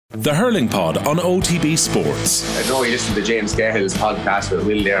The Hurling Pod on OTB Sports. I know you listened to James Gahill's podcast with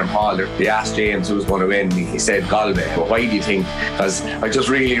Will there and Paul. They asked James who was going to win. He said Galway. But why do you think? Because I just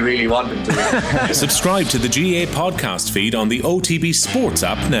really want them to win. Subscribe to the GAA podcast feed on the OTB Sports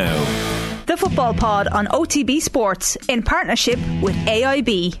app now. The Football Pod on OTB Sports in partnership with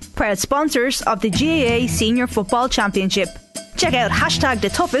AIB, proud sponsors of the GAA Senior Football Championship. Check out #The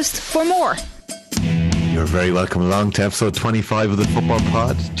Toughest for more. You're very welcome along to episode 25 of the Football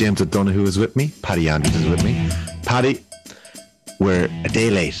Pod. James O'Donoghue is with me. Paddy Andrews is with me. Paddy, we're a day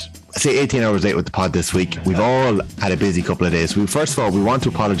late. I say 18 hours late with the pod this week. We've all had a busy couple of days. First of all, we want to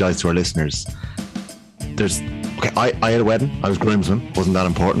apologise to our listeners. I had a wedding. I was groomsman. Wasn't that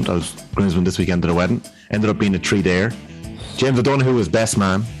important. I was groomsman this weekend at a wedding. Ended up being a 3-dayer. James O'Donoghue was best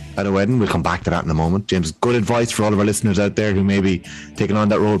man at a wedding. We'll come back to that in a moment. James, good advice for all of our listeners out there who may be taking on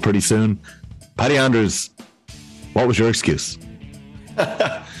that role pretty soon. Paddy Andrews, what was your excuse?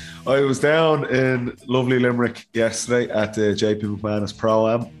 I was down in lovely Limerick yesterday at the JP McManus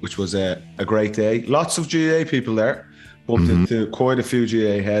Pro-Am, which was a great day. Lots of GAA people there. Bumped into quite a few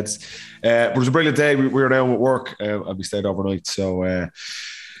GAA heads. But it was a brilliant day. We were down at work and we stayed overnight. So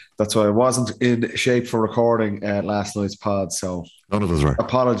that's why I wasn't in shape for recording last night's pod. So none of us were.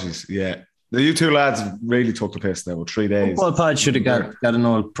 Apologies. Yeah. You two lads really took the piss now with 3 days. Football Pod should have got an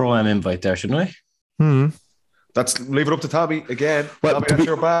old Pro-Am invite there, shouldn't we? That's leave it up to Tommy again. Well, Tommy, that's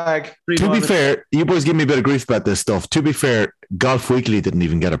your bag. To be fair, you boys give me a bit of grief about this stuff. To be fair, Golf Weekly didn't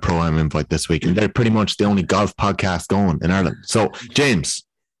even get a Pro-Am invite this week, and they're pretty much the only golf podcast going in Ireland. So, James,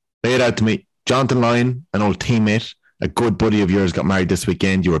 lay it out to me. Jonathan Lyon, an old teammate, a good buddy of yours, got married this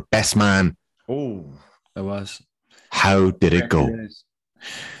weekend. You were best man. Oh, I was. How did it go?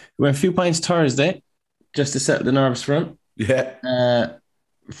 We went a few pints Thursday just to settle the nerves for him. yeah.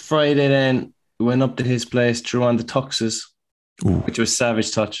 Friday then we went up to his place, threw on the tuxes, which was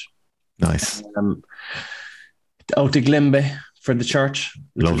savage touch. Nice. Out to Glimby for the church.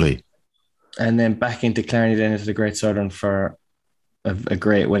 Lovely. And then back into Clarny, then into the Great Southern for a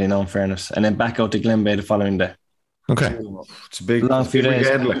great wedding, in fairness. And then back out to Glimby the following day. Okay. It's a big long few days.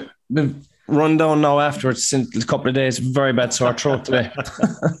 Weekend. Been run down now afterwards since a couple of days. Very bad sore throat today.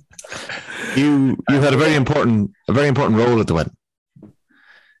 You had a very important role at the wedding.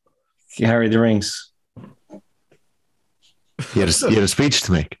 You carried the rings. You had a speech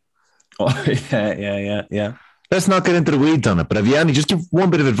to make. Oh, yeah. Let's not get into the weeds on it, but have you any, just give one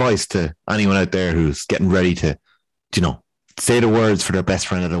bit of advice to anyone out there who's getting ready to, say the words for their best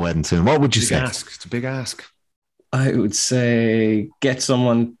friend at a wedding soon. What would you say? It's a big ask. I would say get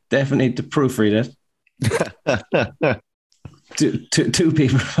someone definitely to proofread it. two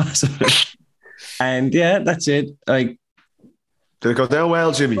people possibly. And yeah, that's it. Like, did it go down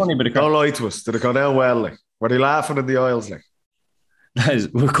well, Jimmy? Don't lie to us. Did it go down well? Like, were they laughing in the aisles? Like, guys,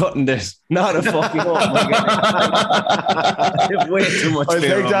 we're cutting this. Not a fucking up. Way too much. I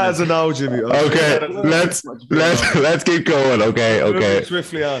think that's a no, Jimmy. Okay, let's keep going. Okay.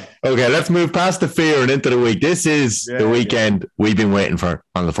 Swiftly on. Okay, let's move past the fear and into the week. This is the weekend we've been waiting for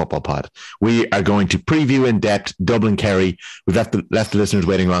on the Football Pod. We are going to preview in depth Dublin-Kerry. We've left the listeners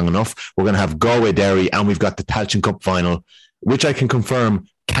waiting long enough. We're going to have Galway, Derry, and we've got the Tailteann Cup final, which I can confirm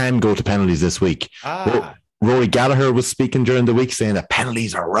can go to penalties this week. Rory Gallagher was speaking during the week saying that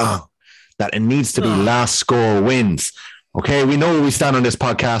penalties are wrong, that it needs to be last score wins. Okay, we know where we stand on this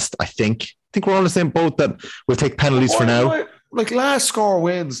podcast. I think we're all in the same boat that we'll take penalties for now. Like last score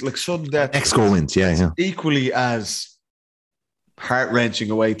wins, like sudden death. Next score wins, yeah. Equally as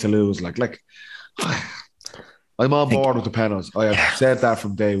heart-wrenching a way to lose. Like I'm on board with the penalties. I have said that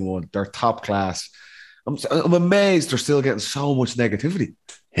from day one. They're top class. I'm amazed they're still getting so much negativity.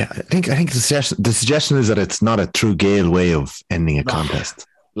 Yeah, I think the suggestion is that it's not a true Gael way of ending a contest.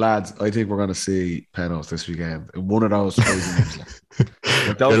 Lads, I think we're going to see penalties this weekend in one of those 3 games.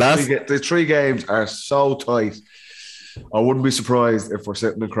 The 3 games are so tight. I wouldn't be surprised if we're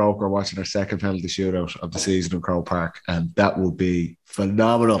sitting in Croker watching our second penalty shootout of the season in Croke Park, and that will be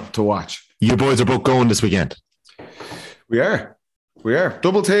phenomenal to watch. You boys are both going this weekend. We are.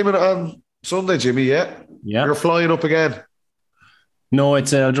 Double teaming on Sunday, Jimmy. Yeah. You're flying up again. No,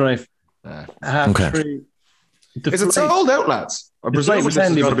 it's I'll drive. Okay. Is it sold out, lads? I presume this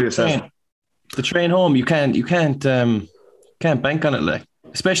is going to be a session. The train home, you can't bank on it, like,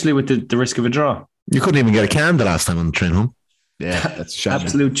 especially with the risk of a draw. You couldn't even get a can the last time on the train home. Yeah, that's a shame.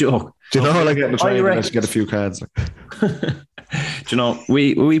 Absolute joke. Do you know, like getting the train, I should get a few cans. Do you know,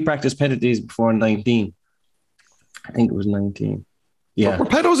 we practiced penalties before 19. I think it was 19. Yeah. Were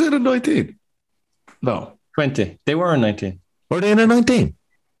pedos in 19? No. 20. They were in 19. Were they in 19?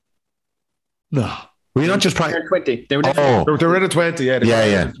 No. Were you not just They were practicing? in 20. They were They were in a 20, yeah.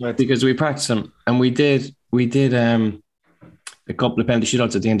 Yeah. because we practiced them, and we did a couple of penalty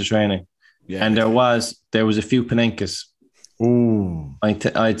shootouts at the end of training, and there was a few Panenkas. Ooh.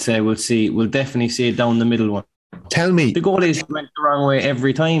 I'd say we'll definitely see it down the middle one. Tell me, The goalies went the wrong way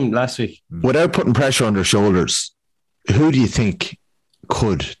every time last week. without putting pressure on their shoulders, who do you think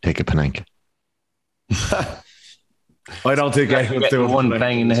could take a Panenka? I don't think anyone's doing one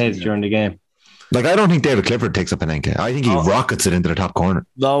bang in the head during the game. Like, I don't think David Clifford takes a Panenka. I think he rockets it into the top corner.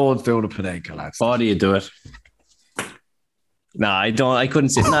 No one's doing a Panenka, lads. How do you do it? No, I don't. I couldn't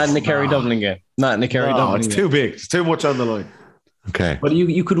see it. Not in the Kerry Dublin game. Not in the Kerry Dublin it's game. too big. It's too much on the line. Okay. But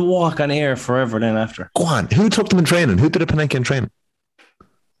you could walk on air forever then after. Go on. Who took them in training? Who did a Panenka in training?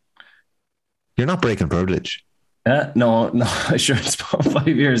 You're not breaking privilege. No, sure, it's about 5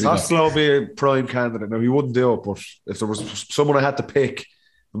 years ago. Costello would be a prime candidate. No, he wouldn't do it, but if there was someone I had to pick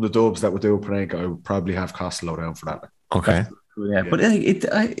from the Dubs that would do a Panenka, I would probably have Costello down for that. Okay. Yeah, but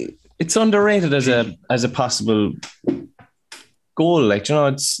it's underrated as a possible goal. Like,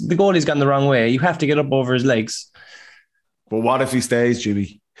 it's the goalie's gone the wrong way. You have to get up over his legs. But what if he stays,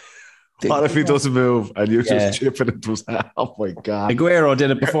 Jimmy? What if he doesn't move and you just chip it into his hand? Oh my God. Aguero did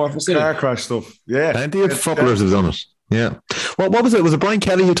it before for City. Car crash stuff. Yeah. Plenty of footballers have done it. Yeah. Well, what was it? Was it Brian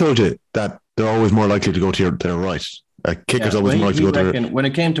Kelly who told you that they're always more likely to go to their right? A kicker's always more likely to go to their... When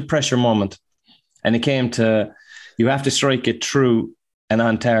it came to pressure moment and it came to you have to strike it true and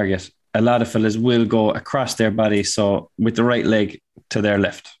on target, a lot of fellas will go across their body, so with the right leg to their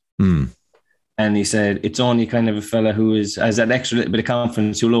left. And he said it's only kind of a fella who has that extra little bit of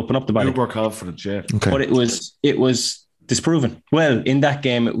confidence who'll open up the body. Super confident, yeah. Okay. But it was disproven. Well, in that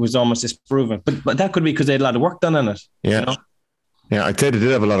game, it was almost disproven. But that could be because they had a lot of work done on it. Yeah. You know? Yeah, I'd say they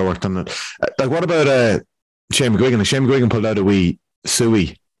did have a lot of work done on it. Like, what about Shane McGuigan? Shane McGuigan pulled out a wee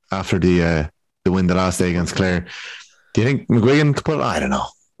suey after the win the last day against Clare. Do you think McGuigan could pull it? I don't know.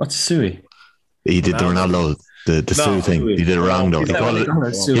 What's suey? He did the Ronaldo, the Sue thing. He did it wrong, though.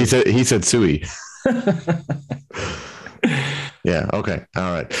 He said Suey. Yeah, okay.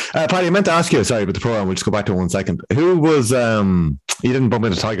 All right. Paddy, I meant to ask you, sorry, about the program. We'll just go back to it 1 second. Who was, you didn't bump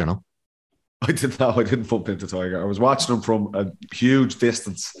into Tiger, no? I didn't bump into Tiger. I was watching him from a huge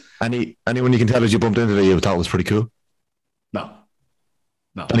distance. Anyone you can tell as you bumped into that you thought was pretty cool? No.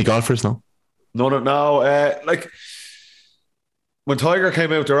 Any golfers, no? No. Like, when Tiger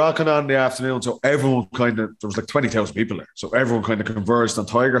came out, they were all kind of on in the afternoon, so everyone there was like 20,000 people there, so everyone kind of converged on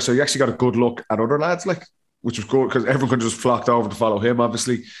Tiger, so you actually got a good look at other lads, like, which was good, because everyone kind of just flocked over to follow him,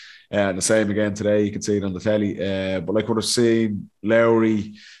 obviously, and the same again today, you can see it on the telly, but like, would have seen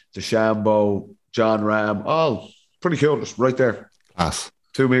Lowry, DeChambeau, John Ram, all pretty cool, just right there. Pass.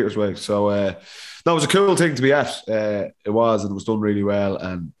 2 meters away, so it was a cool thing to be at, it was, and it was done really well,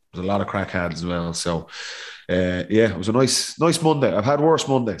 and there was a lot of crackheads as well, so it was a nice Monday. I've had worse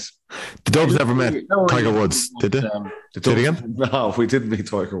Mondays. The Dubs never met Tiger Woods, did they? Say it again? No, we didn't meet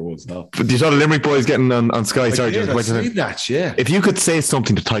Tiger Woods, no. But you saw the Limerick boys getting on Sky. I've seen that, yeah. If you could say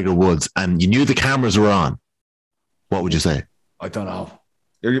something to Tiger Woods and you knew the cameras were on, what would you say? I don't know.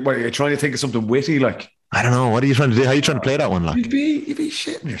 You're trying to think of something witty, like? I don't know. What are you trying to do? How are you trying to play that one, like? You'd be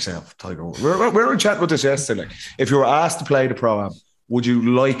shitting yourself, Tiger Woods. We were chatting about this yesterday. Like, if you were asked to play the pro-am, would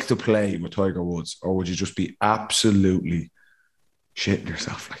you like to play with Tiger Woods, or would you just be absolutely shitting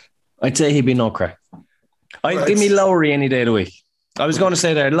yourself? Like, I'd say he'd be no crack. I'd give me Lowry any day of the week. I was going to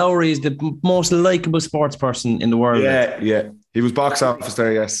say there, Lowry is the most likable sports person in the world. Yeah. He was box office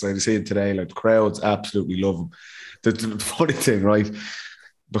there yesterday. You see it today. Like, the crowds absolutely love him. The funny thing, right?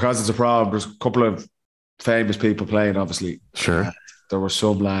 Because it's a problem, there's a couple of famous people playing, obviously. Sure. There were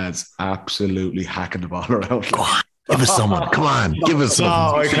some lads absolutely hacking the ball around. Go on. Give us someone. Come on. Give us someone.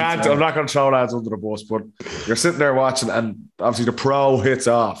 No, I can't. I'm not going to throw lads under the bus, but you're sitting there watching, and obviously the pro hits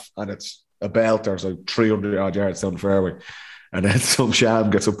off, and it's a belter, so 300 odd yards down the fairway. And then some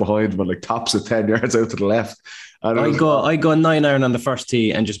sham gets up behind him and like tops it 10 yards out to the left. And I go 9-iron on the first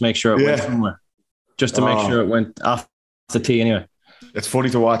tee and just make sure it went somewhere. Just to make sure it went off the tee anyway. It's funny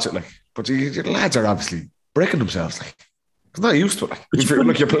to watch it, like, but the lads are obviously breaking themselves, like. I'm not used to it.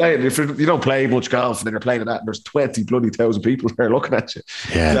 If you don't play much golf and then you're playing that, and there's 20,000 people there looking at you.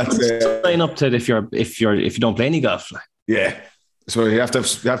 Yeah, that's sign up to it if you don't play any golf. Like. Yeah, so you have to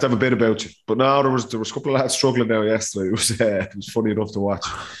have a bit about you. But no, there was a couple of lads struggling now yesterday. It was funny enough to watch.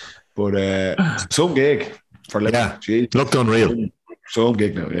 But some gig for Liverpool. Yeah, looked unreal. Some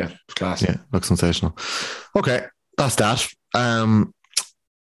gig now, yeah, it's class. Yeah, looks sensational. Okay, that's that.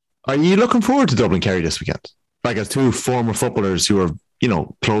 Are you looking forward to Dublin-Kerry this weekend? Like, as two former footballers who are,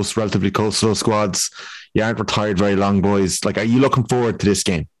 relatively close to those squads, you aren't retired very long, boys. Like, are you looking forward to this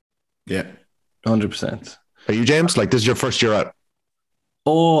game? Yeah. 100%. Are you, James? Like, this is your first year out?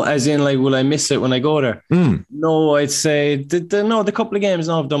 Oh, as in, like, will I miss it when I go there? No, I'd say the couple of games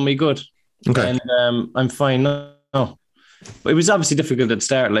now have done me good. Okay. And I'm fine now. But it was obviously difficult at the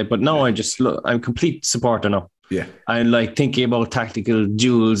start, like, but now I'm complete supporter now. Yeah. I like thinking about tactical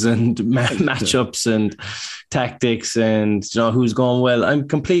duels and matchups and tactics and, you know, who's going well. I'm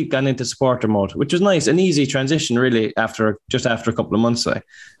gone into supporter mode, which was nice. An easy transition, really, after a couple of months.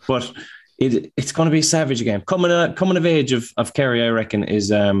 But it's going to be a savage game. Coming of age of Kerry, I reckon, is,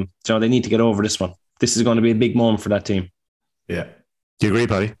 you know, they need to get over this one. This is going to be a big moment for that team. Yeah. Do you agree,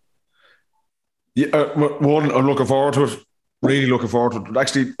 Paddy? Yeah. One, I'm looking forward to it. Really looking forward to it.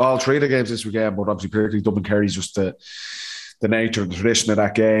 Actually, all three of the games this weekend, but obviously particularly Dublin-Kerry is just the nature and the tradition of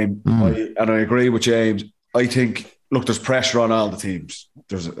that game. I agree with James. I think, look, there's pressure on all the teams.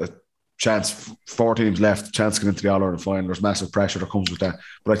 There's a chance, 4 teams left, chance to get into the All-Ireland final. There's massive pressure that comes with that.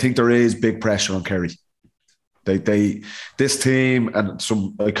 But I think there is big pressure on Kerry. This team and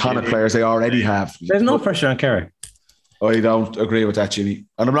some iconic players they already have. There's no pressure on Kerry. I don't agree with that, Jimmy.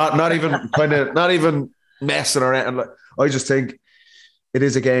 And I'm not even messing around. I just think it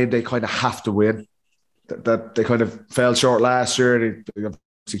is a game they kind of have to win. That they kind of fell short last year. They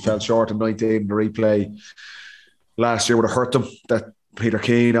obviously fell short in 19. The replay last year would have hurt them. That Peter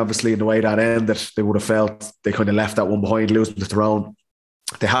Keane, obviously, in the way that ended, they would have felt they kind of left that one behind, losing the throne.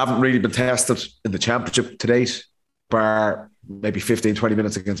 They haven't really been tested in the championship to date, bar maybe 15, 20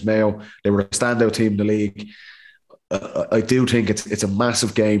 minutes against Mayo. They were a standout team in the league. I do think it's a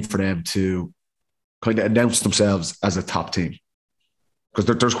massive game for them to kind of announce themselves as a top team.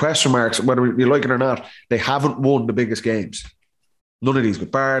 Because there's question marks, whether you like it or not. They haven't won the biggest games. None of these.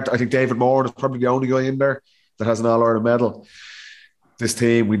 But Bard, I think David Moore is probably the only guy in there that has an All-Ireland medal. This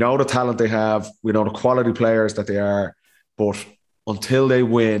team, we know the talent they have. We know the quality players that they are. But until they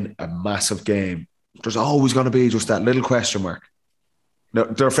win a massive game, there's always going to be just that little question mark. Now,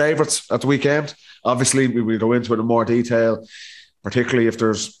 they're favourites at the weekend. Obviously, we will go into it in more detail, particularly if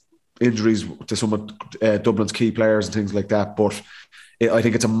there's injuries to some of Dublin's key players and things like that. But I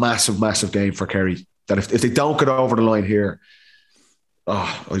think it's a massive, massive game for Kerry. That if they don't get over the line here,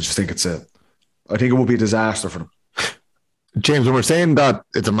 I just think I think it will be a disaster for them. James, when we're saying that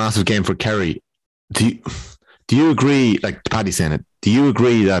it's a massive game for Kerry, do you agree, like Paddy's saying it, do you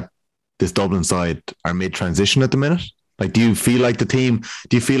agree that this Dublin side are mid-transition at the minute? Like, do you feel like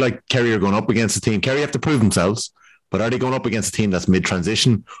Kerry are going up against a team? Kerry have to prove themselves, but are they going up against a team that's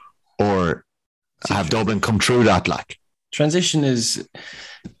mid-transition, or have Dublin come through that? Like, transition is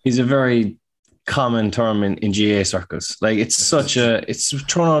a very common term in GA circles. Like, it's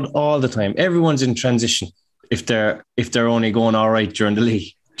thrown out all the time. Everyone's in transition if they're only going all right during the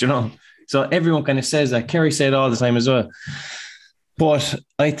league. Do you know? So everyone kind of says that. Kerry say it all the time as well. But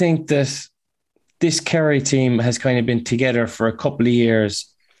I think that this Kerry team has kind of been together for a couple of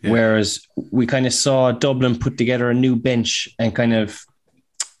years, whereas we kind of saw Dublin put together a new bench and kind of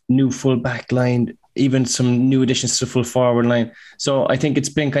new full back line, even some new additions to the full forward line. So I think it's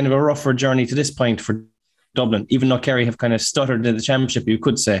been kind of a rougher journey to this point for Dublin, even though Kerry have kind of stuttered in the championship, you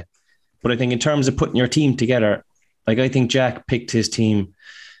could say. But I think in terms of putting your team together, like, I think Jack picked his team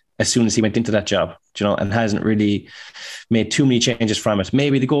as soon as he went into that job, you know, and hasn't really made too many changes from it.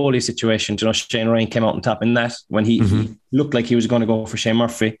 Maybe the goalie situation, you know, Shane Ryan came out on top in that when he looked like he was going to go for Shane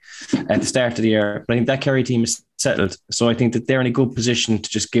Murphy at the start of the year. But I think that Kerry team is settled. So I think that they're in a good position to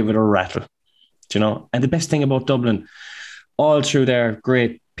just give it a rattle, you know. And the best thing about Dublin, all through their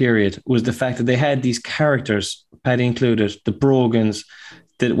great period, was the fact that they had these characters, Paddy included, the Brogans,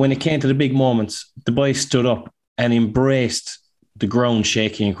 that when it came to the big moments, the boys stood up and embraced the ground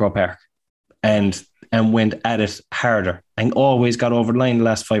shaking in Croke Park and went at it harder and always got over the line the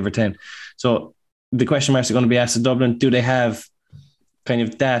last 5 or 10. So the question marks are going to be asked of Dublin, do they have kind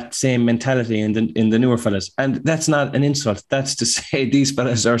of that same mentality in the newer fellas? And that's not an insult. That's to say these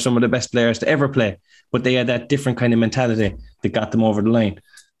fellas are some of the best players to ever play, but they had that different kind of mentality that got them over the line.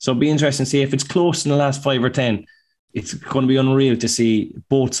 So it'll be interesting to see if it's close in the last 5 or 10. It's going to be unreal to see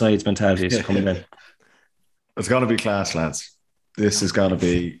both sides' mentalities coming in. It's going to be class, lads. This is going to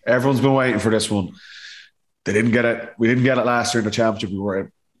be... Everyone's been waiting for this one. They didn't get it. We didn't get it last year in the championship. We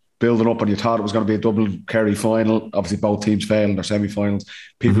were building up and you thought it was going to be a Dublin-Kerry final. Obviously, both teams failed in their semi-finals.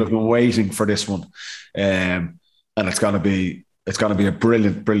 People have been waiting for this one. And it's going to be a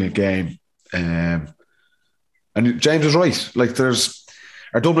brilliant, brilliant game. And James is right. Like,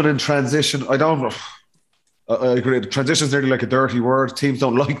 are Dublin in transition? I don't know. I agree. Transition is nearly like a dirty word. Teams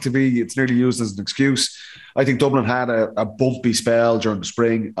don't like to be. It's nearly used as an excuse. I think Dublin had a bumpy spell during the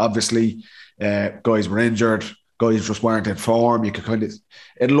spring. Obviously, guys were injured. Guys just weren't in form. You could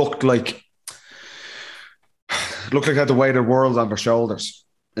it looked like looked like they had the weight of the world on their shoulders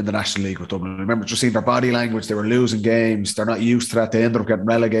in the National League with Dublin. I remember just seeing their body language. They were losing games. They're not used to that. They ended up getting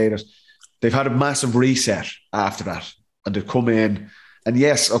relegated. They've had a massive reset after that. And they've come in. And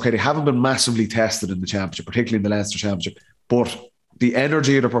yes, okay, they haven't been massively tested in the Championship, particularly in the Leinster Championship. But the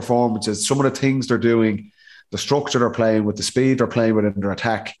energy of the performances, some of the things they're doing, the structure they're playing with, the speed they're playing with in their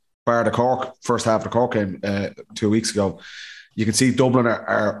attack, bar the Cork, first half of the Cork game 2 weeks ago, you can see Dublin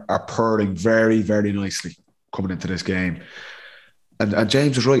are purring very, very nicely coming into this game. And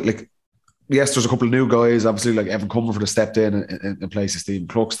James was right. Like, yes, there's a couple of new guys, obviously, like Evan Comerford has stepped in place of Stephen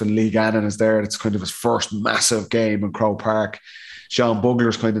Cluxton. Lee Gannon is there. It's kind of his first massive game in Croke Park. Sean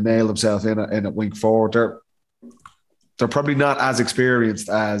Bugler's kind of nailed himself in at wing forward. They're probably not as experienced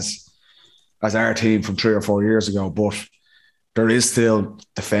as our team from 3 or 4 years ago, but there is still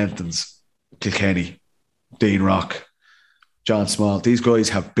the Fentons, Kilkenny, Dean Rock, John Small. These guys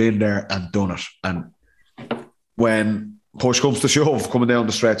have been there and done it. And when push comes to shove, coming down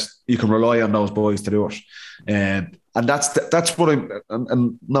the stretch, you can rely on those boys to do it. And that's what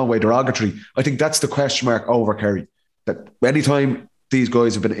I'm no way derogatory. I think that's the question mark over Kerry. That anytime these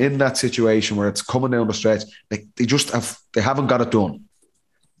guys have been in that situation where it's coming down the stretch, they haven't got it done.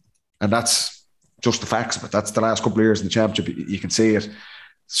 And that's just the facts of it. That's the last couple of years in the Championship. You can see it.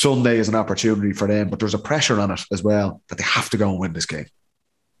 Sunday is an opportunity for them, but there's a pressure on it as well that they have to go and win this game.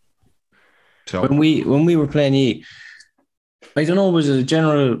 So when we were playing you, I don't know, it was a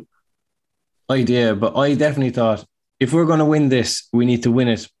general idea, but I definitely thought if we're going to win this, we need to win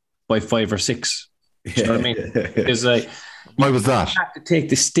it by 5 or 6. You know what I mean? Because why was that? You have to take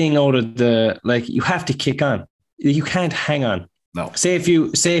the sting out of you have to kick on. You can't hang on. No. Say if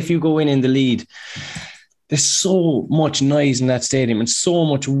you go in the lead, there's so much noise in that stadium and so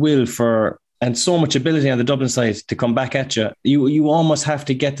much will and so much ability on the Dublin side to come back at you. You almost have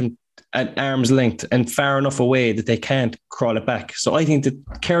to get them at arm's length and far enough away that they can't crawl it back. So I think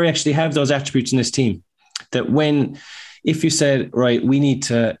that Kerry actually have those attributes in this team that if you said, right, we need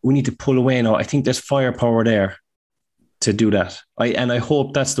to pull away now, I think there's firepower there to do that. I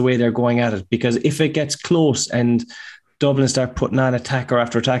hope that's the way they're going at it, because if it gets close and Dublin start putting on attacker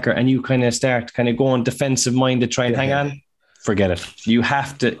after attacker and you kind of start going defensive mind to try and hang on, forget it. You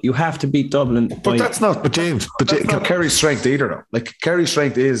have to beat Dublin. But that's not Kerry's strength either, though. Like, Kerry's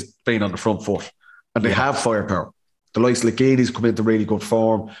strength is being on the front foot, and they have firepower. The likes of Legati's come into really good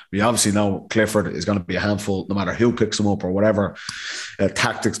form. We obviously know Clifford is going to be a handful no matter who picks him up or whatever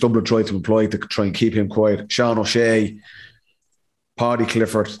tactics Dublin try to employ to try and keep him quiet. Sean O'Shea, Paddy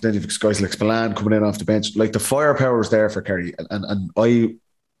Clifford, then you've guys like Spillane coming in off the bench. Like, the firepower is there for Kerry. And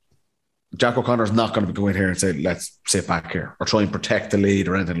Jack O'Connor's not going to go in here and say, let's sit back here or try and protect the lead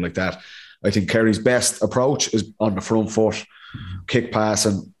or anything like that. I think Kerry's best approach is on the front foot, kick pass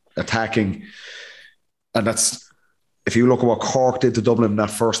and attacking. And that's, if you look at what Cork did to Dublin in that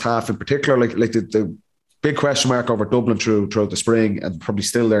first half in particular, like the big question mark over Dublin throughout the spring, and probably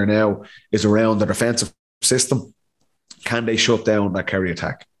still there now, is around the defensive system. Can they shut down that Kerry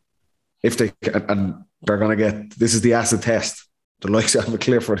attack? If they can, and they're going to get, this is the acid test. The likes of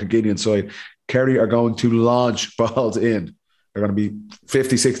Clifford and Gideon side, Kerry are going to launch balls in. They're going to be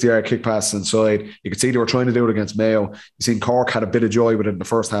 50, 60 yard kick passes inside. You can see they were trying to do it against Mayo. You've seen Cork had a bit of joy with it in the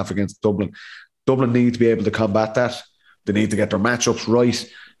first half against Dublin. Dublin need to be able to combat that. They need to get their matchups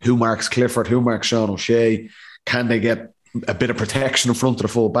right. Who marks Clifford? Who marks Sean O'Shea? Can they get a bit of protection in front of the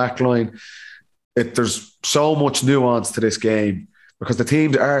full back line? There's so much nuance to this game because the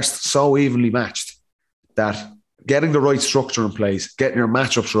teams are so evenly matched that getting the right structure in place, getting your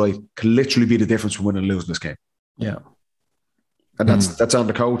matchups right, can literally be the difference from winning and losing this game. Yeah. And that's on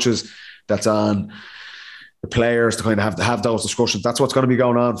the coaches, that's on the players to kind of have those discussions. That's what's going to be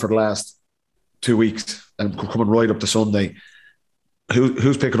going on for the last 2 weeks and coming right up to Sunday.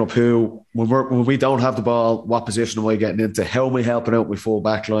 Who's picking up who? When we don't have the ball, what position am I getting into? How am I helping out my full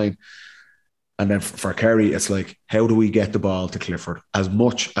back line? And then for Kerry, it's like, how do we get the ball to Clifford as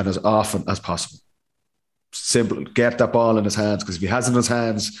much and as often as possible? Simple. Get that ball in his hands, because if he has it in his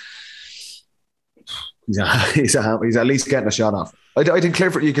hands, he's at least getting a shot off. I think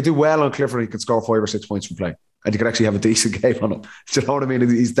Clifford, you could do well on Clifford. He could score 5 or 6 points from play, and you could actually have a decent game on him. Do you know what I mean?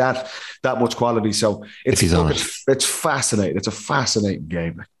 He's that much quality. So it's fascinating. It's a fascinating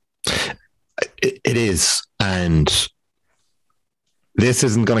game. It is, and this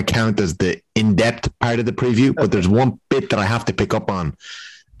isn't going to count as the in-depth part of the preview, but there's one bit that I have to pick up on.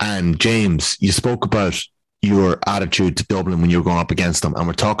 And James, you spoke about your attitude to Dublin when you were going up against them, and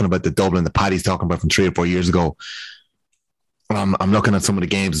we're talking about the Dublin that Paddy's talking about from 3 or 4 years ago. I'm looking at some of the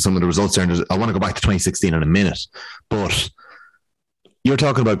games and some of the results there, and I want to go back to 2016 in a minute, but you're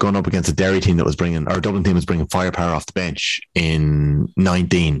talking about going up against a Derry team that was bringing, or a Dublin team was bringing firepower off the bench in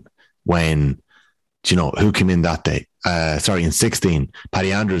 19 when, who came in that day? In 16,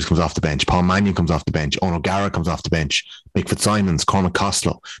 Paddy Andrews comes off the bench, Paul Mannion comes off the bench, Owen O'Gara comes off the bench, Mick Fitzsimons, Cormac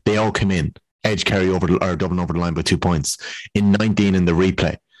Costello, they all come in, edge Kerry Dublin over the line by 2 points. In 19 in the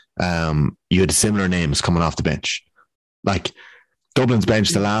replay, you had similar names coming off the bench. Like Dublin's bench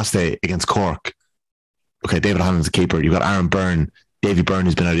the last day against Cork. Okay, David Hanlon's the keeper. You've got Aaron Byrne, Davy Byrne,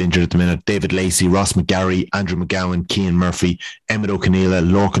 who's been out injured at the minute, David Lacey, Ross McGarry, Andrew McGowan, Cian Murphy, Emmett O'Keneela,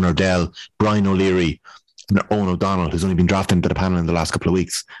 Lorcan Ordell, Brian O'Leary, and Owen O'Donnell, who's only been drafted into the panel in the last couple of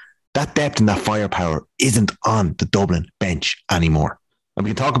weeks. That depth and that firepower isn't on the Dublin bench anymore. And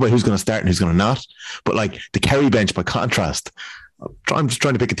we can talk about who's going to start and who's going to not, but like the Kerry bench, by contrast, I'm just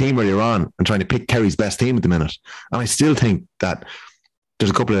trying to pick a team earlier on and trying to pick Kerry's best team at the minute. And I still think that there's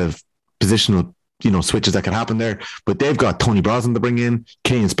a couple of positional, switches that could happen there. But they've got Tony Brosnan to bring in,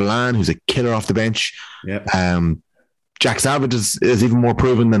 Killian Spillane, who's a killer off the bench. Yep. Jack Savage is even more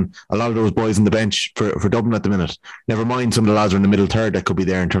proven than a lot of those boys on the bench for Dublin at the minute. Never mind some of the lads are in the middle third that could be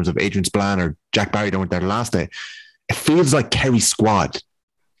there in terms of Adrian Spillane or Jack Barry that weren't there the last day. It feels like Kerry's squad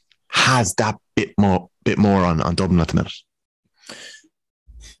has that bit more on Dublin at the minute.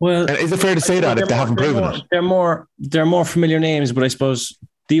 Well, is it fair to say that if they haven't proven it? They're more familiar names, but I suppose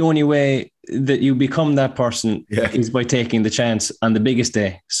the only way that you become that person is by taking the chance on the biggest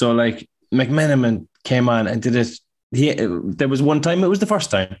day. So like McMenamin came on and did it. There was one time, it was the first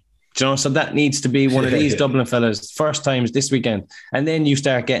time. So that needs to be one of these Dublin fellas, first times this weekend. And then you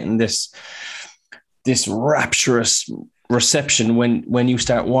start getting this rapturous reception when you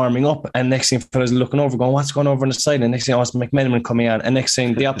start warming up, and next thing fellas looking over going, what's going over on the side, and next thing it's McMenamin coming on, and next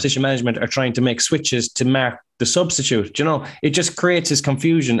thing the opposition management are trying to make switches to mark the substitute. It just creates this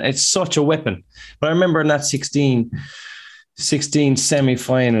confusion. It's such a weapon. But I remember in that 16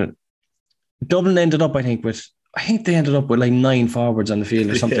 semi-final, Dublin ended up, I think they ended up with like 9 forwards on the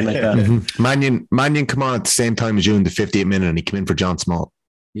field or something like that. Mm-hmm. Mannion come on at the same time as you in the 58th minute, and he came in for John Small.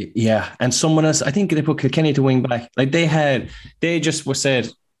 Yeah, and someone else, I think they put Kilkenny to wing back. Like they just were said,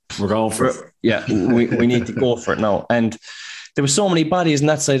 we're going for it. Yeah, we need to go for it now. And there were so many bodies on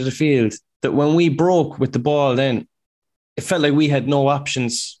that side of the field that when we broke with the ball, then it felt like we had no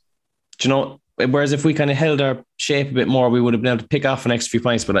options. Whereas if we kind of held our shape a bit more, we would have been able to pick off an extra few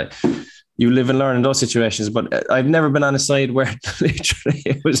points. But you live and learn in those situations. But I've never been on a side where literally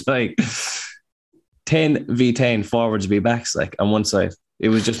it was like 10v10 forwards v backs, like on one side. It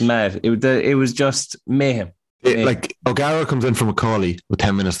was just mad. It was just mayhem. Like O'Gara comes in from Macaulay with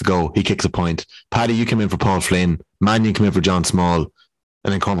 10 minutes to go. He kicks a point. Paddy, you come in for Paul Flynn. Mannion come in for John Small.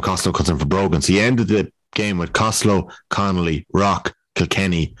 And then Cormac Costello comes in for Brogan. So he ended the game with Costello, Connolly, Rock,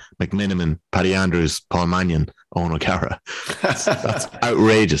 Kilkenny, McMenamin, Paddy Andrews, Paul Mannion, Owen O'Gara. That's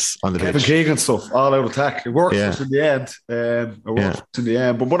outrageous on the pitch. Kevin Keegan stuff, all out attack. It worked in the end. In the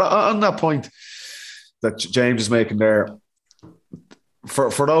end. But on that point that James is making there,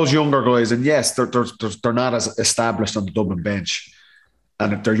 for those younger guys, and yes, they're not as established on the Dublin bench,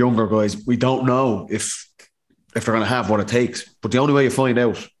 and if they're younger guys, we don't know if they're going to have what it takes. But the only way you find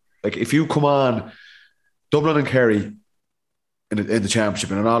out, like if you come on Dublin and Kerry in the championship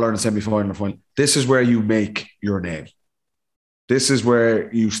in an All-Ireland semi-final or final, this is where you make your name. This is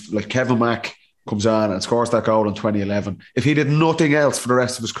where like Kevin Mack comes on and scores that goal in 2011. If he did nothing else for the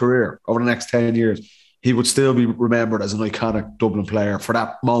rest of his career over the next 10 years, he would still be remembered as an iconic Dublin player for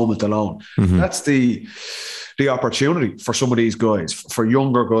that moment alone. Mm-hmm. That's the opportunity for some of these guys, for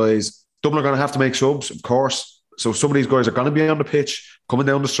younger guys. Dublin are going to have to make subs, of course. So some of these guys are going to be on the pitch, coming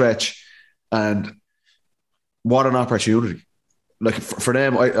down the stretch, and what an opportunity. Like for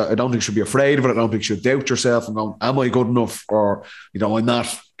them, I don't think you should be afraid of it. I don't think you should doubt yourself and go, am I good enough? Or, I'm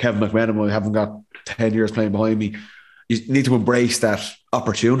not Kevin McMenamin. I haven't got 10 years playing behind me. You need to embrace that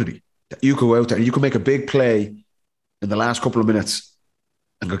opportunity. That you go out there and you can make a big play in the last couple of minutes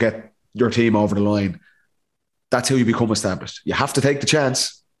and go get your team over the line. That's how you become established. You have to take the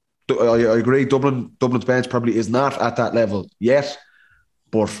chance. I agree, Dublin's bench probably is not at that level yet,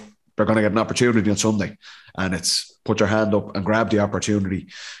 but they're going to get an opportunity on Sunday, and it's put your hand up and grab the opportunity,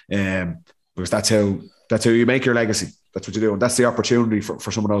 because that's how you make your legacy. That's what you do, and that's the opportunity for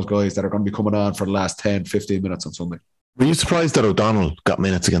some of those guys that are going to be coming on for the last 10, 15 minutes on Sunday. Were you surprised that O'Donnell got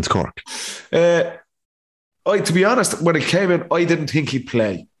minutes against Cork? To be honest, when it came in, I didn't think he'd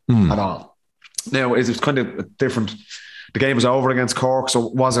play at all. Now, it was kind of different. The game was over against Cork, so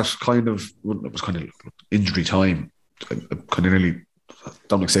was it kind of injury time? I kind of really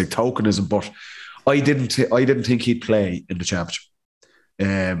don't like to say tokenism, but I didn't think he'd play in the championship.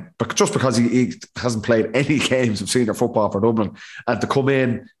 But just because he hasn't played any games of senior football for Dublin, and to come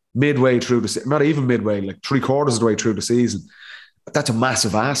in midway through the, not even midway, like 3/4 of the way through the season, that's a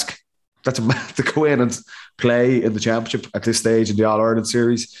massive ask. That's to go in and play in the championship at this stage in the All-Ireland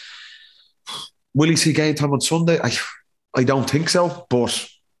series. Will he see game time on Sunday? I don't think so, but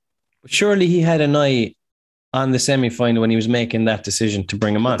surely he had an eye on the semi-final when he was making that decision to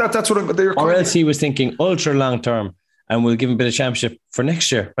bring him on. That's what or else he was thinking ultra long term and we'll give him a bit of championship for next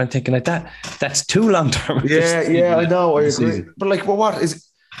year. I'm thinking like that's too long term. Yeah, I know, I agree. But like, well, what is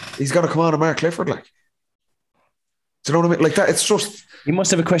he's got to come on to Mark Clifford? Like, do you know what I mean? Like that, it's just he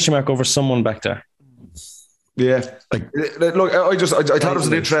must have a question mark over someone back there. Yeah, like look, I thought it was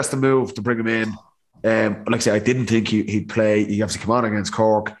an interesting move to bring him in. Like I say, I didn't think he'd play. He obviously come on against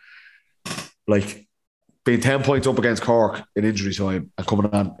Cork, like being 10 points up against Cork in injury time and coming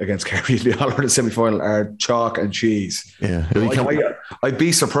on against Kerry in the All-Ireland semi-final are chalk and cheese. Yeah, I'd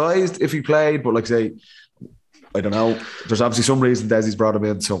be surprised if he played, but like I say, I don't know. There's obviously some reason Desi's brought him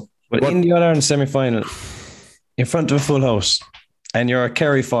in. So, but in the All-Ireland semi-final, in front of a full house, and you're a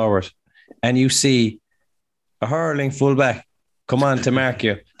Kerry forward, and you see a hurling fullback come on to mark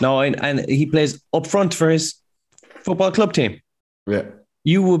you. No, and he plays up front for his football club team. Yeah.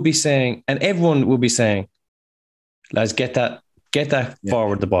 You would be saying, and everyone would be saying, lads, get that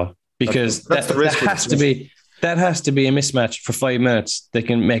forward the ball. Because that has to be a mismatch for 5 minutes. They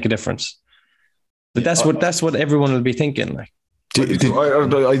can make a difference. But that's what everyone will be thinking. Like,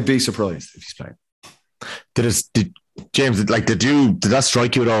 I'd be surprised if he's playing. James, like, did that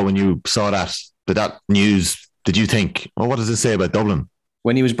strike you at all when you saw that? Did that news? Did you think, what does this say about Dublin?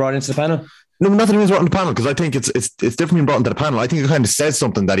 When he was brought into the panel? No, nothing was brought into the panel, because I think it's different being brought into the panel. I think it kind of says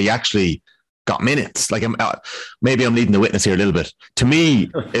something that he actually got minutes. Like, maybe I'm leading the witness here a little bit. To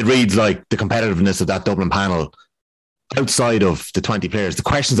me, it reads like the competitiveness of that Dublin panel outside of the 20 players. The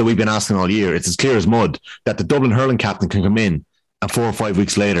questions that we've been asking all year, it's as clear as mud that the Dublin hurling captain can come in and 4 or 5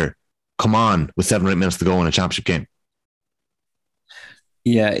 weeks later come on with 7 or 8 minutes to go in a championship game.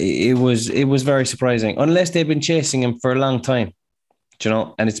 Yeah, it was very surprising. Unless they've been chasing him for a long time,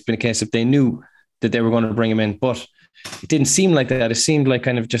 and it's been a case of they knew that they were going to bring him in, but it didn't seem like that. It seemed like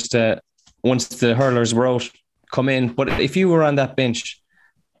kind of just once the hurlers were out, come in. But if you were on that bench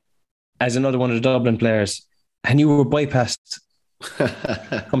as another one of the Dublin players and you were bypassed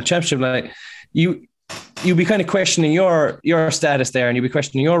come championship, like you'd be kind of questioning your status there, and you'd be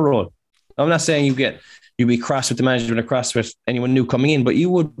questioning your role. I'm not saying you'd be cross with the management or cross with anyone new coming in, but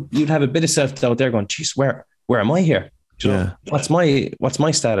you'd have a bit of self-doubt there going, geez, where am I here? What's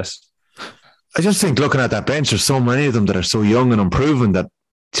my status? I just think looking at that bench, there's so many of them that are so young and unproven that,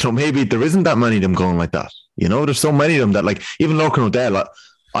 maybe there isn't that many of them going like that. There's so many of them that, like, even Lorcan O'Dell,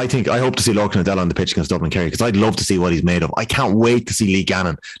 I hope to see Lorcan O'Dell on the pitch against Dublin-Kerry, because I'd love to see what he's made of. I can't wait to see Lee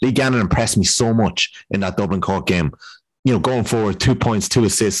Gannon. Lee Gannon impressed me so much in that Dublin-Cork game. Going forward, 2 points, 2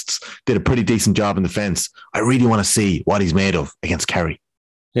 assists, did a pretty decent job in defence. I really want to see what he's made of against Kerry.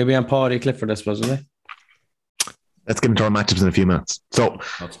 He'll be on Paddy Clifford, I suppose, isn't he? Let's get into our matchups in a few minutes. So,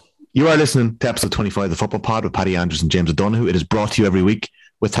 you are listening to episode 25 of the Football Pod with Paddy Andrews and James O'Donoghue. It is brought to you every week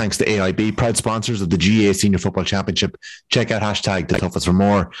with thanks to AIB, proud sponsors of the GAA Senior Football Championship. Check out #TheToughest for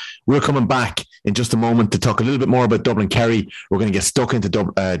more. We're coming back in just a moment to talk a little bit more about Dublin-Kerry. We're going to get stuck into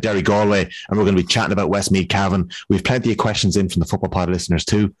Derry, Galway, and we're going to be chatting about Westmeath, Cavan. We have plenty of questions in from the Football Pod listeners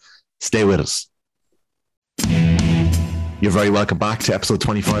too. Stay with us. You're very welcome back to episode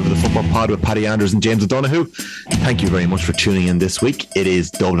 25 of the Football Pod with Paddy Andrews and James O'Donoghue. Thank you very much for tuning in this week. It is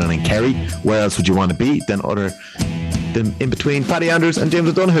Dublin and Kerry. Where else would you want to be than in between Paddy Andrews and James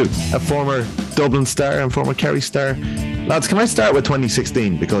O'Donoghue, a former Dublin star and former Kerry star. Lads, can I start with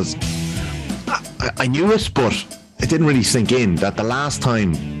 2016? Because I knew it, but it didn't really sink in that the last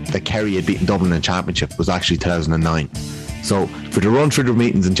time that Kerry had beaten Dublin in Championship was actually 2009. So for the run through the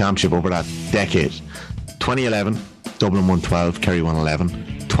meetings in Championship over that decade, 2011, Dublin won 12, Kerry won 11.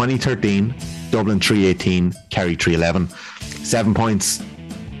 2013, Dublin 318, Kerry 311. 7 points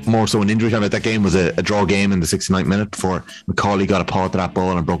more so in injury time. That game was a draw game in the 69th minute before McCauley got a paw to that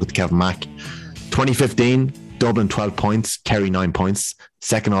ball and broke it to Kevin Mack. 2015, Dublin 12 points, Kerry 9 points.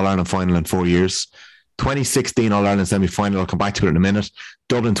 Second All-Ireland final in 4 years. 2016 All-Ireland semi-final, I'll come back to it in a minute.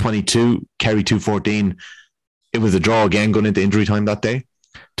 Dublin 22, Kerry 214. It was a draw again going into injury time that day.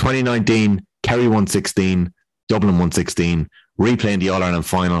 2019, Kerry won 16, Dublin won 16. Replaying the All-Ireland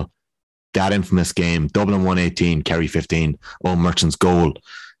final, that infamous game, Dublin 118, Kerry 15. Owen Merchant's goal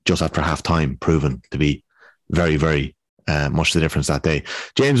just after half-time proven to be very, very much the difference that day.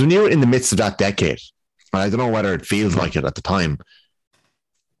 James, when you were in the midst of that decade, and I don't know whether it feels like it at the time,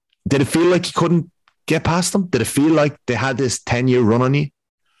 did it feel like you couldn't get past them? Did it feel like they had this 10-year run on you?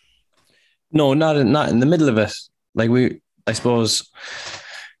 No, not in the middle of it. Like I suppose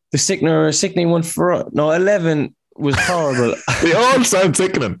the sickening one 11 was horrible. They all sound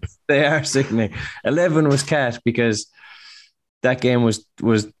sickening. They are sickening. 11 was cat because that game was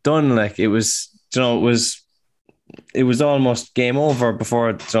done. Like it was, it was almost game over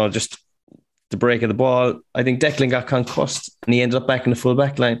before, just the break of the ball. I think Declan got concussed and he ended up back in the full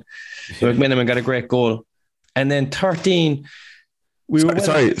back line. So McMiniman got a great goal. And then 13,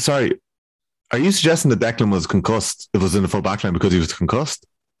 Sorry. Are you suggesting that Declan was concussed? It was in the full back line because he was concussed?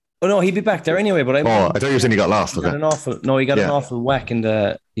 Oh no, he'd be back there anyway. But I thought you were saying he got lost. He got an awful whack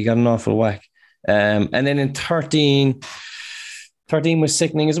he got an awful whack. And then in 13 was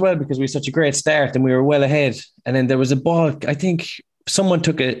sickening as well because we had such a great start and we were well ahead. And then there was a ball. I think someone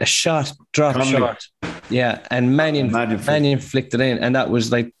took a shot, drop shot. Yeah, and Mannion flicked it in, and that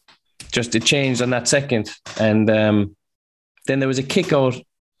was like just it changed on that second. And then there was a kick out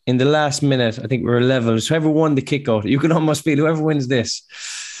in the last minute. I think we were level. So whoever won the kick out, you can almost feel whoever wins this,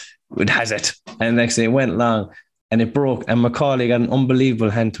 it has it. And next thing it went long and it broke, and Macaulay got an unbelievable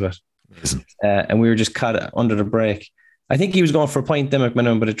hand to it. And we were just caught under the break. I think he was going for a point then,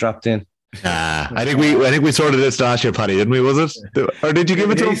 McMiniman, but it dropped in. I think we sorted this last year, Paddy, didn't we? Was it? Or did you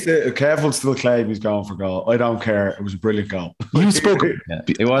give it to him? Careful still claim he's going for goal. I don't care. It was a brilliant goal. You spoke.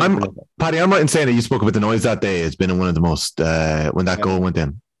 It was Paddy, I'm right in saying that you spoke about the noise that day. It's been one of the most when that goal went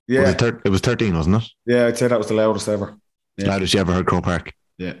in. Yeah, it was 13, wasn't it? Yeah, I'd say that was the loudest ever. Yeah. Loudest you ever heard Croke Park.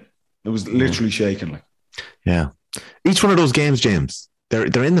 Yeah, it was literally shaking. Like, yeah, each one of those games, James,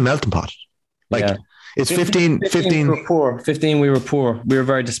 they're in the melting pot. Like. Yeah. It's 15. We were poor. 15, we were poor. We were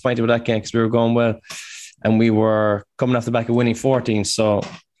very disappointed with that game because we were going well and we were coming off the back of winning 14. So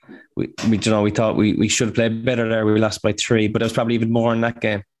we thought we should have played better there. We lost by 3, but it was probably even more in that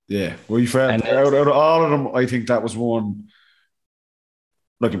game. Yeah. We felt out of all of them, I think that was one.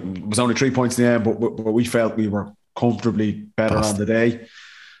 Like it was only 3 points in the end, but we felt we were comfortably better on the day.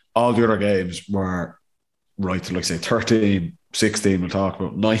 All the other games were right to, like, say, 13, 16 we'll talk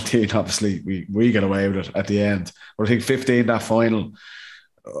about. 19, obviously, we get away with it at the end. But I think 15, that final,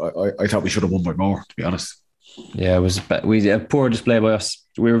 I thought we should have won by more, to be honest. Yeah, it was a poor display by us.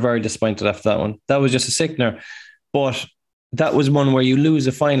 We were very disappointed after that one. That was just a sickener. But that was one where you lose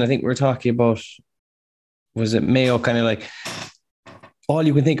a final. I think we were talking about, was it Mayo, kind of like, all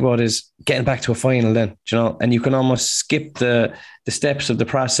you can think about is getting back to a final then, and you can almost skip the steps of the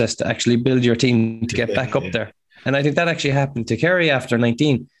process to actually build your team to get back up there. And I think that actually happened to Kerry after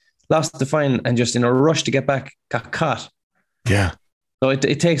 19. Lost the final and just in a rush to get back, got caught. Yeah. So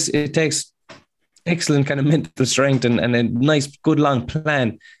it takes excellent kind of mental strength and a nice, good long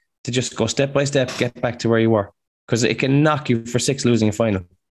plan to just go step by step, get back to where you were. Because it can knock you for 6 losing a final.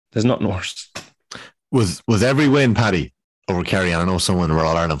 There's nothing worse. Was every win, Paddy, over Kerry? And I know someone were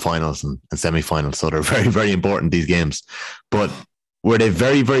All-Ireland finals and semi-finals, so they're very, very important, these games. But were they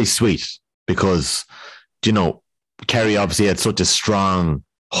very, very sweet? Because, Kerry obviously had such a strong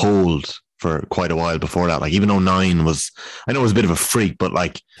hold for quite a while before that. Like, even though 9 was, I know it was a bit of a freak, but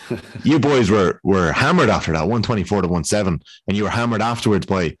like you boys were hammered after that, 124-17, and you were hammered afterwards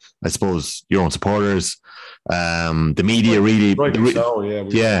by, I suppose, your own supporters, the media really.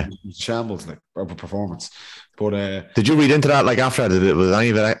 Shambles, like, our performance. But did you read into that? Like, after that, was any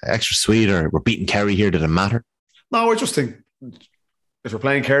of it extra sweet, or we're beating Kerry here? Did it matter? No, I just think, if you're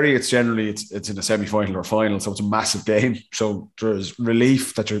playing Kerry, it's generally it's in a semi-final or final, so it's a massive game. So there's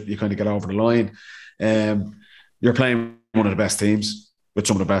relief that you kind of get over the line. You're playing one of the best teams with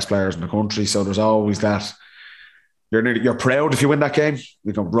some of the best players in the country, so there's always that. You're proud if you win that game.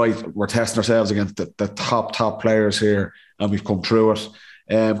 You go, right, we're testing ourselves against the top players here, and we've come through it.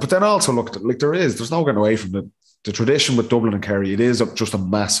 But then also, look, like there's no getting away from the tradition with Dublin and Kerry. It is just a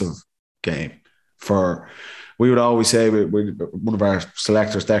massive game for. We would always say, one of our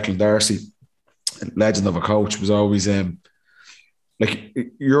selectors, Declan Darcy, legend of a coach, was always like,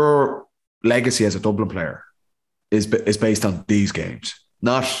 your legacy as a Dublin player is based on these games,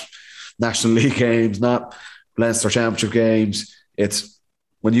 not National League games, not Leinster Championship games. It's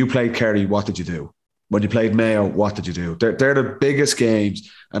when you played Kerry, what did you do? When you played Mayo, what did you do? They're the biggest games,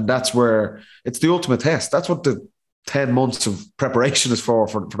 and that's where it's the ultimate test. That's what the 10 months of preparation is for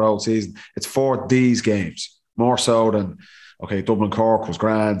the whole season. It's for these games. More so than, okay, Dublin Cork was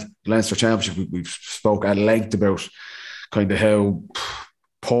grand. Leinster Championship, we've spoke at length about kind of how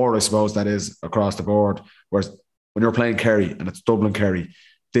poor, I suppose, that is across the board. Whereas when you're playing Kerry and it's Dublin Kerry,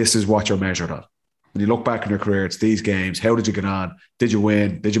 this is what you're measured on. When you look back in your career, it's these games. How did you get on? Did you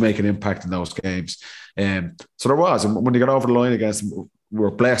win? Did you make an impact in those games? So there was. And when you got over the line against them, we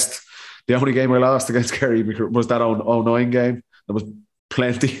were blessed The only game I lost against Kerry was that 09 game. There was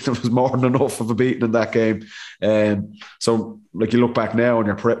plenty. There was more than enough of a beating in that game. So, like, you look back now and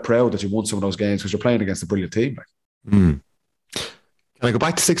you're proud that you won some of those games because you're playing against a brilliant team. Can I go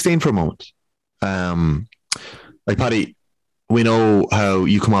back to 16 for a moment? Like, Paddy, we know how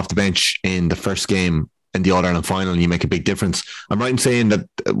you come off the bench in the first game in the All-Ireland final and you make a big difference. I'm right in saying that,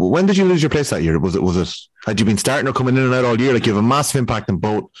 when did you lose your place that year? Was it had you been starting or coming in and out all year? Like, you have a massive impact in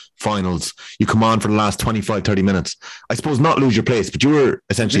both finals. You come on for the last 25, 30 minutes. I suppose not lose your place, but you were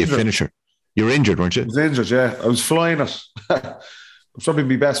essentially a finisher. You were injured, weren't you? I was injured, yeah. I was flying it. It was probably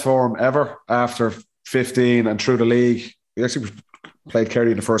my best form ever after 15 and through the league. We actually played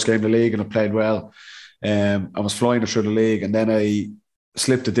Kerry in the first game of the league and I played well. I was flying it through the league and then I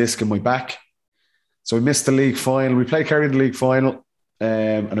slipped a disc in my back. So we missed the league final. We played Kerry in the league final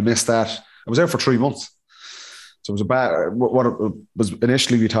and I missed that. I was out for 3 months. So it was what it was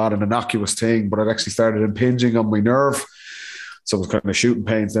initially we thought an innocuous thing, but it actually started impinging on my nerve. So it was kind of shooting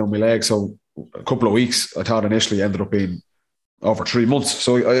pains down my leg. So a couple of weeks, I thought initially ended up being over 3 months.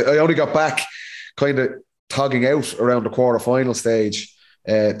 So I only got back kind of togging out around the quarter-final stage.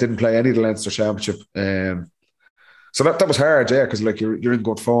 Didn't play any of the Leinster Championship. So that was hard, yeah, because like you're in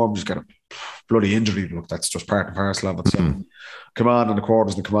good form, just get a bloody injury. Look, that's just part and parcel of it. So come on in the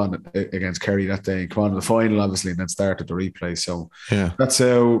quarters and come on against Kerry that day, come on in the final, obviously, and then started the replay. So that's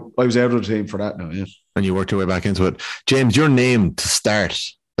how I was out of the team for that now, yeah. And you worked your way back into it. James, you're named to start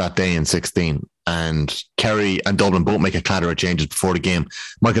that day in 16, and Kerry and Dublin both make a clatter of changes before the game.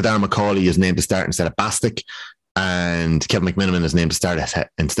 Michael Darragh Macaulay is named to start instead of Bastick, and Kevin McMiniman is named to start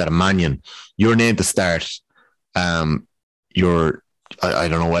instead of Mannion. You're named to start. I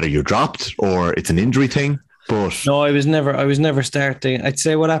don't know whether you're dropped or it's an injury thing, but no, I was never starting. I'd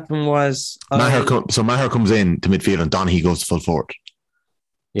say what happened was Maher comes in to midfield and Donaghy goes to full forward.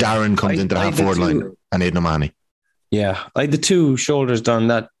 Yeah. Darren comes into the half forward line and Aidan O'Mahony. Yeah, I had the 2 shoulders done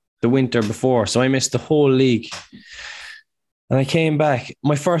that the winter before, so I missed the whole league. And I came back.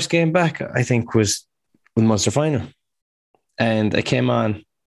 My first game back, I think, was with Munster final, and I came on,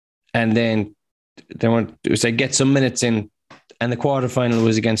 and then it was like get some minutes in, and the quarterfinal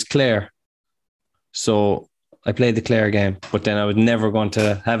was against Clare. So I played the Clare game, but then I was never going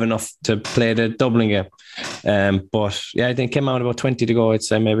to have enough to play the Dublin game. But yeah, I think it came out about 20 to go, I'd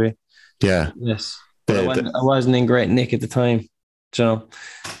say maybe. Yeah. Yes. But I wasn't in great nick at the time, you know.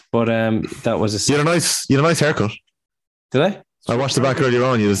 But that was you had a nice haircut. Did I? I watched the back earlier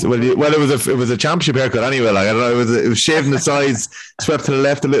on. It was a championship haircut anyway. Like, I don't know, it was shaving the sides, swept to the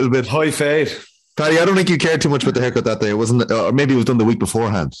left a little bit. High fade. Paddy, I don't think you cared too much about the haircut that day. It wasn't, or maybe it was done the week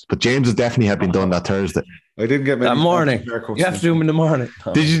beforehand. But James has definitely had been done that Thursday. I didn't get many that morning. You have to do them in the morning.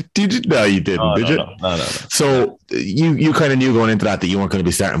 Oh. Did you? No, you didn't. Did you? No. So you kind of knew going into that you weren't going to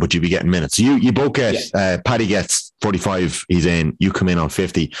be starting, but you'd be getting minutes. So you both get. Paddy gets 45. He's in. You come in on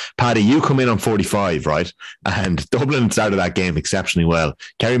 50. Paddy, you come in on 45, right? And Dublin started that game exceptionally well.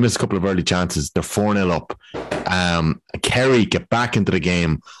 Kerry missed a couple of early chances. They're 4-0 up. Kerry get back into the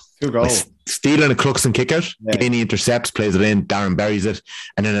game. 2 goals. Stealing a Cluxton kick out. Yeah. Gainey intercepts, plays it in. Darren buries it.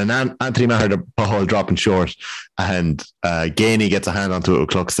 And then an Anthony Maher ball dropping short. And Gainey gets a hand onto it with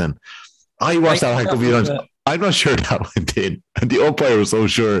Cluxton. I watched that. I'm not sure that went in. And the umpire was so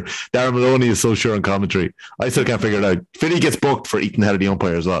sure. Darren Maloney is so sure on commentary. I still can't figure it out. Finney gets booked for eating the head of the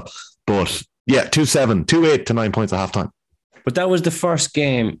umpire as well. But yeah, 2-7, 2-8 to 9 points at half time. But that was the first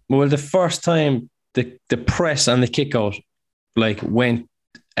game. Well, the first time the press and the kick out went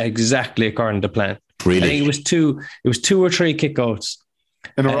exactly according to plan. Really? I think it was two or three kickouts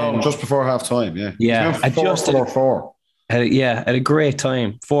in a row just before half time. Yeah. At a great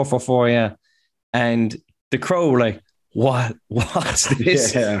time. 4-4-4, yeah. And the crowd were like, what's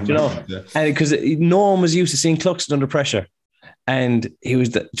this? Yeah, you know? Yeah. And because no one was used to seeing Cluxton under pressure. And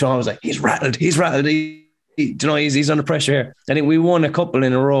John was like, he's rattled. He's under pressure here. I think we won a couple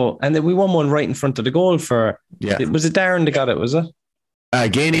in a row. And then we won one right in front of the goal was it Darren that got it, was it?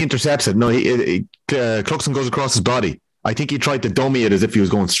 Gainey intercepts it. No, Cluxton goes across his body. I think he tried to dummy it as if he was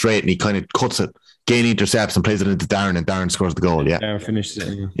going straight, and he kind of cuts it. Gainey intercepts and plays it into Darren, and Darren scores the goal. Yeah, Darren finishes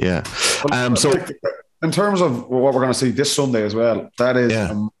it. Yeah. So, in terms of what we're going to see this Sunday as well, that is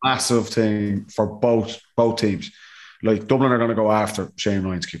a massive thing for both teams. Like Dublin are going to go after Shane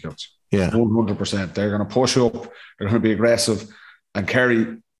Ryan's kickouts. Yeah, 100%. They're going to push up. They're going to be aggressive, and Kerry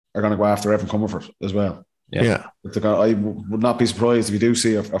are going to go after Evan Comerford as well. Yeah. I would not be surprised if you do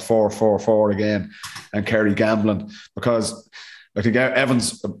see a 4-4-4 again and Kerry gambling, because I think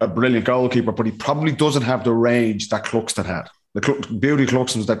Evan's a brilliant goalkeeper, but he probably doesn't have the range that Cluxton had. The beauty of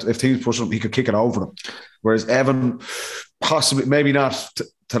Cluxton was that if teams push him, he could kick it over them. Whereas Evan, possibly, maybe not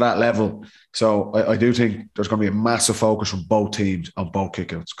to that level. So I do think there's going to be a massive focus from both teams on both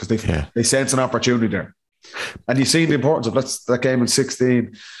kickouts because they sense an opportunity there. And you've seen the importance of that game in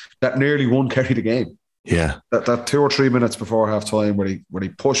 16 that nearly won Kerry the game. Yeah. That 2 or 3 minutes before half time where they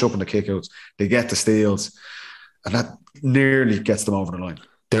push up in the kickouts, they get the steals, and that nearly gets them over the line.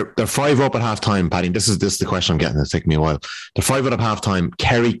 They're 5 up at half time, Paddy. This is the question I'm getting. It's taking me a while. They're 5 up at half time.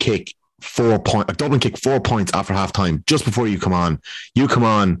 Kerry kick 4 points. Dublin kick 4 points after half time, just before you come on. You come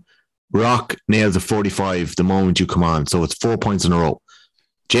on, Rock nails a 45 the moment you come on. So it's 4 points in a row.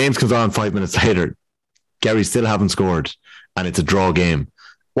 James comes on 5 minutes later. Kerry still haven't scored, and it's a draw game.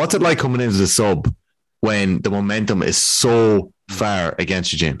 What's it like coming into the sub when the momentum is so far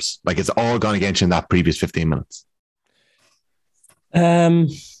against you, James? Like it's all gone against you in that previous 15 minutes.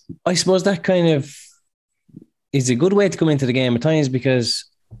 I suppose that kind of is a good way to come into the game at times because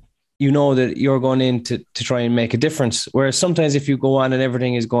you know that you're going in to try and make a difference. Whereas sometimes if you go on and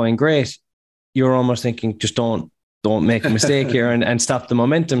everything is going great, you're almost thinking, just don't make a mistake here and stop the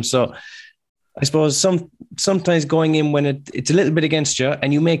momentum. So I suppose sometimes going in when it's a little bit against you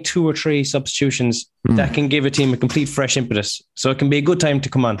and you make 2 or 3 substitutions, that can give a team a complete fresh impetus. So it can be a good time to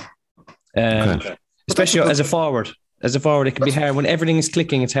come on. Especially as a forward. As a forward, it can be hard. When everything is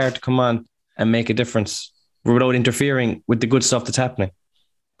clicking, it's hard to come on and make a difference without interfering with the good stuff that's happening.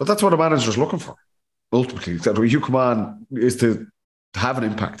 But that's what a manager's looking for, ultimately. That when you come on is to have an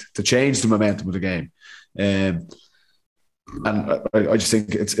impact, to change the momentum of the game. And I just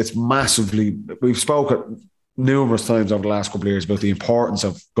think it's massively... We've spoken numerous times over the last couple of years about the importance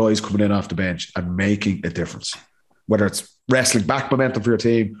of guys coming in off the bench and making a difference. Whether it's wrestling back momentum for your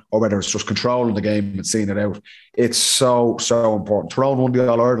team or whether it's just controlling the game and seeing it out. It's so, so important. Tyrone won the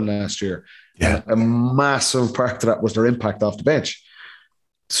All-Ireland last year. Yeah. A massive part of that was their impact off the bench.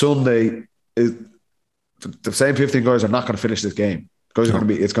 Sunday, the same 15 guys are not going to finish this game.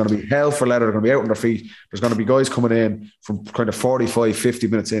 It's going to be hell for leather. They're going to be out on their feet. There's going to be guys coming in from kind of 45, 50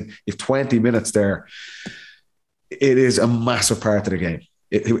 minutes in. If 20 minutes there, it is a massive part of the game.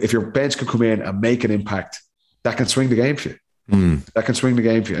 If your bench can come in and make an impact, that can swing the game for you. That can swing the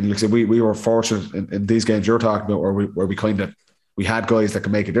game for you. And like I said, we were fortunate in these games you're talking about where we had guys that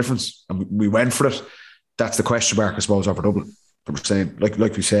can make a difference and we went for it. That's the question mark, I suppose, over Dublin. I'm saying, like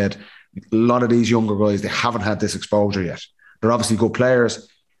we said, a lot of these younger guys, they haven't had this exposure yet. They're obviously good players,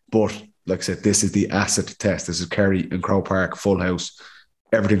 but like I said, this is the acid test. This is Kerry and Croke Park, full house.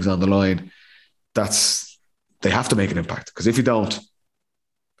 Everything's on the line. They have to make an impact because if you don't,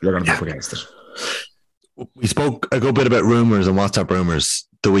 you're going to be up against it. We spoke a good bit about rumours and WhatsApp rumours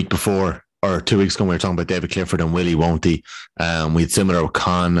the week before, or 2 weeks ago. We were talking about David Clifford and Willie Won'ty. We had similar with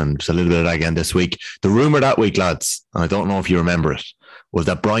Con and just a little bit of that again this week. The rumour that week, lads, and I don't know if you remember it, was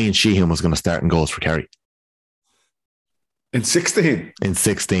that Brian Sheehan was going to start in goals for Kerry. In 16? In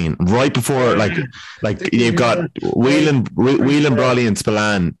 16. Right before, like you've got Whelan, Brawley and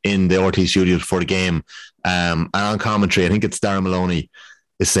Spillane in the RT studios before the game. And on commentary, I think it's Darren Maloney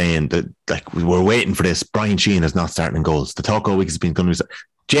is saying that like we're waiting for this. Brian Sheehan is not starting in goals. The talk all week has been going to be...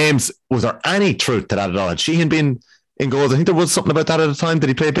 James, was there any truth to that at all? Had Sheehan been in goals? I think there was something about that at the time. Did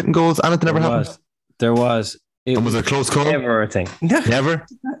he play a bit in goals? Anything ever happened? There was. And was it a close call? Never a thing. Never?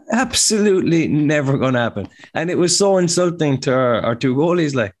 Absolutely never going to happen. And it was so insulting to our 2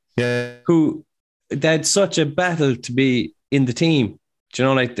 goalies, like, who they had such a battle to be in the team. Do you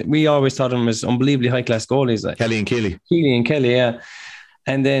know, like, we always thought of them as unbelievably high-class goalies. Like Kelly and Keely, yeah.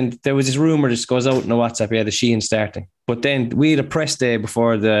 And then there was this rumour that just goes out in the WhatsApp, the Sheehan starting. But then we had a press day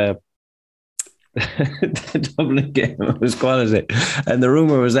before the Dublin game. It was quality. And the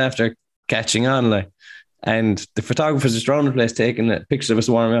rumour was after catching on, like. And the photographers just around the place taking pictures of us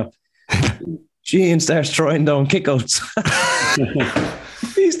warming up. Sheehan starts throwing down kickouts.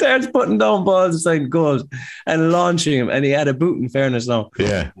 He starts putting down balls inside goals and launching him. And he had a boot, in fairness now.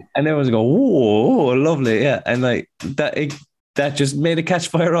 Yeah. And everyone's go, whoa, lovely. Yeah. And like that just made a catch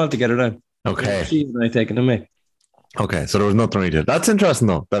fire altogether then. Okay. Sheehan and I taking him in. Okay. So there was nothing really. That's interesting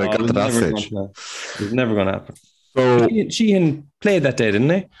though, that it got to that stage. It was never going to happen. So Sheehan played that day, didn't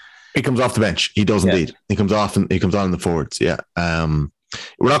he? He comes off the bench. He does indeed. He comes off and he comes on in the forwards. Yeah.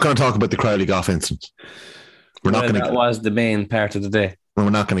 We're not going to talk about the Crowley Goff incident. That was the main part of the day. We're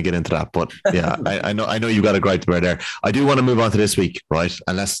not going to get into that, but yeah, I know you got a gripe to bear there. I do want to move on to this week, right?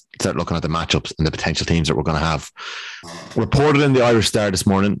 And let's start looking at the matchups and the potential teams that we're going to have. Reported in the Irish Star this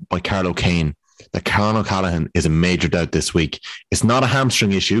morning by Carl O'Kane that Conor O'Callaghan is a major doubt this week. It's not a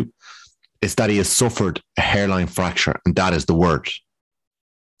hamstring issue. It's that he has suffered a hairline fracture, and that is the word.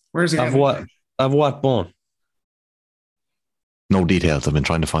 Where's he? Of what bone? No details. I've been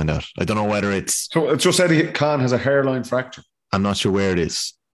trying to find out. I don't know whether it's... So it just said Khan has a hairline fracture. I'm not sure where it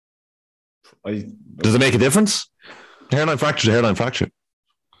is. Does it make a difference? Hairline fracture is a hairline fracture.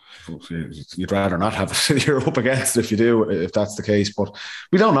 You'd rather not have it. You're up against it if you do, if that's the case. But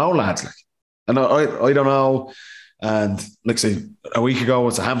we don't know, lads. Like, and I don't know. And like say, a week ago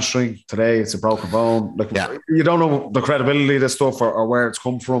it's a hamstring. Today it's a broken bone. Like you don't know the credibility of this stuff or where it's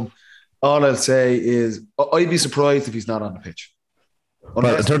come from. All I'll say is I'd be surprised if he's not on the pitch.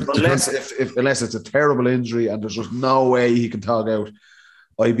 Unless it's a terrible injury and there's just no way he can tog out.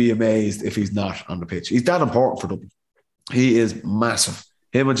 I'd be amazed if he's not on the pitch. He's that important for Dublin. He is massive.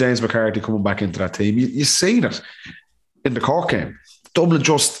 Him and James McCarthy coming back into that team. You seen it in the Cork game. Dublin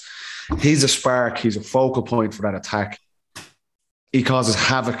he's a spark. He's a focal point for that attack. He causes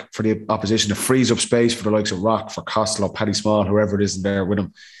havoc for the opposition. It frees up space for the likes of Rock, for Costello, Paddy Small, whoever it is in there with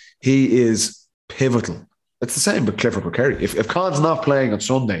him. He is pivotal. It's the same with Clifford McCarry. If Con's not playing on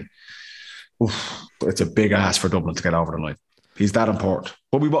Sunday, it's a big ask for Dublin to get over the line. He's that important.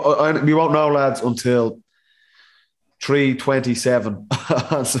 But we won't know, lads, until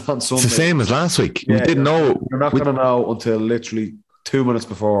 3:27 on Sunday. It's the same as last week. We didn't know. You're not going to know until literally 2 minutes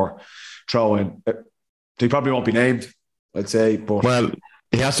before throw-in. He probably won't be named, I'd say. But well,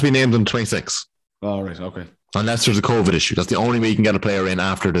 he has to be named on 26. Oh, right, okay. Unless there's a COVID issue. That's the only way you can get a player in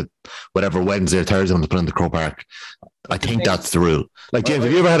after the whatever Wednesday or Thursday when they put in the Crow Park. I think that's the rule. Like, James,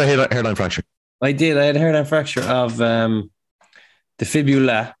 have you ever had a hairline fracture? I did. I had a hairline fracture of the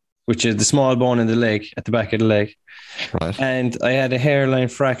fibula, which is the small bone in the leg, at the back of the leg. Right. And I had a hairline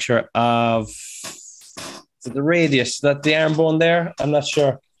fracture of the radius, that the arm bone there. I'm not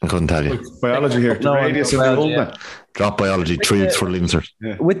sure. I couldn't tell you. Biology here. The radius of the ulna. Drop biology, 3 weeks for leaving cert.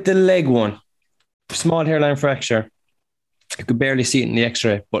 Yeah. With the leg one, small hairline fracture. You could barely see it in the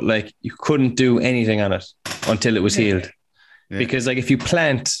x-ray, but like you couldn't do anything on it until it was healed. Yeah. Because like if you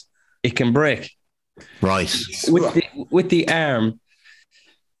plant, it can break. Right. With the arm,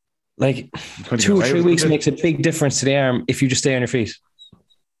 like 2 or 3 weeks makes a big difference to the arm if you just stay on your feet.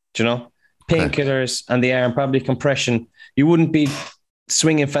 Do you know? Painkillers and the arm, probably compression. You wouldn't be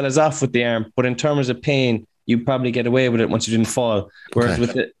swinging fellas off with the arm, but in terms of pain, you probably get away with it once you didn't fall. Whereas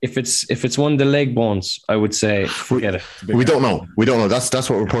with it, if it's one of the leg bones, I would say forget it. We don't know. That's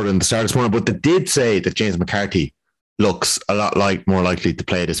what we reported in the start this morning. But they did say that James McCarthy looks a lot more likely to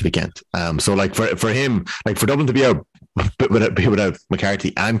play this weekend. So like for him, like for Dublin to be out without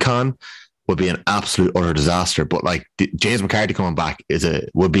McCarthy and Con would be an absolute utter disaster. But like James McCarthy coming back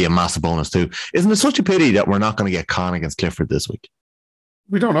would be a massive bonus too. Isn't it such a pity that we're not going to get Con against Clifford this week?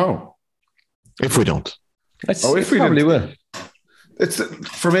 We don't know. If we don't. If we probably will. It's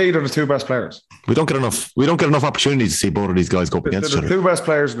for me, they're the two best players. We don't get enough opportunities to see both of these guys go up against each other. They're the two best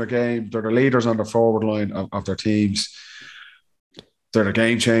players in the game. They're the leaders on the forward line of their teams. They're the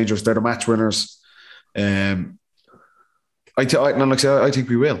game changers. They're the match winners. I think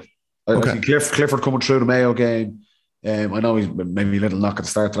we will. I think Clifford coming through the Mayo game. I know he's maybe a little knock at the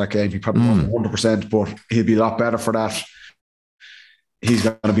start of that game. He probably wasn't 100%, but he'll be a lot better for that. He's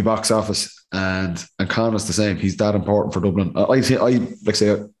going to be box office, and Connor's the same. He's that important for Dublin. I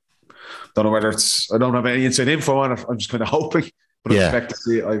don't know whether I don't have any inside info on it. I'm just kind of hoping, but I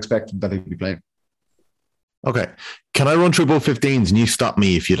expect that he'll be playing. Okay. Can I run through both 15s and you stop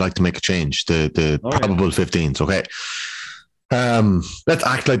me if you'd like to make a change? The probable 15s. Okay. Let's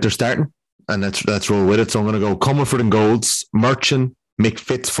act like they're starting and let's roll with it. So I'm going to go Comerford in goals, Merchant, Mick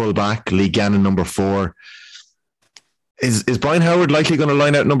Fitz full back, Lee Gannon number 4. Is Brian Howard likely going to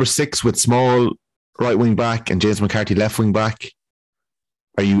line out number 6 with Small right wing back and James McCarthy left wing back?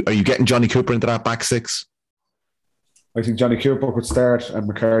 Are you getting Johnny Cooper into that back 6? I think Johnny Cooper could start and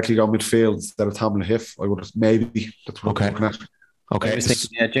McCarthy go midfield instead of Tomlin Hiff. I would have maybe. That's what I'm looking at. Okay.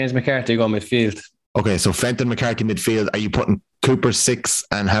 James McCarthy go midfield. Okay, so Fenton McCarthy midfield. Are you putting Cooper 6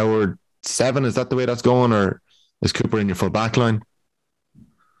 and Howard 7? Is that the way that's going, or is Cooper in your full back line?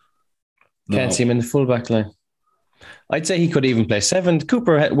 Can't see him in the full back line. I'd say he could even play 7.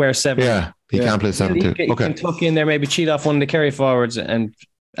 Cooper wears 7. Yeah, he can play 7 too. He can tuck in there, maybe cheat off one of the carry forwards and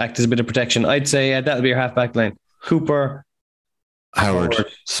act as a bit of protection. I'd say that'll be your half back line. Cooper, Howard,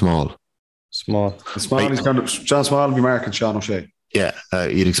 Small. John Small will be marking Sean O'Shea. Yeah,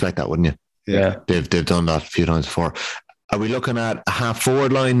 you'd expect that, wouldn't you? Yeah. They've done that a few times before. Are we looking at a half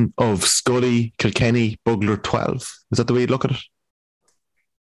forward line of Scully, Kilkenny, Bugler 12? Is that the way you'd look at it?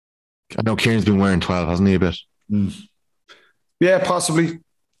 I know Kieran's been wearing 12, hasn't he, a bit? Yeah, possibly.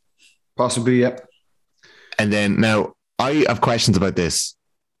 Yeah. And then now I have questions about this.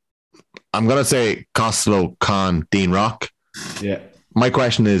 I'm going to say Costello, Con, Dean Rock. Yeah. My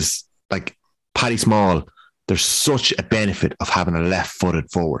question is, like, Paddy Small, there's such a benefit of having a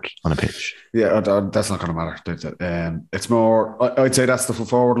left-footed forward on a pitch. Yeah, that's not going to matter. It's more, I'd say that's the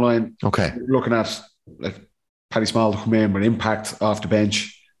forward line. Okay. Looking at like Paddy Small to come in with impact off the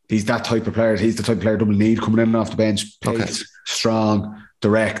bench. He's that type of player. He's the type of player Dublin need coming in off the bench. Pace, strong,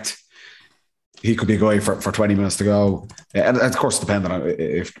 direct. He could be a guy for 20 minutes to go. And of course, depending on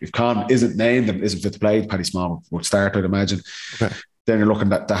if Con isn't named and isn't fit to play, Paddy Small would start, I'd imagine. Okay. Then you're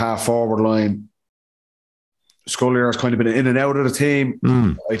looking at the half forward line. Scullier has kind of been in and out of the team.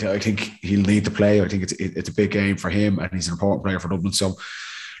 I think he'll need to play. I think it's a big game for him, and he's an important player for Dublin. So,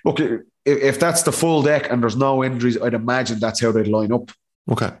 look, if that's the full deck and there's no injuries, I'd imagine that's how they'd line up.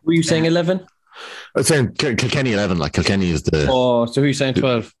 Okay. Were you saying 11? I'm saying Kilkenny 11. Like Kilkenny is the. Oh, so who's saying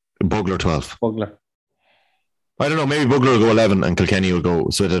 12? Bugler 12. Bugler. I don't know. Maybe Bugler will go 11 and Kilkenny will go.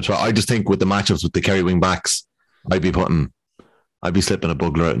 So I just think with the matchups with the Kerry wing backs, I'd be slipping a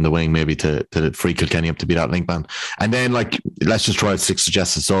Bugler out in the wing maybe to free Kilkenny up to be that link man. And then let's just try 6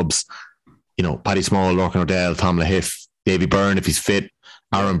 suggested subs. You know, Paddy Small, Lorcan O'Dell, Tom Lahiff, Davy Byrne if he's fit,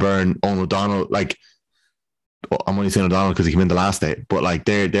 Aaron Byrne, Owen O'Donnell. I'm only saying O'Donnell because he came in the last day, but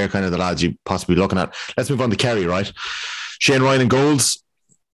they're kind of the lads you possibly looking at. Let's move on to Kerry, right? Shane Ryan in goals.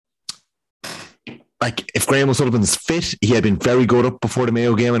 If Graham O'Sullivan's fit, he had been very good up before the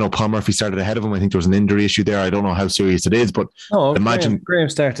Mayo game. I know Paul Murphy started ahead of him. I think there was an injury issue there. I don't know how serious it is, but imagine Graham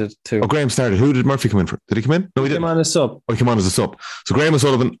started too. Oh, Graham started. Who did Murphy come in for? Did he come in? No, he didn't. He came on as a sub. Oh, he came on as a sub. So Graham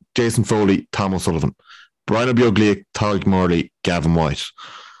O'Sullivan, Jason Foley, Tom O'Sullivan, Brian O'Buglia, Tadhg Morley, Gavin White.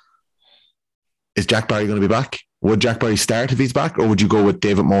 Is Jack Barry going to be back? Would Jack Barry start if he's back, or would you go with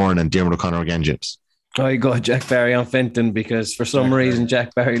David Moran and Diarmuid O'Connor again, James? I go Jack Barry on Fenton because for some reason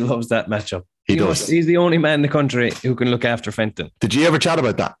Jack Barry loves that matchup. He does. He's the only man in the country who can look after Fenton. Did you ever chat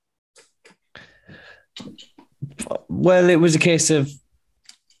about that? Well, it was a case of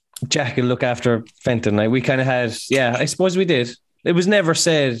Jack will look after Fenton. We kind of had, I suppose we did. It was never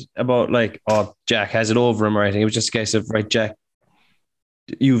said about Jack has it over him or anything. It was just a case of, right, Jack,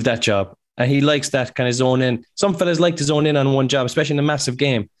 you've that job. And he likes that kind of zone in. Some fellas like to zone in on one job, especially in a massive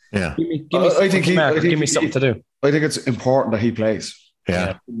game. Yeah. Give me something to do. I think it's important that he plays.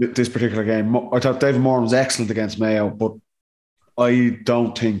 Yeah. This particular game. I thought David Moran was excellent against Mayo, but I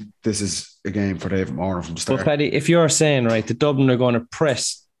don't think this is a game for David Moran from the start. But Paddy, if you're saying, right, the Dublin are going to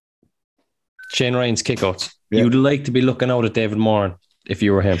press Shane Ryan's kickouts, you'd like to be looking out at David Moran if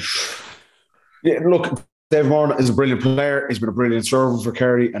you were him. Yeah, look, David Moran is a brilliant player. He's been a brilliant servant for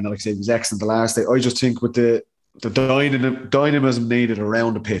Kerry, and like I say, he was excellent the last day. I just think with the dynamism needed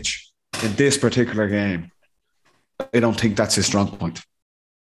around the pitch in this particular game, I don't think that's his strong point.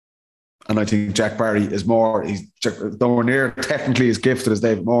 And I think Jack Barry is he's nowhere near technically as gifted as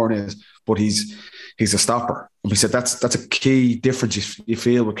David Moran is, but he's a stopper. And we said that's a key difference you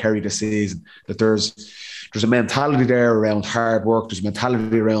feel with Kerry this season, that there's a mentality there around hard work, there's a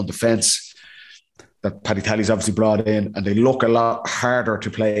mentality around defence that Paddy Tally's obviously brought in, and they look a lot harder to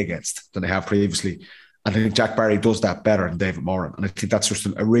play against than they have previously. And I think Jack Barry does that better than David Moran. And I think that's just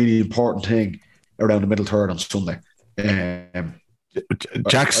a really important thing around the middle third on Sunday.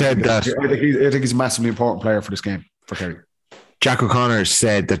 Jack said that. I think he's a massively important player for this game for Kerry. Jack O'Connor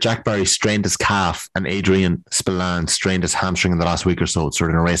said that Jack Barry strained his calf and Adrian Spillane strained his hamstring in the last week or so,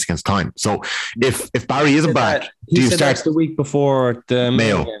 sort of in a race against time. So if Barry isn't back, do you start the week before the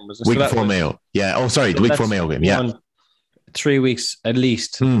Mayo game? Week before Mayo. Yeah. Oh, sorry, the week before Mayo game. Yeah. 3 weeks at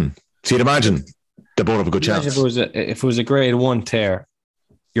least. So you'd imagine they both have a good chance. If it was a grade 1 tear,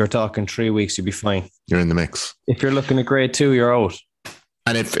 you're talking 3 weeks, you'd be fine. You're in the mix. If you're looking at grade 2, you're out.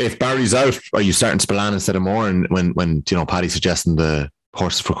 And if Barry's out, are you starting Spillane instead of Moran when Paddy's suggesting the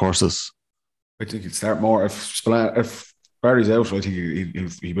horses for courses? I think he'd start more. If Barry's out, I think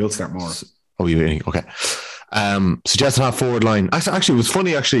he will start more. Oh, you okay? Suggested half forward line. Actually, it was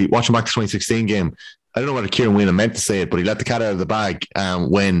funny. Actually, watching back the 2016 game, I don't know whether Kieran Whelan meant to say it, but he let the cat out of the bag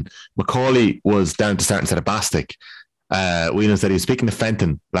when Macaulay was down to start instead of Bastick. Whelan said he was speaking to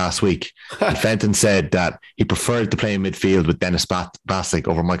Fenton last week, and Fenton said that he preferred to play in midfield with Dennis Bastick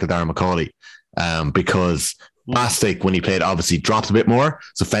over Michael Darragh Macaulay because Bastick, when he played, obviously dropped a bit more,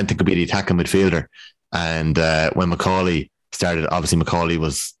 so Fenton could be the attacking midfielder. And when Macaulay started, obviously Macaulay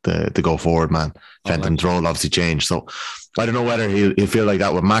was the go forward man. Fenton's role obviously changed, so I don't know whether he'll feel like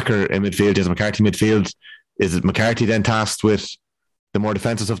that with Macker in midfield. Is McCarthy midfield? Is it McCarthy then tasked with the more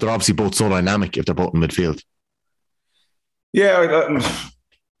defensive stuff? They're obviously both so dynamic if they're both in midfield. Yeah,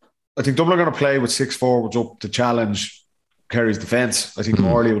 I think Dublin are going to play with 6 forwards up to challenge Kerry's defence. I think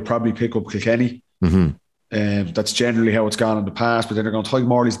Morley will probably pick up Kilkenny. That's generally how it's gone in the past. But then they're going to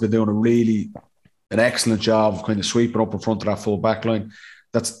Morley's been doing an excellent job of kind of sweeping up in front of that full back line.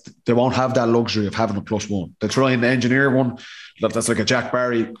 they won't have that luxury of having a +1. They'll try and engineer one that's like a Jack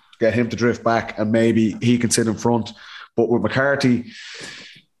Barry, get him to drift back, and maybe he can sit in front. But with McCarthy,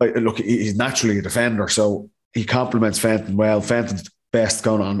 look, he's naturally a defender, so he complements Fenton well. Fenton's best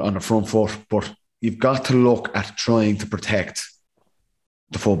going on the front foot, but you've got to look at trying to protect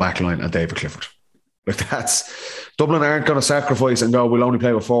the full back line and David Clifford. Like, that's Dublin aren't going to sacrifice and go, we'll only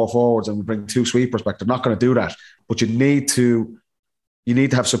play with 4 forwards and we'll bring 2 sweepers back. They're not going to do that. But you need to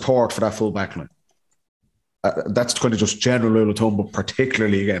have support for that full back line. That's kind of just general rule of thumb, but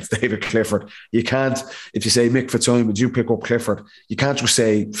particularly against David Clifford. You can't, if you say Mick Fitzsimons, you pick up Clifford, you can't just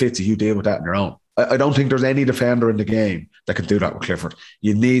say, Fitzy, you deal with that on your own. I don't think there's any defender in the game that can do that with Clifford.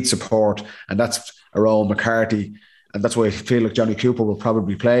 You need support, and that's around McCarthy. And that's why I feel like Johnny Cooper will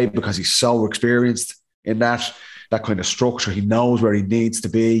probably play, because he's so experienced in that kind of structure. He knows where he needs to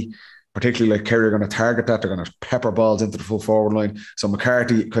be, particularly like Kerry are going to target that. They're going to pepper balls into the full forward line. So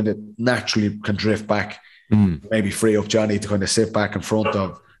McCarthy kind of naturally can drift back, maybe free up Johnny to kind of sit back in front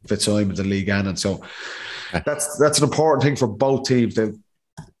of Fitzsimons and Lee Gannon. So that's an important thing for both teams.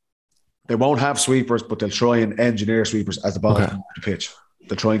 They won't have sweepers, but they'll try and engineer sweepers as the ball comes to the pitch.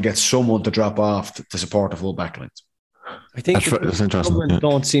 They'll try and get someone to drop off to support the full back lines. I think that's interesting.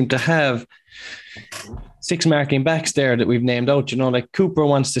 Don't seem to have 6 marking backs there that we've named out. You know, like Cooper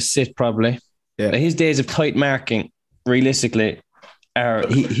wants to sit probably. Yeah. His days of tight marking, realistically,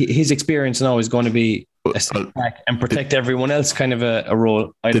 his experience now is going to be a sit back and protect everyone else, kind of a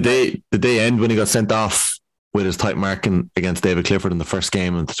role. Did they end when he got sent off with his tight marking against David Clifford in the first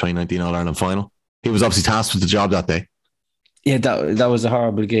game of the 2019 All-Ireland final? He was obviously tasked with the job that day. Yeah, that was a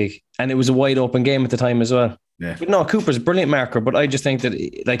horrible gig. And it was a wide open game at the time as well. Yeah. But no, Cooper's a brilliant marker, but I just think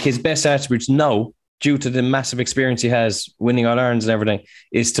that like his best attributes now, due to the massive experience he has winning All-Irelands and everything,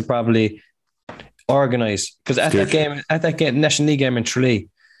 is to probably organise. Because at that game, National League game in Tralee,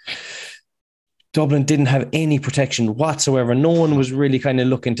 Dublin didn't have any protection whatsoever. No one was really kind of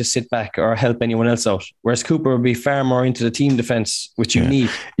looking to sit back or help anyone else out. Whereas Cooper would be far more into the team defence, which you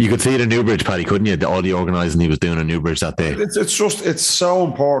need. You could see it in Newbridge, Paddy, couldn't you? All the organising he was doing in Newbridge that day. It's so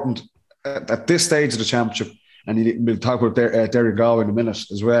important at this stage of the championship, and we'll talk about Derry Galway in a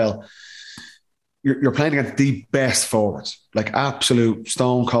minute as well. You're playing against the best forwards, like absolute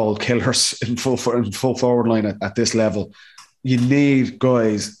stone cold killers in full forward line at this level. You need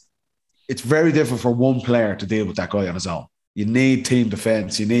guys. It's very difficult for one player to deal with that guy on his own. You need team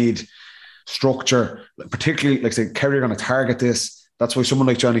defence. You need structure, particularly, like I said, Kerry are going to target this. That's why someone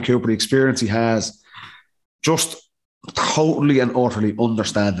like Johnny Cooper, the experience he has, just totally and utterly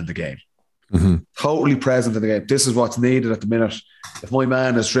understanding the game. Totally present in the game. This is what's needed at the minute. If my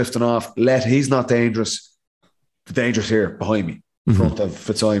man is drifting off, he's not dangerous. The danger's here behind me, in front of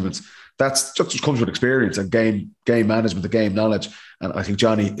Fitzsimons. That's just comes with experience and game management, the game knowledge. And I think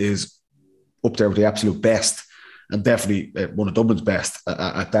Johnny is up there with the absolute best, and definitely one of Dublin's best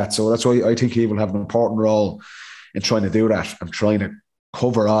at that. So that's why I think he will have an important role in trying to do that and trying to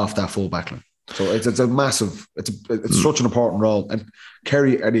cover off that full back line. So it's a massive, it's such an important role. And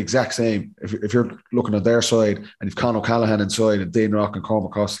Kerry are the exact same. If you're looking at their side, and you've Con O'Callaghan inside and Dean Rock and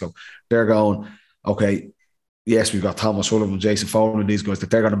Cormac Costello, they're going, okay, yes, we've got Thomas Sullivan and Jason Fowler and these guys, that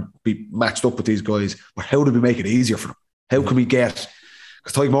they're going to be matched up with these guys. But how do we make it easier for them? How can we get,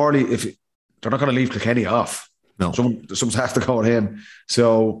 because Tyke Morley, if they're not going to leave Kilkenny off. No. Someone's have to go at him.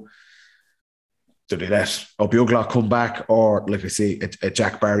 So do they let O'Buglock come back, or like I say, a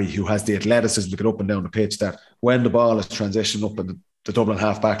Jack Barry who has the athleticism to get up and down the pitch, that when the ball is transitioning up in the Dublin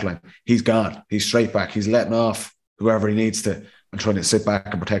half back line, he's gone. He's straight back. He's letting off whoever he needs to and trying to sit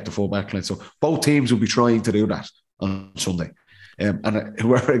back and protect the full back line. So both teams will be trying to do that on Sunday. And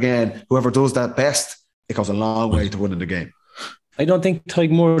whoever does that best, it goes a long way to winning the game. I don't think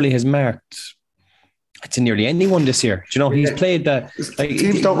Tyke Morley has marked to nearly anyone this year. Do you know, he's played that. Like,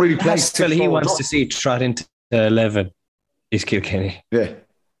 teams don't really play. He wants to see trot into 11 is Kilkenny. Yeah.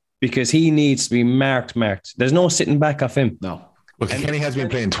 Because he needs to be marked. There's no sitting back off him. No. Well, Kilkenny has been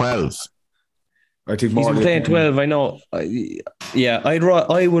playing 12. I think he's been playing 12, I know. Yeah,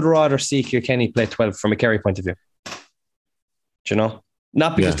 I would rather see Kilkenny play 12 from a Kerry point of view. Do you know?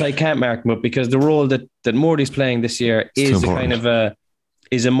 Not because Tyke can't mark him, but because the role that Morley's playing this year is a kind of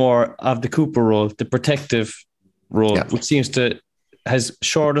is a more of the Cooper role, the protective role, which seems to has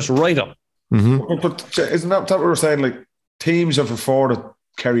shored us right up. But isn't that what we're saying? Like, teams have afforded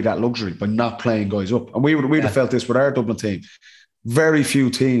Kerry that luxury by not playing guys up, and we'd have felt this with our Dublin team. Very few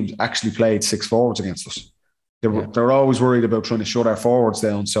teams actually played 6 forwards against us. They're always worried about trying to shut our forwards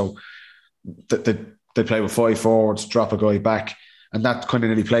down, so they play with 5 forwards, drop a guy back. And that kind of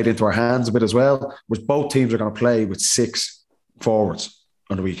nearly played into our hands a bit as well, which both teams are going to play with 6 forwards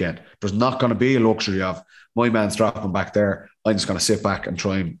on the weekend. There's not going to be a luxury of my man's dropping back there. I'm just going to sit back and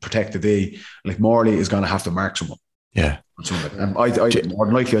try and protect the D. Like Morley is going to have to mark someone. Yeah. And more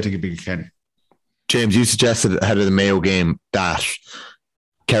than likely, I think it'd be Kenny. James, you suggested ahead of the Mayo game that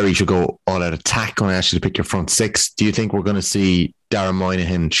Kerry should go all out attack when I asked you to pick your front six. Do you think we're going to see Darren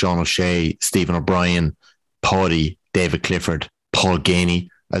Moynihan, Sean O'Shea, Stephen O'Brien, Paddy, David Clifford, Paul Ganey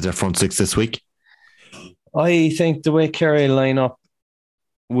as their front six this week? I think the way Kerry line up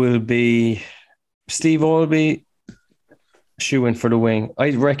will be Steve Olby shooing for the wing.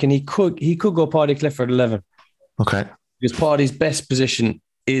 I reckon he could go Paddy Clifford 11. Okay. Because Paddy's best position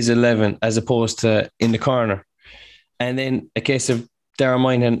is 11 as opposed to in the corner. And then a case of Darren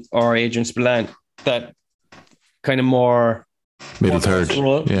Moynihan or Adrian Spillane, that kind of more middle third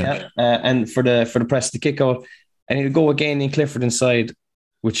role, and for the press to kick out, and he'll go again in Clifford inside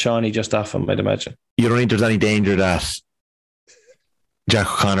with Shawnee just off him, I'd imagine. You don't think there's any danger that Jack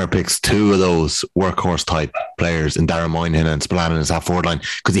O'Connor picks two of those workhorse type players in Darren Moynihan and Spillane in his half forward line,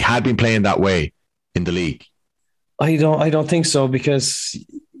 because he had been playing that way in the league? I don't think so, because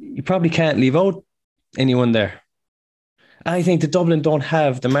you probably can't leave out anyone there. I think the Dublin don't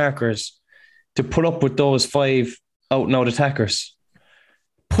have the markers to put up with those 5 out and out attackers.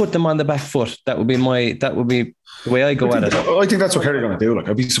 Put them on the back foot. That would be the way I go at it. I think that's what Kerry are going to do. Like,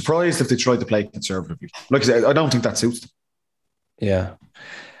 I'd be surprised if they tried to play conservatively. Like I said, I don't think that suits them. Yeah.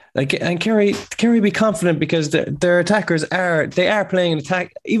 And Kerry be confident because their attackers are playing an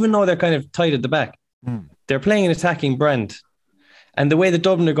attack, even though they're kind of tight at the back. They're playing an attacking brand. And the way the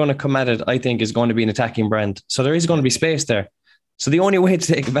Dublin are going to come at it, I think, is going to be an attacking brand. So there is going to be space there. So the only way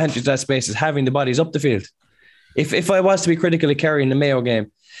to take advantage of that space is having the bodies up the field. If I was to be critical of Kerry in the Mayo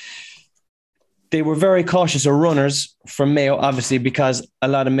game, they were very cautious of runners from Mayo, obviously, because a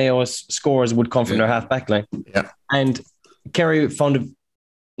lot of Mayo's scores would come from their half-back line. Yeah. And Kerry found it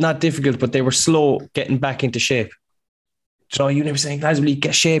not difficult, but they were slow getting back into shape. So you never saying, lads, will you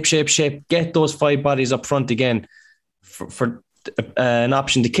get shape, get those 5 bodies up front again for an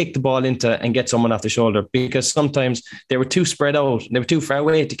option to kick the ball into and get someone off the shoulder, because sometimes they were too spread out. They were too far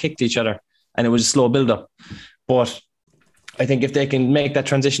away to kick to each other, and it was a slow build-up. But I think if they can make that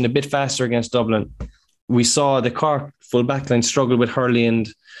transition a bit faster against Dublin, we saw the Cork full back line struggle with Hurley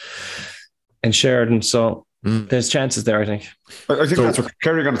and Sheridan. So there's chances there, I think. I think that's what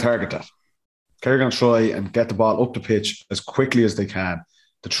Kerry are going to target that. Kerry are going to try and get the ball up the pitch as quickly as they can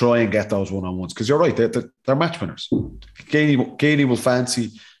to try and get those one-on-ones. Because you're right, they're match winners. Ganey will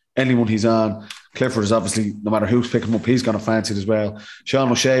fancy anyone he's on. Clifford is obviously, no matter who's picking him up, he's going to fancy it as well.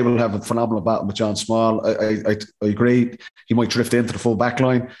 Sean O'Shea will have a phenomenal battle with John Small. I agree. He might drift into the full back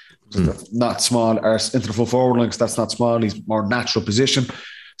line. Not Small, or into the full forward line, because that's not Small. He's more natural position.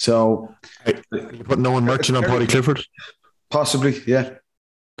 So, you put no one merchant on Paddy Clifford? Possibly, yeah.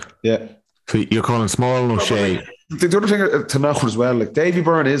 Yeah. So you're calling Small and O'Shea. The other thing to note as well, like Davy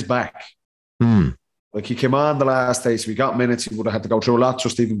Byrne is back. Like he came on the last day, so he got minutes. He would have had to go through a lot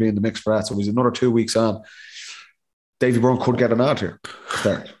just even being in the mix for that. So he's another 2 weeks on. Davy Byrne could get a nod here.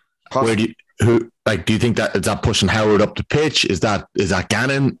 Do you think that is that pushing Howard up the pitch? Is that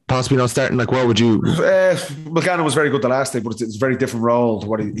Gannon possibly not starting? Like, what would you? Well, Gannon was very good the last day, but it's a very different role to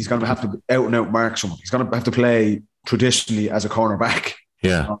what he's going to have to out and out mark someone. He's going to have to play traditionally as a cornerback.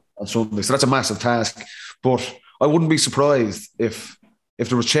 Yeah. On Sunday, so that's a massive task. But I wouldn't be surprised if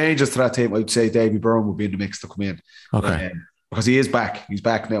there was changes to that team. I'd say Davy Byrne would be in the mix to come in. Okay. Because he is back. He's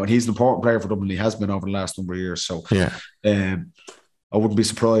back now, and he's an important player for Dublin. He has been over the last number of years. So yeah, I wouldn't be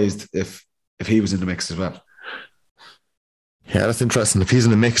surprised if he was in the mix as well. Yeah, that's interesting. If he's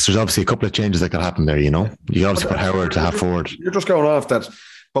in the mix, there's obviously a couple of changes that could happen there, you know. You obviously put Howard to half forward. You're just going off that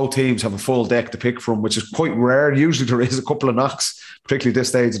both teams have a full deck to pick from, which is quite rare. Usually there is a couple of knocks, particularly this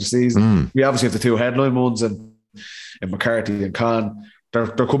stage of the season. We obviously have the 2 headline ones and McCarthy and Khan. There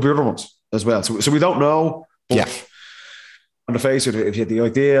could be other ones as well. So we don't know. But on the face of it, if you had the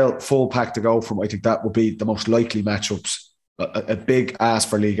ideal full pack to go from, I think that would be the most likely matchups. A big ask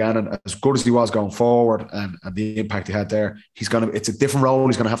for Lee Gannon, as good as he was going forward and the impact he had there. It's a different role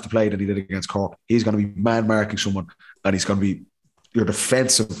he's going to have to play than he did against Cork. He's going to be man marking someone, and he's going to be, your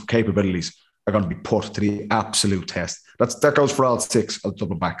defensive capabilities are going to be put to the absolute test. That goes for all 6 of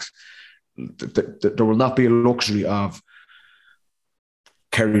Dublin backs. There will not be a luxury of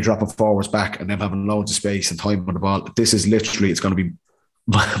Kerry dropping forwards back and them having loads of space and time on the ball. This is literally, it's going to be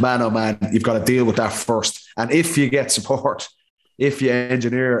man, oh man, you've got to deal with that first. And if you get support, if you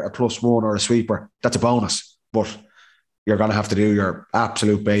engineer a +1 or a sweeper, that's a bonus. But you're going to have to do your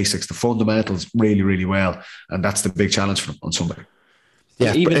absolute basics, the fundamentals really, really well. And that's the big challenge for them on Sunday.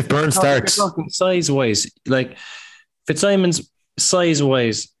 Yeah, even if Byrne starts, size-wise, like Fitzsimons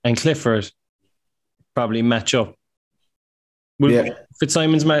size-wise and Clifford probably match up. Will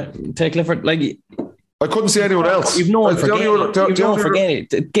Fitzsimons take Clifford? Like, I couldn't see anyone else. You've known for Gainey.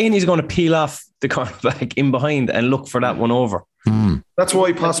 Gainey's going to peel off the cornerback in behind and look for that one over. That's why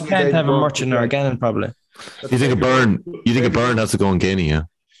he possibly can't have a Merchant or a Gannon probably. You think a Byrne has to go on Gainey, yeah?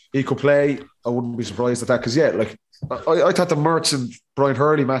 He could play. I wouldn't be surprised at that because like I thought the Mertz and Brian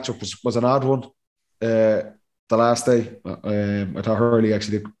Hurley matchup was an odd one. The last day, I thought Hurley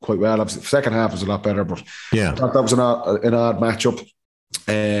actually did quite well. Obviously, the second half was a lot better, but I thought that was an odd matchup.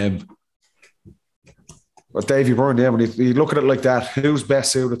 But Davy Byrne, when you look at it like that, who's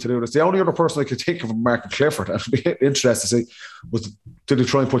best suited to do this? The only other person I could think of, Mark Clifford, I'd be interested to see, did he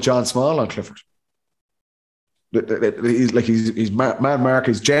try and put John Small on Clifford? He's man mark.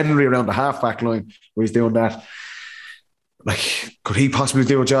 He's generally around the half-back line where he's doing that. Like, could he possibly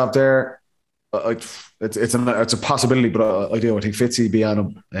do a job there? It's a possibility, but I think Fitzy be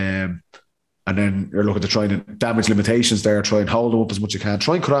on him. And then you're looking to try and damage limitations there, try and hold him up as much as you can.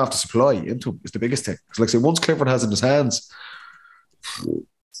 Try and cut off the supply into him is the biggest thing. Because, like I say, once Clifford has it in his hands,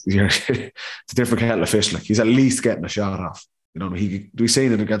 it's a different kettle of fish. Like, he's at least getting a shot off. We've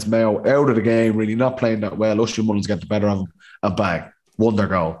seen it against Mayo, out of the game, really not playing that well. Ushie Mullins get the better of him and bang, won their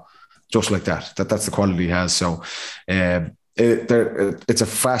goal. Just like that. That's the quality he has. So it's a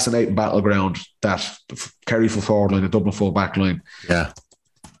fascinating battleground, that Kerry full forward line, the Dublin full back line. Yeah.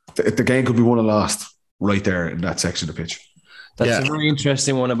 The game could be won and lost right there in that section of the pitch. That's a very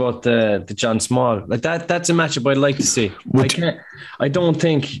interesting one about the John Small. Like that's a matchup I'd like to see. I don't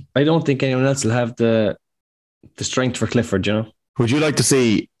think anyone else will have the strength for Clifford, Would you like to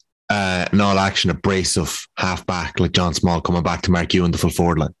see an all action, a brace of half back like John Small coming back to mark you in the full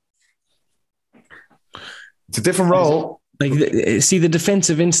forward line? It's a different role. Like, see, the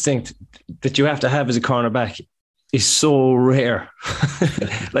defensive instinct that you have to have as a cornerback is so rare.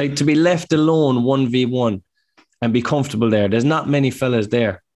 Like, to be left alone 1v1 and be comfortable there. There's not many fellas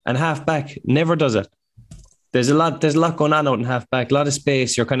there. And halfback never does it. There's a lot going on out in halfback, a lot of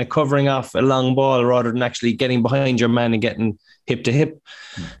space. You're kind of covering off a long ball rather than actually getting behind your man and getting hip to hip.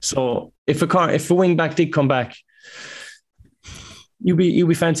 So if a wing back did come back, you'd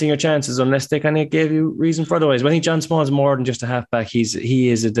be fancying your chances unless they kind of gave you reason for otherwise. But I think John Small is more than just a halfback. He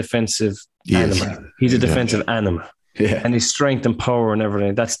is a defensive animal. He's a defensive animal. Yeah. And his strength and power and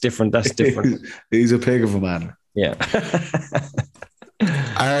everything, that's different. He's a pig of a man. Yeah.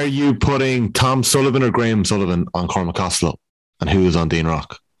 Are you putting Tom Sullivan or Graham Sullivan on Cormac Costello? And who is on Dean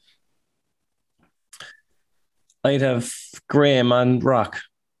Rock? I'd have Graham on Rock.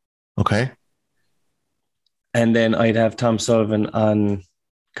 Okay. And then I'd have Tom Sullivan on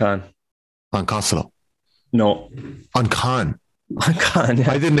Con. On Costello? No. On Con? On Con,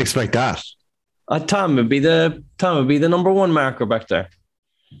 yeah. I didn't expect that. Tom would be the number one marker back there.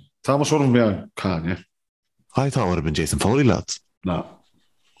 Thomas wouldn't be on Con, yeah. I thought it would have been Jason Foley, lads. No.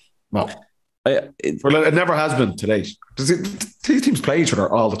 It never has been to date. These teams play each other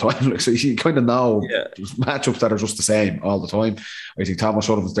all the time. So you kind of know matchups that are just the same all the time. I think Thomas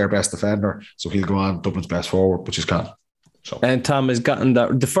Sullivan's their best defender, so he'll go on Dublin's best forward, which is Con. So. And Tom has gotten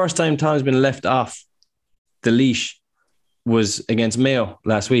that. The first time Tom's been left off the leash was against Mayo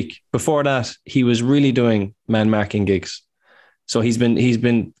last week. Before that, he was really doing man marking gigs. So he's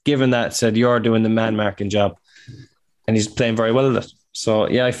been given that, said, you're doing the man marking job, and he's playing very well at it. So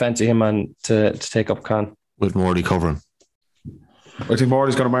yeah, I fancy him on to take up Con. With Morley covering. I think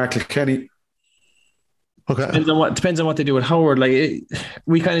Morley's going to mark Kenny. Okay. Depends on what they do with Howard. Like,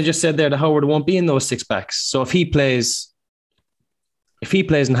 we kind of just said there that Howard won't be in those six backs. So if he plays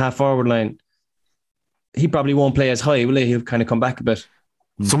in half forward line, he probably won't play as high, will he? He'll kind of come back a bit.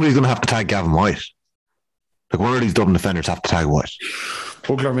 Somebody's going to have to tag Gavin White. Like, one of these Dublin defenders have to tag White.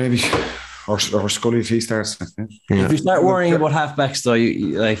 Bugler maybe. Or Scully if he starts. Yeah. If you start worrying about halfbacks, though,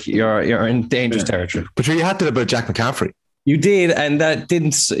 you're in dangerous territory. But you had to about Jack McCaffrey. You did, and that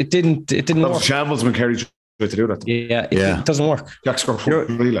didn't work. Shambles when Kerry tried to do that. It doesn't work. Jack scored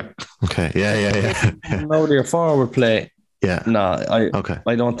really. Okay, yeah. No, your forward play. Yeah. No,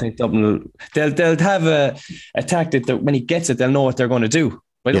 I don't think Dublin they'll have a tactic that when he gets it, they'll know what they're going to do.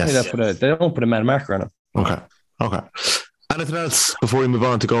 But I don't think they don't put a man marker on him. Okay. Anything else before we move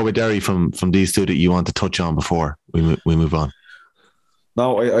on to Galway Derry from these two that you want to touch on before we move on?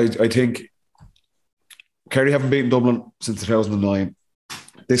 No, I think Kerry haven't beaten Dublin since 2009.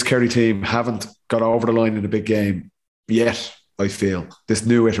 This Kerry team haven't got over the line in a big game yet, I feel. This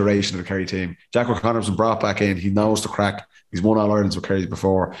new iteration of the Kerry team. Jack O'Connor's been brought back in. He knows the crack. He's won All-Irelands with Kerry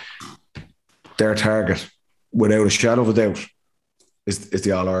before. Their target, without a shadow of a doubt, is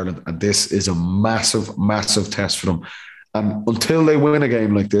the All-Ireland. And this is a massive, massive test for them. And until they win a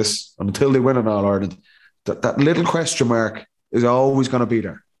game like this, and until they win an All-Ireland, that little question mark is always going to be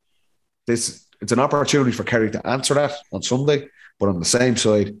there. It's an opportunity for Kerry to answer that on Sunday, but on the same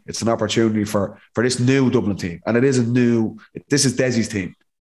side, it's an opportunity for this new Dublin team. And this is Desi's team.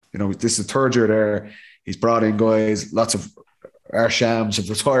 This is the third year there. He's brought in guys, lots of our shams have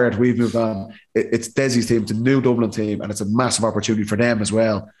retired, we've moved on. It's Desi's team, it's a new Dublin team, and it's a massive opportunity for them as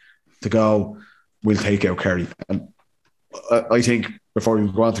well to go, we'll take out Kerry. And I think before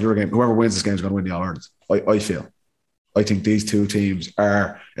you go on to your game, whoever wins this game is going to win the All-Ireland. I think these two teams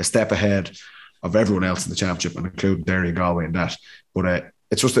are a step ahead of everyone else in the championship, and including Derry and Galway in that. But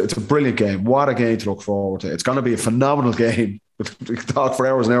it's a brilliant game. What a game to look forward to. It's going to be a phenomenal game. We can talk for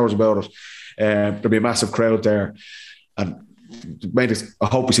hours and hours about it. There'll be a massive crowd there. And I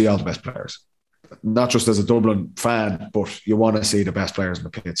hope we see all the best players. Not just as a Dublin fan, but you want to see the best players in the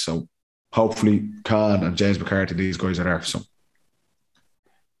pit. So hopefully Con and James McCarthy, these guys are there. So,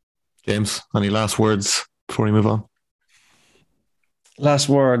 James, any last words before we move on? Last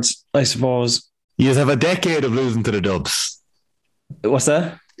words, I suppose. You have a decade of losing to the Dubs. What's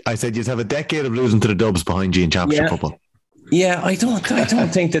that? I said you have a decade of losing to the Dubs behind you in championship football. Yeah, I don't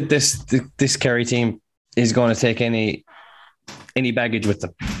think that this Kerry team is going to take any baggage with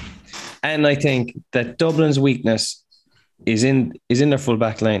them. And I think that Dublin's weakness is in their full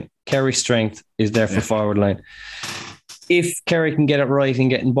back line. Kerry's strength is there for forward line. If Kerry can get it right in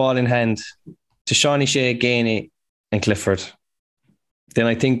getting ball in hand to Shawnee Shea, Gainey and Clifford, then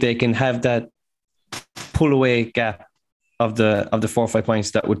I think they can have that pull away gap of the 4 or 5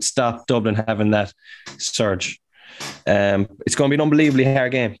 points that would stop Dublin having that surge. It's going to be an unbelievably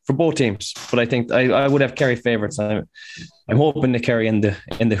hard game for both teams, but I think I would have Kerry favourites. I'm hoping to Kerry in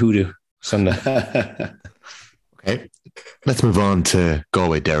the hoodoo Sunday. Okay, let's move on to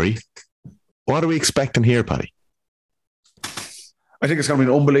Galway Derry. What are we expecting here, Paddy? I think it's going to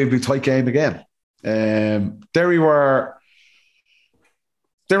be an unbelievably tight game again. Derry were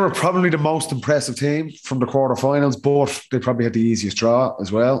probably the most impressive team from the quarterfinals, but they probably had the easiest draw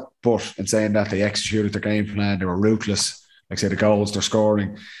as well. But in saying that, they executed their game plan. They were ruthless. Like I say, the goals they're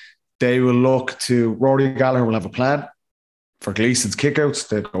scoring. They will look to Rory Gallagher will have a plan for Gleeson's kickouts.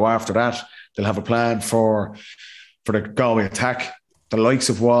 They'll go after that. They'll have a plan for the Galway attack. The likes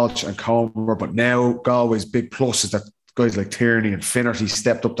of Walsh and Comer, but now Galway's big plus is that guys like Tierney and Finnerty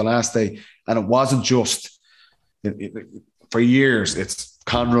stepped up the last day, and it wasn't just for years. It's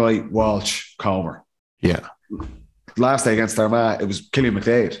Conroy, Walsh, Comer. Yeah. Last day against Armagh, it was Killian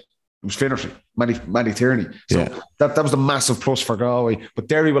McDade. It was Finnerty, Matty Tierney. So that was the massive plus for Galway. But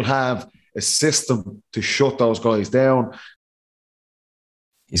Derry will have a system to shut those guys down.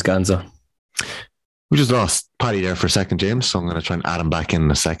 He's Gonzo. We just lost Paddy there for a second, James, so I'm going to try and add him back in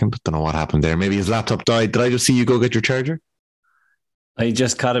a second. Don't know what happened there. Maybe his laptop died. Did I just see you go get your charger? I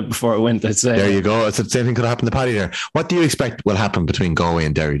just caught it before it went. There you go. It's the same thing could happen to Paddy there. What do you expect will happen between Galway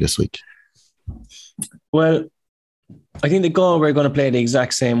and Derry this week? Well, I think the Galway are going to play the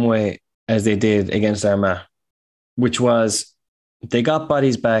exact same way as they did against Armagh, which was they got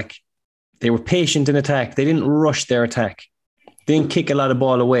bodies back. They were patient in attack. They didn't rush their attack. They didn't kick a lot of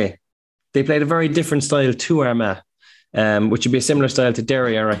ball away. They played a very different style to Armagh, which would be a similar style to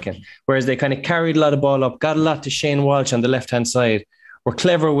Derry, I reckon. Whereas they kind of carried a lot of ball up, got a lot to Shane Walsh on the left-hand side, were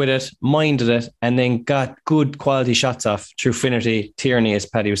clever with it, minded it, and then got good quality shots off through Finnerty, Tierney, as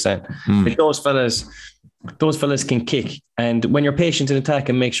Paddy was saying. But those fellas can kick. And when you're patient in attack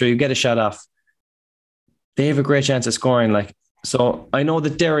and make sure you get a shot off, they have a great chance of scoring. So I know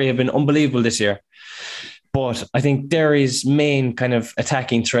that Derry have been unbelievable this year, but I think Derry's main kind of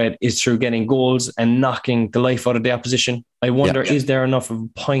attacking thread is through getting goals and knocking the life out of the opposition. I wonder, is there enough of a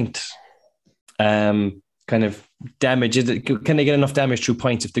point kind of damage? Can they get enough damage through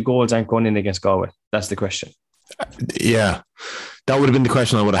points if the goals aren't going in against Galway? That's the question. Yeah, that would have been the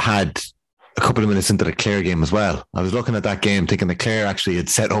question I would have had a couple of minutes into the Clare game as well. I was looking at that game thinking that Clare actually had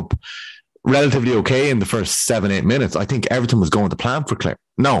set up relatively okay in the first 7-8 minutes. I think everything was going to plan for Clare.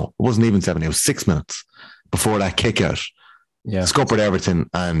 No, it wasn't even 7. It was 6 minutes before that kick out. Yeah. Scuppered everything,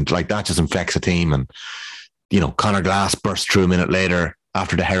 and that just infects a team. And Conor Glass burst through a minute later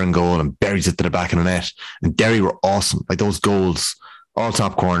after the Heron goal and buries it to the back of the net. And Derry were awesome. Those goals, all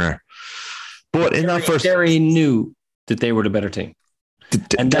top corner. But in that first, Derry knew that they were the better team.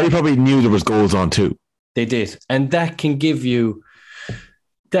 And Derry probably knew there was goals on too. They did. And that can give you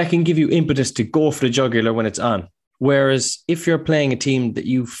impetus to go for the jugular when it's on. Whereas if you're playing a team that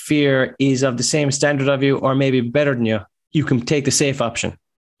you fear is of the same standard of you or maybe better than you, you can take the safe option.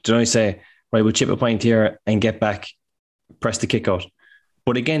 Do you know what I say? Right, we'll chip a point here and get back, press the kick out.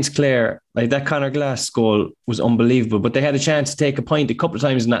 But against Clare, like that Conor Glass goal was unbelievable. But they had a chance to take a point a couple of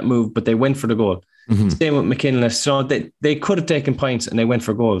times in that move, but they went for the goal. Same with McKinless. So they could have taken points and they went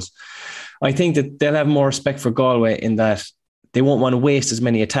for goals. I think that they'll have more respect for Galway in that they won't want to waste as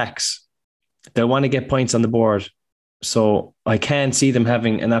many attacks. They'll want to get points on the board. So I can't see them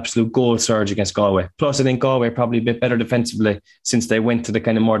having an absolute goal surge against Galway. Plus, I think Galway are probably a bit better defensively since they went to the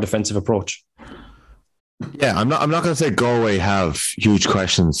kind of more defensive approach. Yeah, I'm not going to say Galway have huge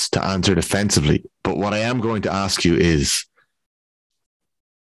questions to answer defensively, but what I am going to ask you is,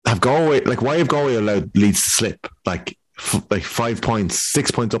 why have Galway allowed Leeds to slip? Like 5 points,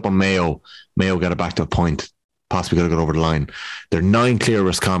 6 points up on Mayo. Mayo got it back to a point. Possibly could have got over the line. They're 9 clear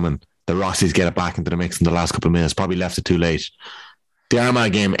Roscommon. The Rossies get it back into the mix in the last couple of minutes. Probably left it too late. The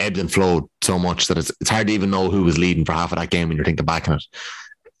Armagh game ebbed and flowed so much that it's hard to even know who was leading for half of that game when you're thinking back on it.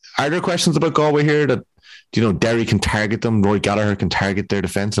 Are there questions about Galway here that, Derry can target them? Roy Gallagher can target their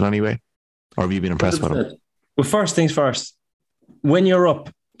defence in any way? Or have you been impressed with them? Well, first things first. When you're up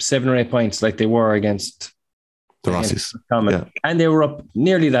 7 or 8 points like they were against the Rossies, and they were up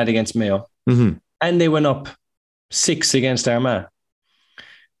nearly that against Mayo, and they went up 6 against Armagh,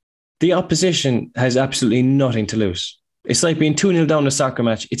 the opposition has absolutely nothing to lose. It's like being 2-0 down a soccer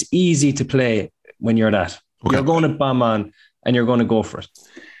match. It's easy to play when you're that. Okay. You're going to bomb on and you're going to go for it.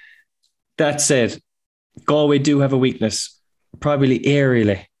 That said, Galway do have a weakness, probably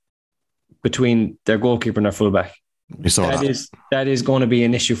aerially, between their goalkeeper and their fullback. That is going to be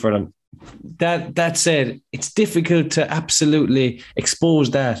an issue for them. That said, it's difficult to absolutely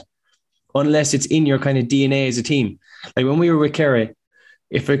expose that unless it's in your kind of DNA as a team. Like when we were with Kerry,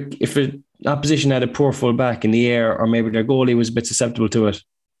 if an opposition had a poor fullback in the air, or maybe their goalie was a bit susceptible to it,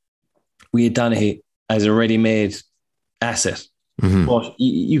 we had Donaghy as a ready-made asset. But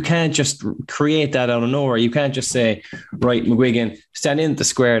you can't just create that out of nowhere. You can't just say, right, McGuigan, stand in the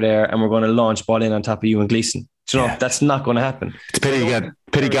square there and we're going to launch ball in on top of you and Gleeson. That's not going to happen. It's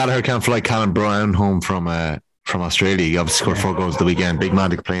pity Gallagher can't fly Callum Brown home from Australia. He obviously scored 4 goals the weekend. Big man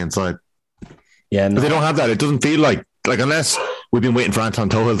to play inside. Yeah, no. But they don't have that. It doesn't feel like unless we've been waiting for Anton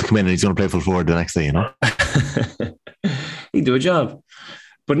Tohill to come in and he's going to play full forward the next day, He'd do a job.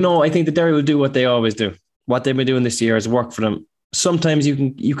 But no, I think that Derry will do what they always do. What they've been doing this year has worked for them. Sometimes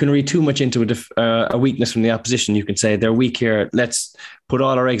you can read too much into a weakness from the opposition. You can say they're weak here. Let's put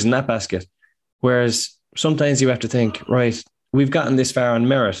all our eggs in that basket. Whereas sometimes you have to think, right, we've gotten this far on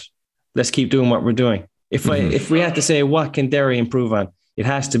merit. Let's keep doing what we're doing. If we had to say what can Derry improve on, it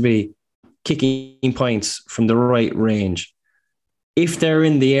has to be kicking points from the right range. If they're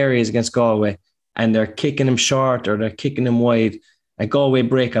in the areas against Galway and they're kicking them short or they're kicking them wide and Galway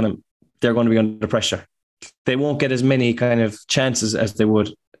break on them, they're going to be under pressure. They won't get as many kind of chances as they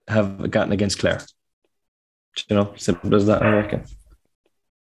would have gotten against Clare. Simple as that, I reckon.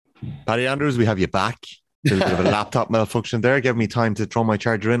 Paddy Andrews, we have you back. A little bit of a laptop malfunction there. Give me time to throw my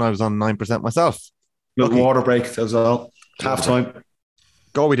charger in. I was on 9% myself. Little water break as well. Half time.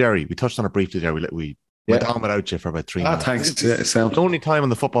 Galway Derry. We touched on it briefly there. We went on without you for about 3 minutes. Thanks. It's the only time on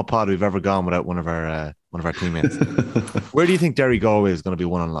the football pod we've ever gone without one of our teammates. Where do you think Derry Galway is going to be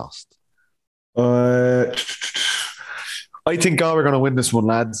won and lost? I think Galway are going to win this one,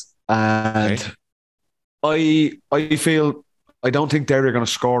 lads. And okay. I don't think Derry are going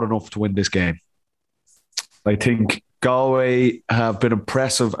to score enough to win this game. I think Galway have been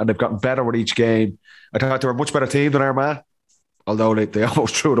impressive and they've gotten better with each game. I thought they were a much better team than Armagh, although they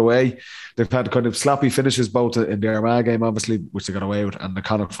almost threw it away. They've had kind of sloppy finishes both in the Armagh game, obviously, which they got away with, and the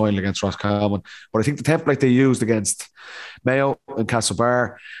Connacht final against Roscommon. But I think the template they used against Mayo and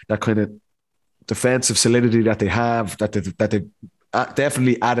Castlebar, that kind of defensive solidity that they have, that they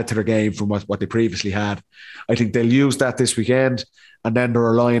definitely added to their game from what they previously had. I think they'll use that this weekend, and then they're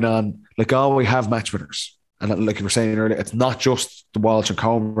relying on, like, Galway have match winners. And like you were saying earlier, it's not just the Walsh and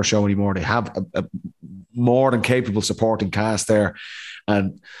Comer show anymore. They have a more than capable supporting cast there.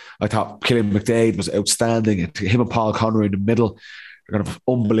 And I thought Killian McDade was outstanding. Him and Paul Conroy in the middle. They're going to have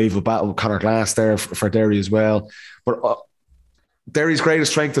an unbelievable battle with Conor Glass there for Derry as well. But Derry's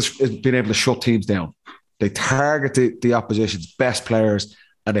greatest strength is being able to shut teams down. They target the opposition's best players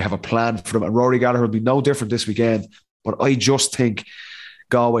and they have a plan for them. And Rory Gallagher will be no different this weekend. But I just think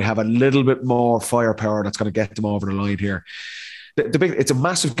Galway have a little bit more firepower that's going to get them over the line here. It's a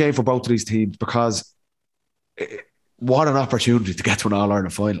massive game for both of these teams because what an opportunity to get to an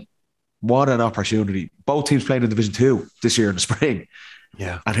All-Ireland final. What an opportunity. Both teams playing in Division 2 this year in the spring.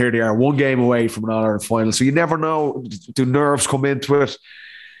 Yeah. And here they are, one game away from an All-Ireland final. So you never know, do nerves come into it?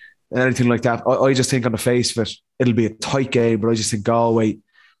 Anything like that. I just think on the face of it, it'll be a tight game, but I just think Galway,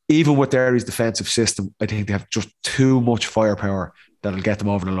 even with Derry's defensive system, I think they have just too much firepower that'll get them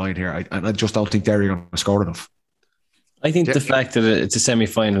over the line here. I just don't think Derry are going to score enough. I think the fact that it's a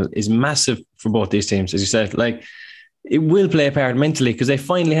semi-final is massive for both these teams, as you said. Like, it will play a part mentally because they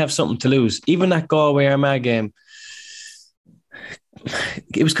finally have something to lose. Even that Galway Armagh game,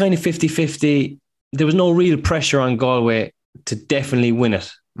 it was kind of 50-50. There was no real pressure on Galway to definitely win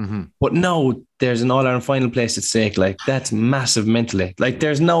it. Mm-hmm. But now there's an All-Ireland final place at stake. Like, that's massive mentally. Like,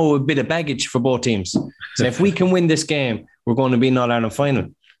 there's no bit of baggage for both teams. So if we can win this game, we're going to be in All-Ireland final.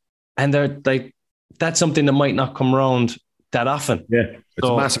 And they're like, that's something that might not come around that often. Yeah, it's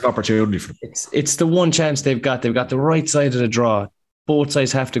a massive opportunity for them. It's the one chance they've got. They've got the right side of the draw. Both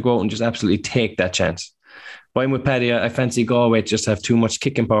sides have to go out and just absolutely take that chance. But I'm with Paddy. I fancy Galway to just have too much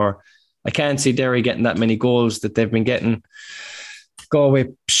kicking power. I can't see Derry getting that many goals that they've been getting. Galway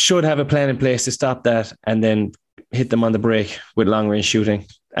should have a plan in place to stop that and then hit them on the break with long range shooting.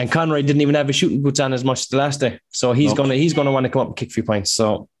 And Conroy didn't even have his shooting boots on as much the last day, so he's gonna want to come up and kick a few points.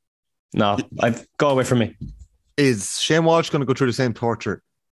 So no, I've Galway for me. Is Shane Walsh going to go through the same torture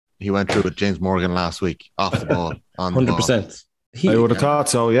he went through with James Morgan last week off the ball? 100%. I would have thought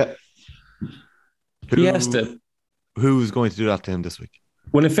so. Yeah. He has to. Who's going to do that to him this week?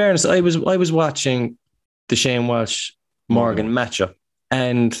 Well, in fairness, I was watching the Shane Walsh Morgan matchup,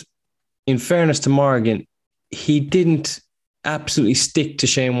 and in fairness to Morgan, he didn't absolutely stick to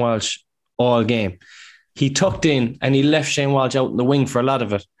Shane Walsh all game. He tucked in and he left Shane Walsh out in the wing for a lot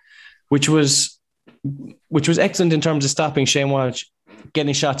of it, which was excellent in terms of stopping Shane Walsh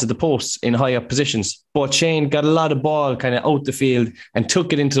getting shots at the posts in high up positions. But Shane got a lot of ball kind of out the field and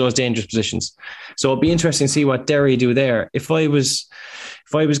took it into those dangerous positions. So it'll be interesting to see what Derry do there. If I was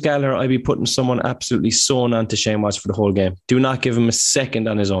Gallagher, I'd be putting someone absolutely sewn onto Shane Walsh for the whole game. Do not give him a second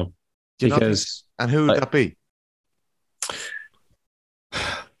on his own. And who would that be?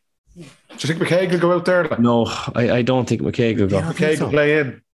 Do you think McKaig will go out there? No, I don't think McKaig will go. Yeah, McKaig will play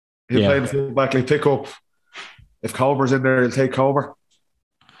in. He'll play in the full back. He'll pick up. If Comer's in there, he'll take Comer.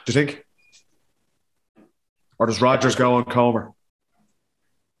 Do you think? Or does Rodgers go on Comer?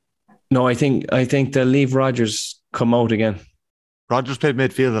 No, I think they'll leave Rodgers come out again. Rodgers played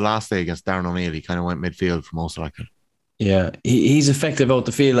midfield the last day against Darren O'Neill. He kind of went midfield for most of it. Yeah, he's effective out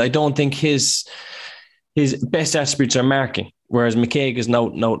the field. I don't think his best attributes are marking, whereas McKaig is an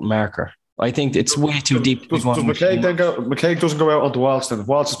out marker. I think it's way too deep. Does McKaig then go? McKaig doesn't go out onto Walsh then. If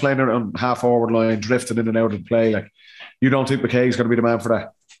Walsh is playing on half forward line, drifting in and out of the play, like, you don't think McKaig's going to be the man for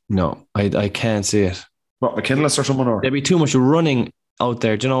that? No, I can't see it. What, McKinless or someone? Or there'd be too much running out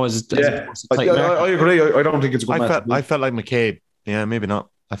there. Do you know? I agree. I don't think it's a good match. I felt like McKaig. Yeah, maybe not.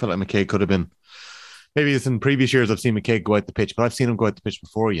 I felt like McKaig could have been. Maybe it's in previous years I've seen McKaig go out the pitch, but I've seen him go out the pitch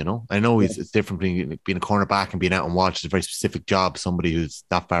before, you know. I know it's different being a cornerback and being out on Walsh. It's a very specific job, somebody who's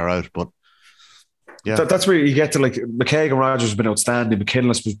that far out, but yeah. That's where you get to, like, McKaig and Rodgers have been outstanding.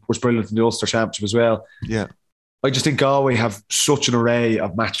 McKinless was brilliant in the Ulster Championship as well. Yeah. I just think Galway have such an array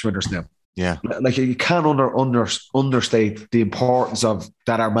of match winners now. Yeah. Like, you can't understate the importance of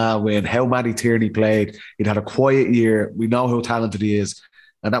that Armagh win, how Matty Tierney played. He'd had a quiet year. We know how talented he is.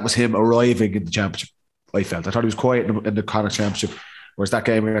 And that was him arriving in the championship, I felt. I thought he was quiet in the Connacht Championship, whereas that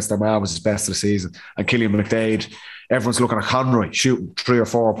game against Armagh was his best of the season. And Killian McDade, everyone's looking at Conroy shooting 3 or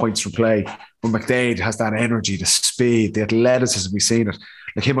 4 points from play. But McDade has that energy, the speed, the athleticism. We've seen it.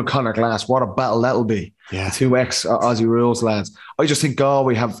 Like him and Conor Glass, what a battle that'll be. Yeah. The 2 ex-Aussie rules lads. I just think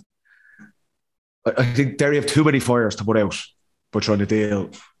Galway I think Derry have too many fires to put out for trying to deal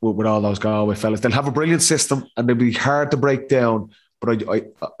with all those Galway fellas. They'll have a brilliant system and they'll be hard to break down. But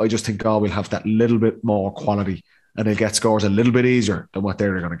I just think Galway will have that little bit more quality and they'll get scores a little bit easier than what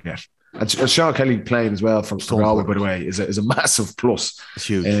they're going to get. And Sean Kelly playing as well from Galway, by the way, is a massive plus. It's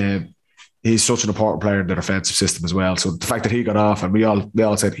huge. He's such an important player in the defensive system as well. So the fact that he got off, and we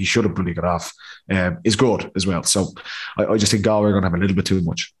all said he should have really got off, is good as well. So I just think Galway are going to have a little bit too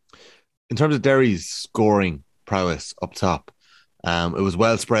much. In terms of Derry's scoring prowess up top, it was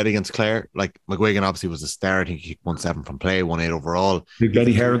well spread against Clare. Like, McGuigan obviously was a star. I think he kicked 1-7 from play, 1-8 overall.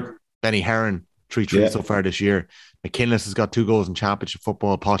 Benny Heron, 3-3 so far this year. McKinless has got 2 goals in championship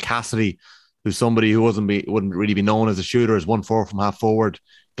football. Paul Cassidy, who's somebody who wouldn't really be known as a shooter, is 1-4 from half forward.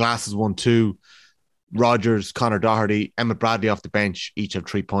 Glass is 1-2. Rodgers, Conor Doherty, Emmett Bradley off the bench each have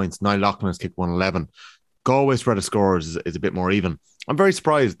 3 points. Niall Loughlin has kicked 1-11. Galway's spread of scores is a bit more even. I'm very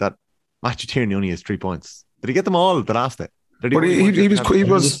surprised that Matthew Tierney only has 3 points. Did he get them all the last day? But he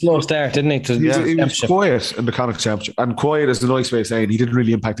was a slow start, didn't he? He was quiet in the Connacht Championship, and quiet is the nice way of saying he didn't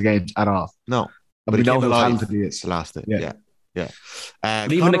really impact the game at all. No, but we know how talented he is. The last day, yeah.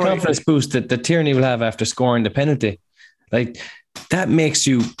 Even the confidence boost that Tierney will have after scoring the penalty, like that makes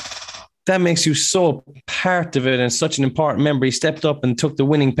you so part of it and such an important member. He stepped up and took the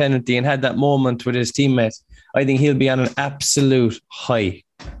winning penalty and had that moment with his teammates. I think he'll be on an absolute high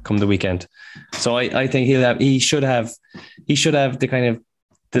come the weekend. So I think he should have the kind of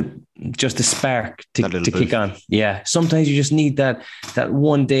the spark to kick on. Yeah. Sometimes you just need that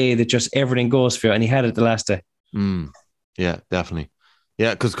one day that just everything goes for you, and he had it the last day. Yeah, definitely.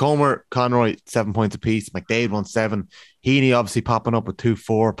 Yeah, because Comer, Conroy, 7 points apiece. McDade won 7. Heaney obviously popping up with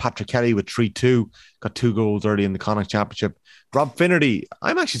 2-4. Patrick Kelly with 3-2. Got 2 goals early in the Connacht Championship. Rob Finnerty,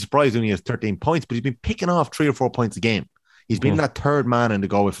 I'm actually surprised he only has 13 points, but he's been picking off 3 or 4 points a game. He's been that third man in the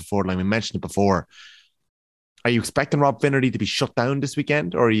Galway for forward line. We mentioned it before. Are you expecting Rob Finnerty to be shut down this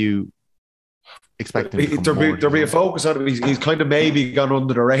weekend, or are you expecting there'll be a focus on it? He's kind of maybe gone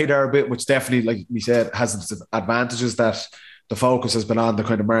under the radar a bit, which definitely, like we said, has its advantages that the focus has been on the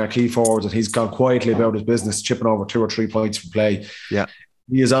kind of marquee forwards, and he's gone quietly about his business, chipping over 2 or 3 points from play. Yeah.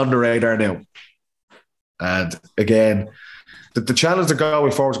 He is on the radar now. And again, the challenge the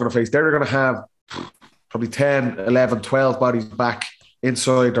Galway forwards are going to face, they're going to have probably 10, 11, 12 bodies back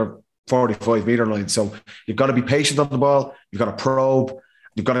inside their 45 metre line. So you've got to be patient on the ball. You've got to probe.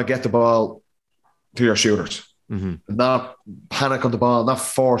 You've got to get the ball to your shooters. Not panic on the ball, not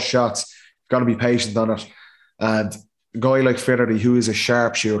force shots. You've got to be patient on it. And a guy like Finnerty, who is a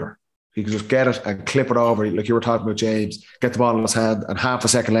sharp shooter, he can just get it and clip it over, like you were talking about, James, get the ball in his hand, and half a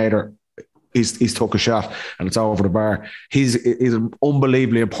second later, he's took a shot and it's over the bar. He's an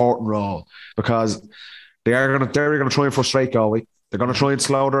unbelievably important role, because they're going to try and frustrate Galway. They're going to try and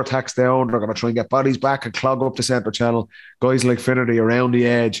slow their attacks down. They're going to try and get bodies back and clog up the centre channel. Guys like Finnerty around the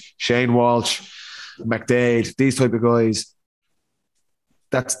edge, Shane Walsh, McDade, these type of guys.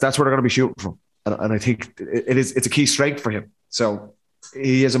 That's where they're going to be shooting from. And I think it's a key strength for him. So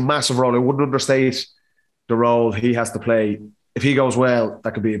he has a massive role. I wouldn't understate the role he has to play. If he goes well,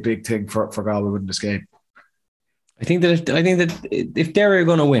 that could be a big thing for Galway winning this game. I think that if Derry are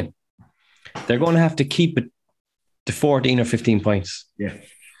going to win, they're going to have to keep it to 14 or 15 points. Yeah.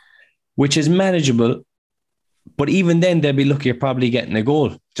 Which is manageable. But even then, they'll be lucky at probably getting a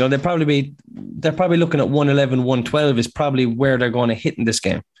goal. So they're probably looking at 111, 112 is probably where they're going to hit in this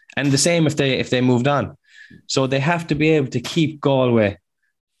game. And the same if they moved on. So they have to be able to keep Galway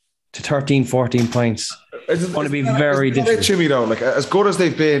to 13, 14 points. It's going to be very difficult. Jimmy, though, like, as good as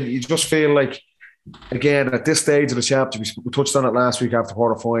they've been, you just feel like, again, at this stage of the championship, we touched on it last week after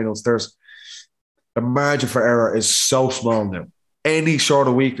quarterfinals, there's the margin for error is so small now. Any sort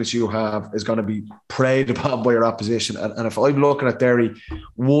of weakness you have is going to be preyed upon by your opposition. And if I'm looking at Derry,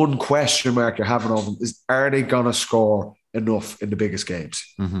 one question mark you're having over them is, are they going to score enough in the biggest games?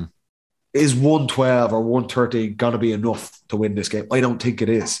 Is 112 or 113 going to be enough to win this game? I don't think it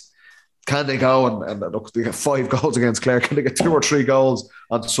is. Can they go and look, they get 5 goals against Clare? Can they get 2 or 3 goals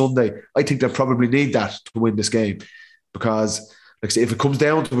on Sunday? I think they probably need that to win this game, because, like I say, if it comes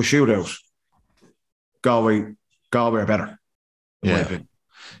down to a shootout, Galway are better.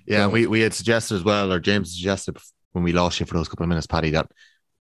 Yeah. We had suggested as well, or James suggested when we lost you for those couple of minutes, Paddy, that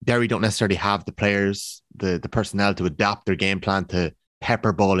Derry don't necessarily have the players, the personnel to adapt their game plan to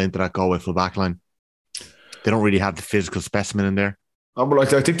pepper ball into that Galway full back line. They don't really have the physical specimen in there. I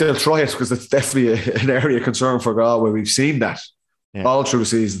think they'll try it, because it's definitely an area of concern for Galway. We've seen that all through the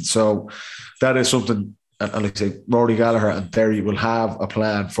season. So that is something, and like I say, Rory Gallagher and Derry will have a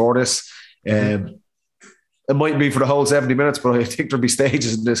plan for this. It might be for the whole 70 minutes, but I think there'll be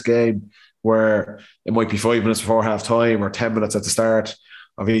stages in this game where it might be 5 minutes before half time or 10 minutes at the start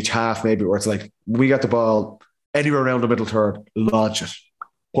of each half, maybe, where it's like, we got the ball anywhere around the middle third, launch it,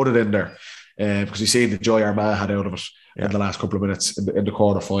 put it in there. Because you've seen the joy Armagh had out of it in the last couple of minutes in the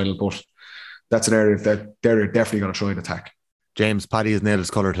quarter final. But that's an area that they're definitely going to try and attack. James, Paddy has nailed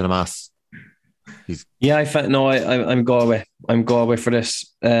his colour to the mass. I'm Galway. I'm Galway for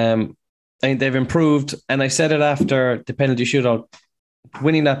this. I think they've improved, and I said it after the penalty shootout,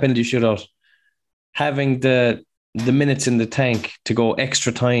 winning that penalty shootout, having the minutes in the tank to go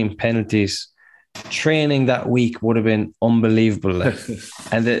extra time penalties. Training that week would have been unbelievable,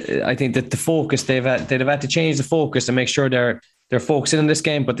 and I think that the focus they'd have had to change the focus and make sure they're focusing on this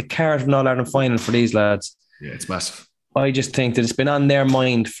game. But the Cardiff and All-Ireland final for these lads, it's massive. I just think that it's been on their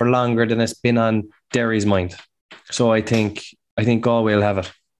mind for longer than it's been on Derry's mind. So I think Galway will have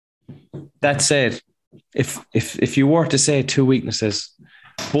it. That said, if you were to say 2 weaknesses,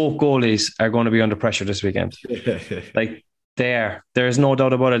 both goalies are going to be under pressure this weekend. Like. There's no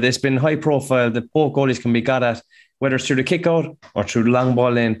doubt about it. It's been high profile that both goalies can be got at, whether it's through the kick out or through the long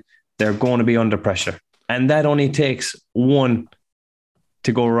ball in, they're going to be under pressure. And that only takes one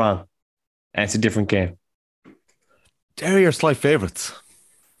to go wrong. And it's a different game. Derry are slight favourites.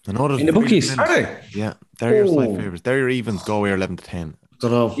 In the bookies. Are they? Yeah, Derry are slight favourites. Derry are evens, Galway are 11-10.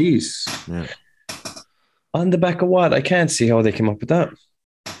 Don't know. Jeez. Yeah. On the back of what? I can't see how they came up with that.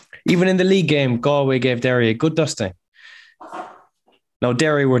 Even in the league game, Galway gave Derry a good dusting. Now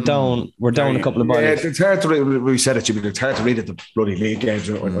Derry were down. We're down a couple of bodies. Yeah, it's hard to read. We said it, Jimmy. It's hard to read at the bloody league games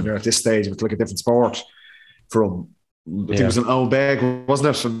when you're at this stage. It's like a different sport. From I think it was an old bag,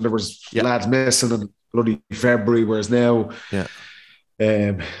 wasn't it? And there was lads missing in bloody February, whereas now,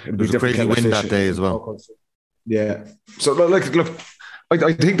 it'd be a crazy wind that day as well. Yeah. So look.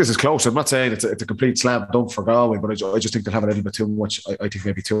 I think this is close. I'm not saying it's a complete slam dunk for Galway, but I just think they'll have a little bit too much. I think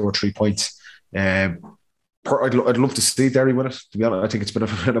maybe 2 or 3 points. I'd love to see Derry win it, to be honest. I think it's been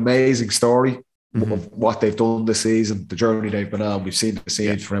an amazing story of what they've done this season, the journey they've been on. We've seen the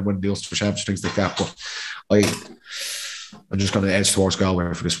scenes for them winning the Ulster Championship, things like that. But I'm just going to edge towards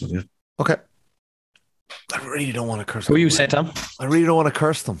Galway for this one. Yeah. Okay. I really don't want to curse them. Who you say, Tom? I really don't want to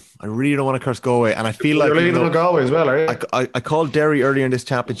curse them. I really don't want to curse Galway. And I feel like... You're leaning on Galway as well, are you? I called Derry earlier in this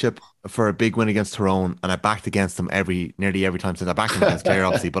championship for a big win against Tyrone, and I backed against them nearly every time since. I backed them against Clare,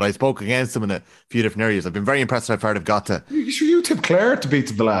 obviously, but I spoke against them in a few different areas. I've been very impressed how far they've got to... You tipped Clare to beat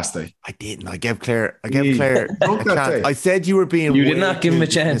them the last day. I didn't. I gave Clare a chance. I said you were being... You did not give him a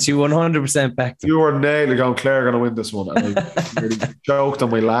chance. You 100% backed them. You were nailing going, Clare going to win this one. And I really choked on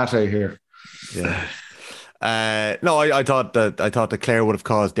my latte here. Yeah. No, I thought that Clare would have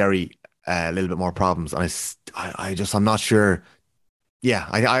caused Derry a little bit more problems, and I'm not sure. Yeah,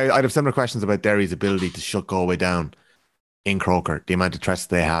 I'd have similar questions about Derry's ability to shut Galway down in Croker, the amount of threats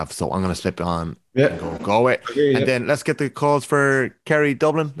they have. So I'm going to slip on and go Galway, and then let's get the calls for Kerry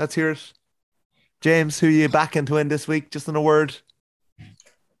Dublin. Let's hear it. James, who are you backing to win this week? Just in a word.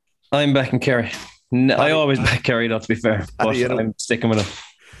 I'm backing Kerry. No, I always back Kerry, not to be fair, but I'm sticking with him.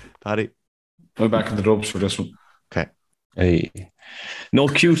 Paddy. I'm back in the Dubs for this one. Okay. Hey. No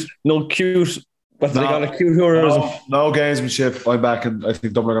cute. What do they got? A cute heroism? No gamesmanship. I'm back, and I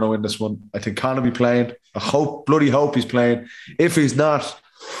think Dublin are going to win this one. I think Conor will be playing. I bloody hope he's playing. If he's not,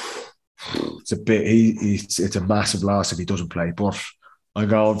 it's a massive loss if he doesn't play. But I'm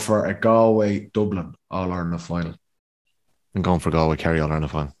going for a Galway Dublin All Ireland final. I'm going for Galway Kerry All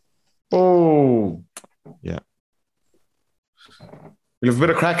Ireland final. Oh, yeah. You'll have a bit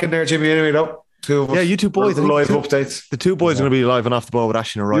of crack in there, Jimmy. Anyway, though. Two of us. Yeah, you two boys. Live updates. The two boys are going to be live and off the ball with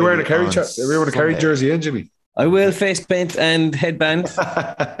Ashton O'Reilly. You wearing a Kerry jersey in, Jimmy? I will, face paint and headband.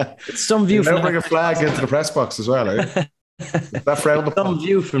 Some view from there. Bring a flag into the press box as well, eh? That frowned upon. Some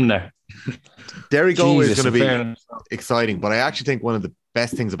view from there. Derry Galway is going to be exciting, but I actually think one of the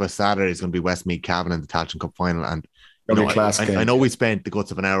best things about Saturday is going to be Westmeath Cavan in the Tailteann Cup final. And I know we spent the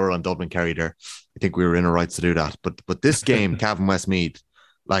guts of an hour on Dublin-Kerry there. I think we were in our rights to do that. But this game, Cavan Westmeath,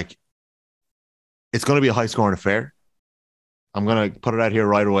 like, it's going to be a high-scoring affair. I'm going to put it out here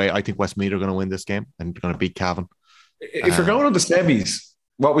right away. I think Westmeath are going to win this game and going to beat Cavan. If you're going on the semis,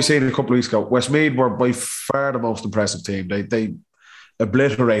 what we seen a couple of weeks ago, Westmeath were by far the most impressive team. They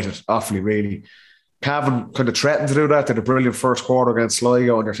obliterated Offaly, really. Cavan kind of threatened to do that. They had a brilliant first quarter against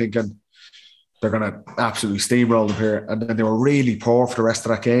Sligo, and you're thinking they're going to absolutely steamroll them here. And then they were really poor for the rest of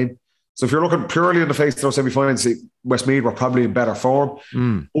that game. So if you're looking purely in the face of those semi-finals, Westmeath were probably in better form.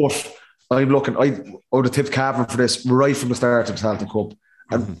 But I would have tipped Cavan for this right from the start of the Tailteann Cup,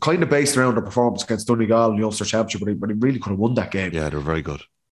 and kind of based around their performance against Donegal in the Ulster Championship, but he really could have won that game. Yeah, they're very good.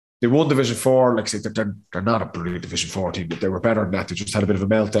 They won Division 4. Like I said, they're not a brilliant Division 4 team, but they were better than that. They just had a bit of a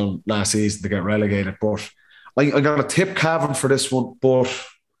meltdown last season to get relegated. But I'm going to tip Cavan for this one, but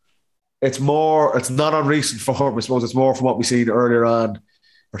it's not on recent form. I suppose it's more from what we've seen earlier on,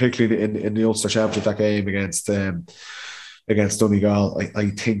 particularly in the Ulster Championship, that game against Donegal.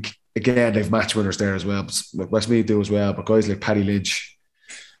 I think, again, they've match winners there as well. Westmeath do as well, but guys like Paddy Lynch,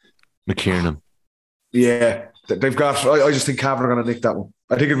 McKiernan. Yeah, they've got... I just think Cavan are going to nick that one.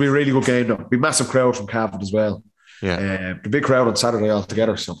 I think it'll be a really good game, though. It'll be a massive crowd from Cavan as well. Yeah. The big crowd on Saturday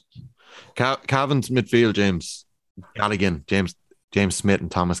altogether. So Cavan's midfield, James Galligan, James Smith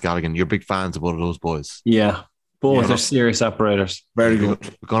and Thomas Galligan. You're big fans of both of those boys. Yeah. Both are serious operators. Very good.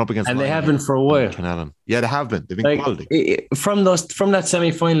 We've gone up against... And they have been for a while. Canallan. Yeah, they have been. They've been quality. From that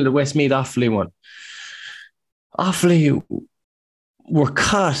semi-final, the Westmeath Offaly one, Offaly were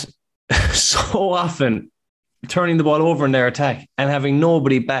caught so often turning the ball over in their attack and having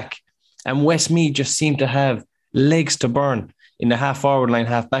nobody back. And Westmeath just seemed to have legs to burn in the half-forward line,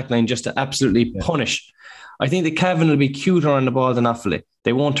 half-back line, just to absolutely punish. I think the Cavan will be cuter on the ball than Offaly.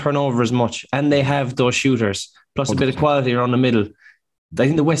 They won't turn over as much, and they have those shooters, plus a bit of quality around the middle. I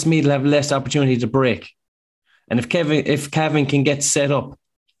think the Westmeath will have less opportunity to break. And if Cavan can get set up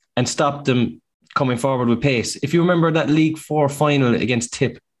and stop them coming forward with pace. If you remember that League 4 final against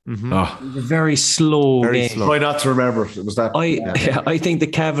Tip, it was a very slow game. Try not to remember it was that. I think the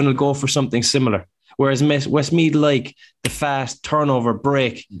Cavan will go for something similar. Whereas Westmeath like the fast turnover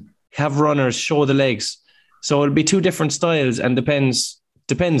break, have runners, show the legs. So it'll be two different styles, and depends.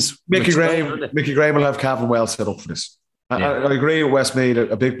 Mickey Graham will have Cavan well set up for this. I agree with Westmeath.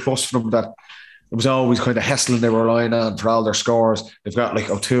 A big plus for them that it was always kind of Hesselin they were relying on for all their scores. They've got like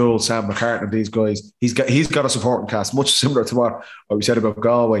O'Toole, Sam McCartan, and these guys. He's got a supporting cast, much similar to what we said about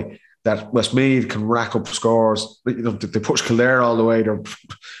Galway. That Westmeath can rack up scores. You know, they pushed Kildare all the way.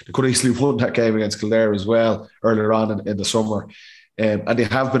 They could easily won that game against Kildare as well earlier on in the summer. And they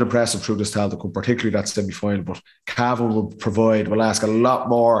have been impressive through this Tailteann Cup, particularly that semi-final. But Cavan will ask a lot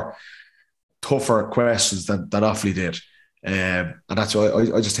more tougher questions than Offaly did. And that's why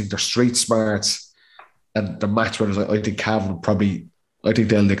I just think they're street smarts and the match winners. I think Cavan I think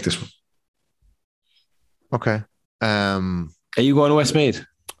they'll nick this one. Okay. Are you going to Westmeath?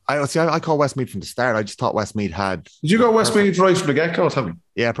 I call Westmeath from the start. I just thought Westmeath had. Did you go Westmeath right from the get-go, Tommy?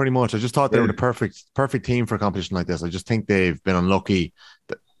 Yeah, pretty much. I just thought they were the perfect team for a competition like this. I just think they've been unlucky,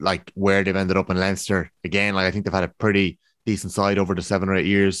 like where they've ended up in Leinster again. Like I think they've had a pretty decent side over the 7 or 8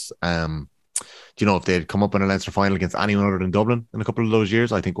 years. Do you know if they'd come up in a Leinster final against anyone other than Dublin in a couple of those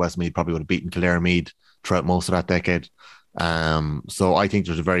years? I think Westmeath probably would have beaten Kildare and Meath throughout most of that decade. So I think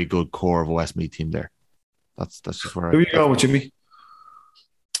there's a very good core of a Westmeath team there. That's just where. Who are you going with, Jimmy?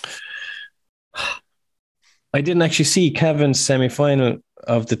 I didn't actually see Cavan's semi-final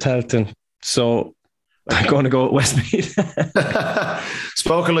of the Tailteann, so I'm going to go with Westmeath.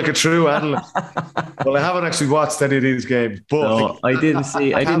 Spoken like a true analyst. Well, I haven't actually watched any of these games, but no, I didn't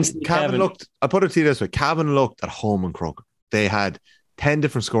see Cavan. I'll put it to you this way: Cavan looked at home in Croker. They had 10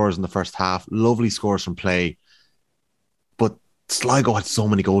 different scores in the first half, lovely scores from play, but Sligo had so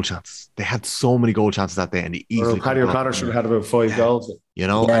many goal chances. They had so many goal chances that day, and they easily. Paddy O'Connor should have had about 5 goals. You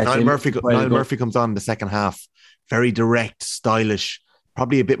know, Niall Murphy comes on in the second half, very direct, stylish,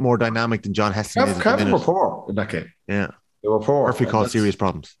 probably a bit more dynamic than John Heston. Cavan were poor in that game. Yeah, they were poor. Murphy caused serious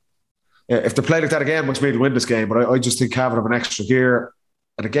problems. Yeah, if they played like that again, Westmeath win this game. But I just think Cavan have an extra gear.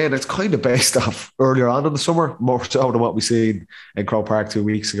 And again, it's kind of based off earlier on in the summer, more so than what we seen in Croke Park 2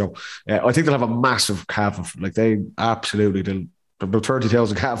 weeks ago. I think they'll have a massive Cavan. Like they absolutely, there'll be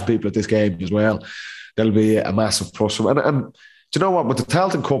 30,000 Cavan people at this game as well. There'll be a massive plus. And do you know what? With the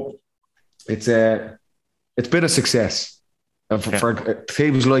Tailteann Cup, it's been a success. And for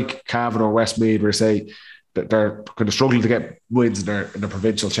teams like Cavan or Westmeath, where say that they're kind of struggling to get wins in the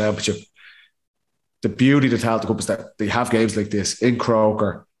provincial championship, the beauty of the Tailteann Cup is that they have games like this in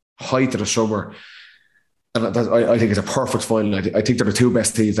Croker, height of the summer. And I think it's a perfect final. I think they're the two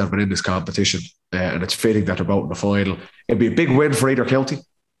best teams that have been in this competition. And it's fitting that they're both in the final. It'd be a big win for either county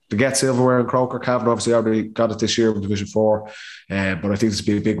to get silverware in Croker. Cavan obviously already got it this year in Division 4. But I think this would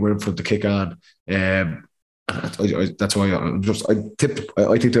be a big win for them to kick on. That's why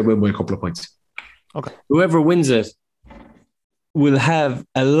I think they'll win by a couple of points. Okay. Whoever wins it will have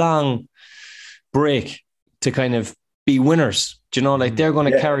a long break to kind of be winners. Do you know, like they're going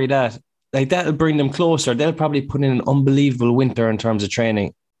to carry that. Like that'll bring them closer. They'll probably put in an unbelievable winter in terms of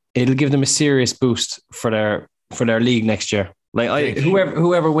training. It'll give them a serious boost for their league next year. Like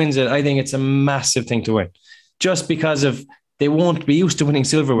whoever wins it, I think it's a massive thing to win. Just because of they won't be used to winning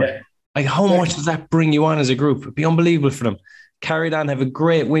silverware. Yeah. Like how much does that bring you on as a group? It'd be unbelievable for them. Carry on, have a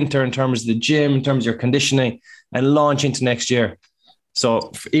great winter in terms of the gym, in terms of your conditioning, and launch into next year.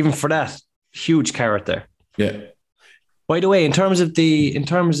 So even for that, huge carrot there. Yeah. By the way, in terms of the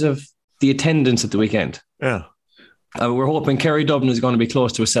attendance at the weekend, we're hoping Kerry Dublin is going to be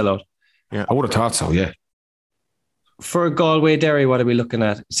close to a sellout. Yeah, I would have thought so. Yeah. For Galway Derry, what are we looking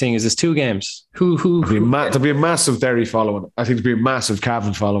at? Seeing as there's 2 games, there'll be a massive Derry following. I think there'll be a massive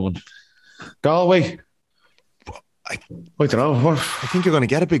Cavan following. Galway. I don't know. I think you're going to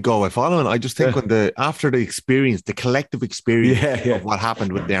get a big Galway following. I just think after the collective experience of what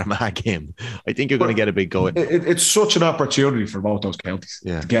happened with the Armagh game, I think you're going to get a big Galway. It's such an opportunity for both those counties.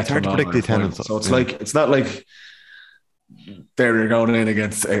 Yeah, to get it's hard to predict the attendance. So it's not like they're going in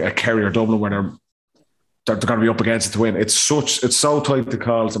against a Kerry or Dublin where they're going to be up against it to win. It's so tight to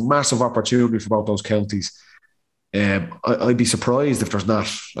call. It's a massive opportunity for both those counties. I'd be surprised if there's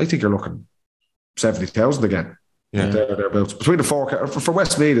not. I think you're looking 70,000 again. Yeah, thereabouts between the 4 for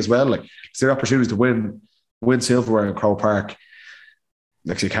Westmeath as well. Like it's their opportunity to win silverware in Croke Park.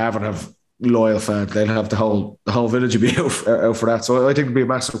 Next, you Cavan have loyal fans. They'll have the whole village will be out for that. So I think it'll be a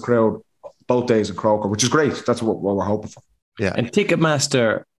massive crowd both days in Croker, which is great. That's what we're hoping for. Yeah, and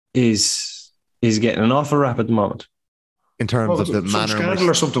Ticketmaster is getting an awful rap at the moment. in terms of the manner. Scandal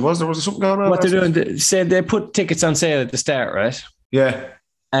or something, was there something going on? What they're doing, they said they put tickets on sale at the start, right? Yeah.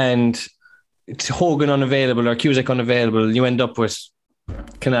 And it's Hogan unavailable or Cusack unavailable. You end up with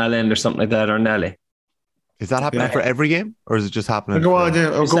Canal End or something like that, or Nelly. Is that happening for every game, or is it just happening? Go on,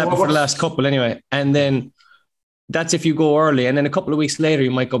 yeah. It's happened for the last couple anyway. And then that's if you go early, and then a couple of weeks later,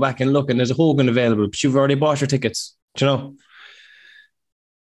 you might go back and look, and there's a Hogan available, but you've already bought your tickets. Do you know?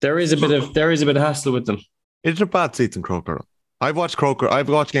 There is a bit of hassle with them. It's not bad seats in Croker. I've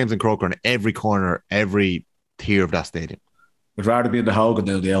watched games in Croker in every corner, every tier of that stadium. I'd rather be in the Hogan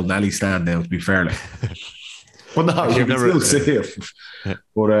than the old Nelly stand now, to be fair. Well, no, you can still see it.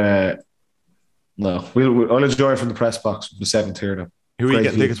 But no, I'll enjoy it from the press box, the 7th tier now. Who are you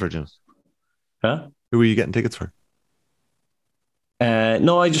getting tickets for, James? Huh? Who are you getting tickets for?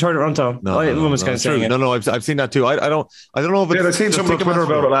 No, I just heard it on town. Everyone was kind of saying it. No, I've seen that too. I don't know if it's... Yeah, I've seen someone on Twitter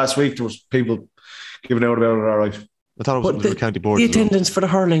about it last week. There was people giving out about it, all right. I thought it was the county board. The attendance for the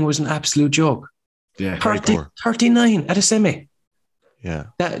hurling was an absolute joke. Yeah, 39 at a semi. Yeah.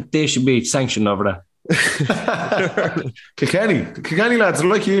 That they should be sanctioned over that. Kilkenny lads are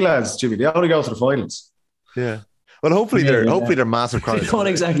like you lads, Jimmy. They only go to the finals. Yeah. Well, hopefully they're massive crowds. They don't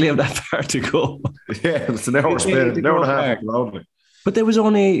exactly have that far to go. Yeah, it's an hour spin, an hour and a half. Lovely. But there was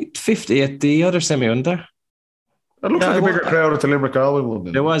only 50 at the other semi, wasn't there? It looks like a bigger crowd at the Limerick Galway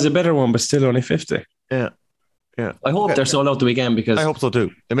one. There was a better one, but still only 50. Yeah. I hope they're sold out the weekend, because I hope so too.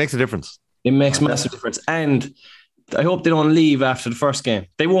 It makes a difference. It makes massive difference. And I hope they don't leave after the first game.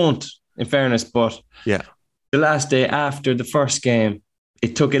 They won't, in fairness, but yeah, the last day after the first game,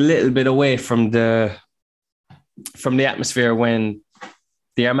 it took a little bit away from the atmosphere when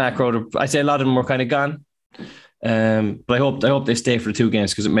the Armagh crowd, I'd say a lot of them were kind of gone. But I hope they stay for the 2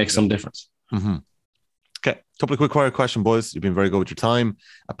 games, because it makes some difference. Mm-hmm. Okay, couple of quick fire question, boys. You've been very good with your time.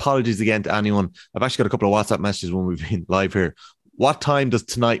 Apologies again to anyone. I've actually got a couple of WhatsApp messages when we've been live here. What time does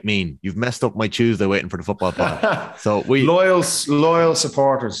tonight mean? You've messed up my Tuesday waiting for the football pod. So we loyal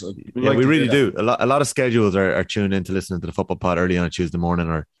supporters. We really do. A lot of schedules are tuned in to listening to the football pod early on a Tuesday morning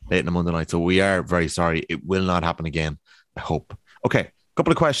or late on a Monday night. So we are very sorry. It will not happen again, I hope. Okay,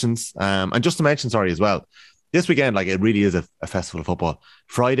 couple of questions. And just to mention, sorry as well, this weekend, like, it really is a festival of football.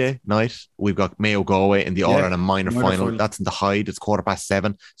 Friday night, we've got Mayo Galway in the All-Ireland minor final. That's in the Hyde. It's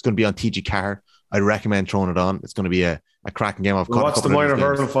 7:15. It's going to be on TG Carr. I'd recommend throwing it on. It's going to be a cracking game. What's the minor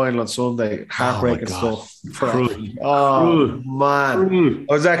hurling final on Sunday? Heartbreaking stuff. Man.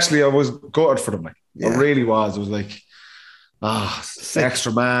 I was gutted for them. I really was. I was like,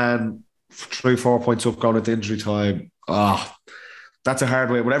 extra man, 3-4 points up going into injury time. That's a hard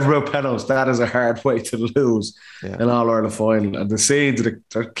way. Whatever about penalties, that is a hard way to lose an All-Ireland final. And the scenes of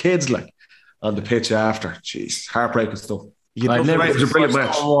the kids like on the pitch after, jeez, heartbreaking stuff. I've never it was a brilliant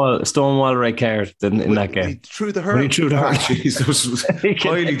match. Stonewall red card in that game. He threw the hurl. Jeez, it was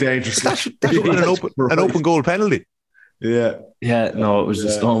highly dangerous. That should be an open goal penalty. Yeah. No, it was a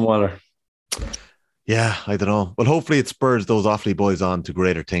Stonewaller. Yeah, I don't know. Well, hopefully it spurs those Offaly boys on to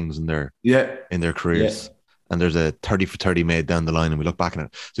greater things in their careers. Yeah. And there's a 30 for 30 made down the line, and we look back at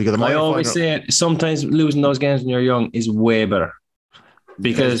it. So you got I always say it, sometimes losing those games when you're young is way better.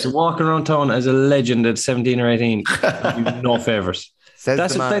 Because walking around town as a legend at 17 or 18, no favours.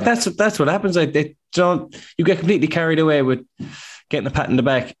 That's what happens. Like, you get completely carried away with getting a pat in the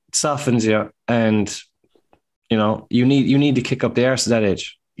back. It softens you, and you need to kick up the arse at that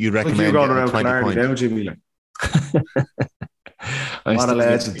age. You'd recommend you're going around 20 points. Now, Jimmy. What a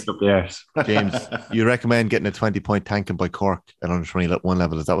legend. James, you recommend getting a 20-point tanking by Cork at under 21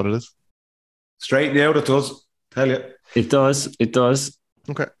 level. Is that what it is? Straighten out, it does. Tell you. It does.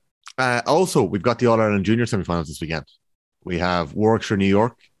 Okay. Also, we've got the All-Ireland Junior semi-finals this weekend. We have Warwickshire, New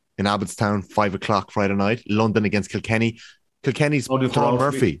York in Abbottstown, 5:00 Friday night. London against Kilkenny. Kilkenny's Paul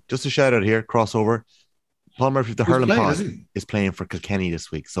Murphy. Just a shout out here, crossover. Paul Murphy of the hurling pod is playing for Kilkenny this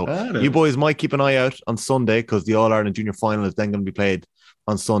week. So you boys might keep an eye out on Sunday, because the All-Ireland Junior final is then going to be played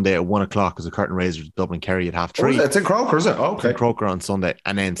on Sunday at 1:00 as a curtain raiser to Dublin-Kerry at 3:30. It's in Croker, is it? Oh, okay. It's in Croker on Sunday.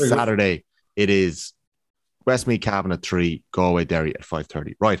 And then Saturday, it is Westmeath Cavan at 3, Galway Derry at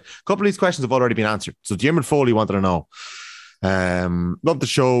 5:30. Right. A couple of these questions have already been answered. So Jim and Foley wanted to know. Love the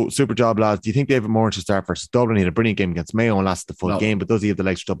show. Super job, lads. Do you think David Moore should start versus Dublin? He had a brilliant game against Mayo and lasted the full game, but does he have the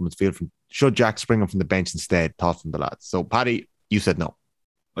legs for Dublin's field? Should Jack spring him from the bench instead? Thoughts from the lads. So, Paddy, you said no.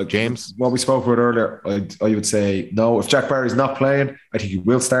 James? What we spoke about earlier, I would say no. If Jack Barry's not playing, I think he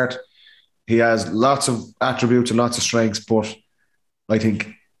will start. He has lots of attributes and lots of strengths, but I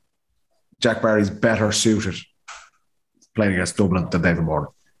think Jack Barry's better suited playing against Dublin than David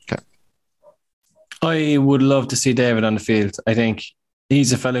Moore. I would love to see David on the field. I think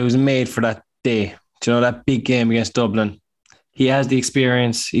he's a fellow who's made for that day. Do you know, that big game against Dublin? He has the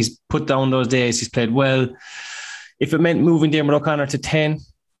experience. He's put down those days. He's played well. If it meant moving Dermot O'Connor to 10,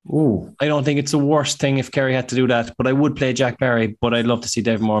 I don't think it's the worst thing if Kerry had to do that. But I would play Jack Barry, but I'd love to see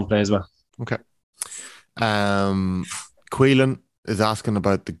Dave Moran play as well. Okay. Queelan is asking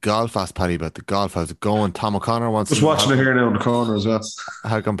about the golf. Ask Paddy about the golf. How's it going? Tom O'Connor wants just watching it here now in the corner as well.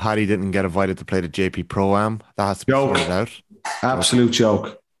 How come Paddy didn't get invited to play the JP Pro-Am? That has to be sorted out. Absolute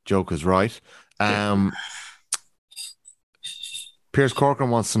joke. Joke is right. Piers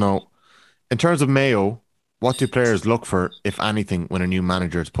Corcoran wants to know, in terms of Mayo, what do players look for, if anything, when a new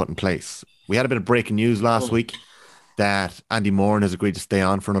manager is put in place? We had a bit of breaking news last week that Andy Moran has agreed to stay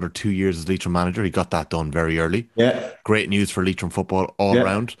on for another 2 years as Leitrim manager. He got that done very early. Yeah. Great news for Leitrim football all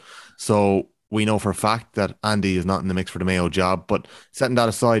around. So we know for a fact that Andy is not in the mix for the Mayo job. But setting that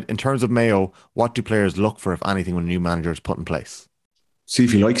aside, in terms of Mayo, what do players look for, if anything, when a new manager is put in place? See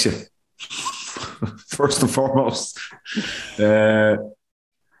if he likes you. First and foremost. The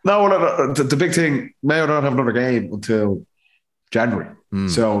big thing, Mayo don't have another game until January.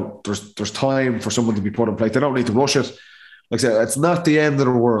 So there's time for someone to be put in place. They don't need to rush it. Like I said, it's not the end of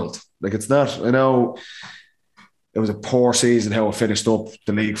the world. Like, it's not, I know it was a poor season how it finished up,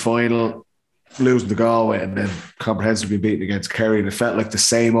 the league final, losing to Galway and then comprehensively beaten against Kerry. And it felt like the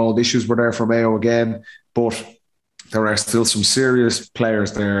same old issues were there for Mayo again. But there are still some serious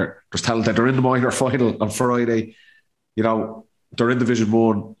players there. There's talent that are in the minor final on Friday. You know, they're in Division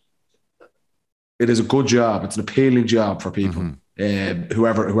 1. It is a good job. It's an appealing job for people,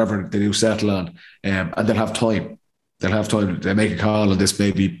 whoever they do settle on. And they'll have time. They make a call on this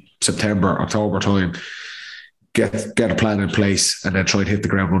maybe September, October time. Get a plan in place and then try and hit the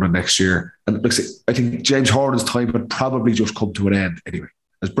ground running next year. And look, I think James Horan's time would probably just come to an end anyway.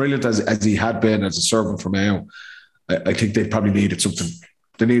 As brilliant as he had been as a servant for Mayo, I think they probably needed something.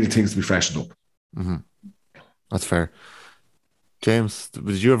 They needed things to be freshened up. That's fair. James,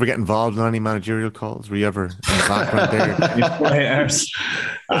 did you ever get involved in any managerial calls? Were you ever in the background there?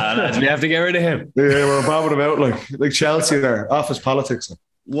 We have to get rid of him. Yeah, we're bobbing about like Chelsea there, office politics.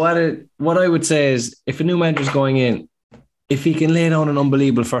 What I would say is, if a new manager's going in, if he can lay down an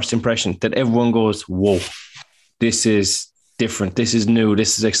unbelievable first impression that everyone goes, whoa, this is different, this is new,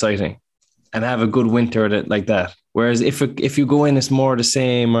 this is exciting, and have a good winter at it like that. Whereas if you go in, it's more the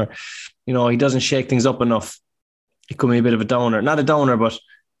same, or he doesn't shake things up enough, it could be a bit of a downer. Not a downer, but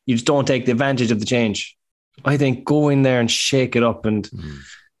you just don't take the advantage of the change. I think go in there and shake it up and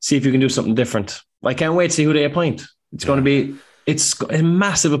see if you can do something different. I can't wait to see who they appoint. It's going to be, it's a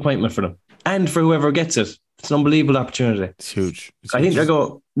massive appointment for them. And for whoever gets it. It's an unbelievable opportunity. It's huge. I think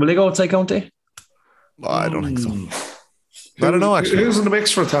will they go outside county? I don't think so. I don't know, actually. Who's in the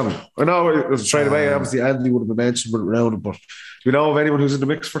mix for Tommy? I know it was straight away. Obviously, Andy would have been mentioned around it, but do you know of anyone who's in the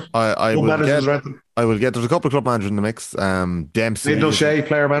mix for? I will get. There's a couple of club managers in the mix. Dempsey. Neil O'Shea,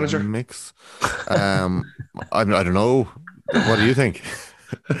 player manager. In the mix. I don't know. What do you think?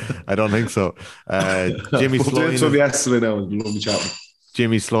 I don't think so. Jimmy Sloan.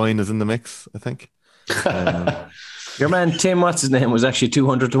 Jimmy Sloan is in the mix, I think. Your man Tim, what's his name, was actually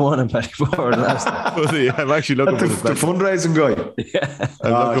 200 to 1 in Paddy Power last time. I'm actually looking for the fundraising guy. Yeah.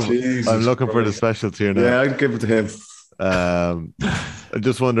 I'm looking for the specials here now. Yeah, I'd give it to him. I'm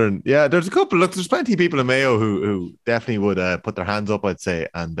just wondering. Yeah, there's a couple. Look, there's plenty of people in Mayo who definitely would put their hands up, I'd say,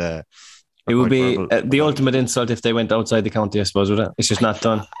 and it would be the ultimate insult if they went outside the county, I suppose, would it? It's just not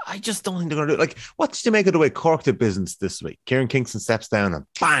done. I just don't think they're going to do it. Like, what did you make of the way Cork did business this week? Kieran Kingston steps down and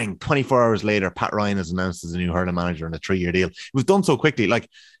bang, 24 hours later, Pat Ryan is announced as a new hurling manager on a 3-year deal. It was done so quickly. Like,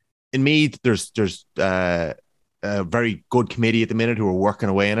 in Meath, there's a very good committee at the minute who are working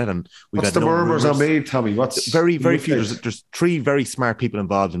away in it. And we've what's the murmurs on Meath, Tommy? What's very, very few. There's 3 very smart people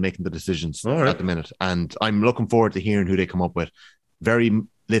involved in making the decisions at the minute. And I'm looking forward to hearing who they come up with. Very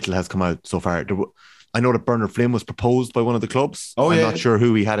little has come out so far. I know that Bernard Flynn was proposed by one of the clubs. I'm not sure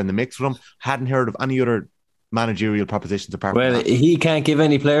who he had in the mix with him. Hadn't heard of any other managerial propositions apart from that. He can't give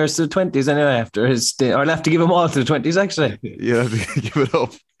any players to the 20s anyway after his stay. Or I'll have to give them all to the 20s, actually. Yeah, give it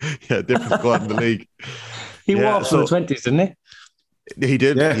up. Yeah, different squad in the league. He walked from the 20s, didn't he? He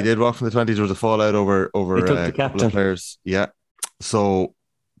did. Yeah. He did walk from the 20s. There was a fallout over a couple of players. Yeah. So,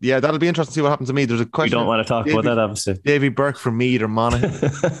 yeah, that'll be interesting to see what happens to me. There's a question. We don't want to talk about that, obviously. Davy Burke from Meath or Monaghan.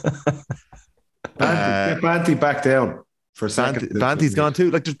 Get Banty back down for a second. Banty's gone too.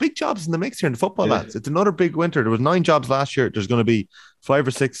 Like, there's big jobs in the mix here in the football, lads. It's another big winter. There was 9 jobs last year. There's going to be 5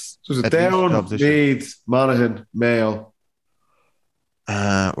 or 6. So it's Down, Meath, Monaghan, Mayo.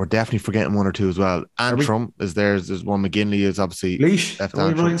 We're definitely forgetting 1 or 2 as well. Antrim is theirs. There's one. McGinley is obviously Laois.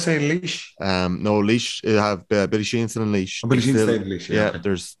 Are we right saying Laois? No, Laois. Have Billy Sheenson and Laois. Billy Sheenson and Laois. Yeah,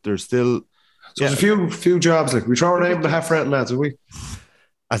 there's still So there's a few jobs. Like we throw our name in the half rent, lads, are we?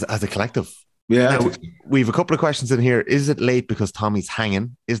 As a collective. Yeah. Now, we have a couple of questions in here. Is it late because Tommy's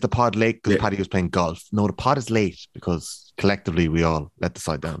hanging? Is the pod late because Paddy was playing golf? No, the pod is late because collectively we all let the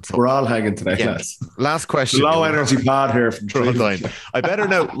side down. So we're all hanging today, lads. Last question. Low energy pod here from Trondheim. I better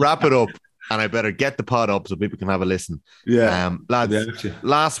now wrap it up, and I better get the pod up so people can have a listen. Yeah. Lads,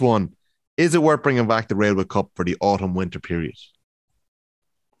 last one. Is it worth bringing back the Railway Cup for the autumn-winter period?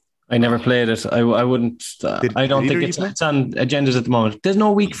 I never played it. I wouldn't. I don't think it's on agendas at the moment. There's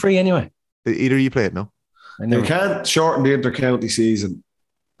no week free anyway. Did either of you play it? No. They can't shorten the inter-county season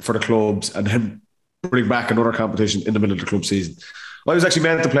for the clubs and then bring back another competition in the middle of the club season. I was actually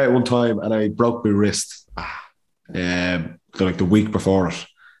meant to play it one time and I broke my wrist like the week before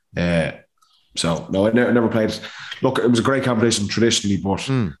it. So no, I never played it. Look, it was a great competition traditionally, but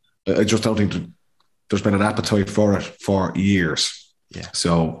I just don't think there's been an appetite for it for years. Yeah.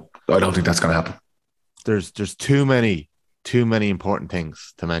 So I don't think that's going to happen. There's too many important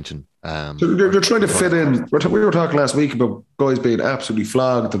things to mention. They're trying to fit in. We were talking last week about guys being absolutely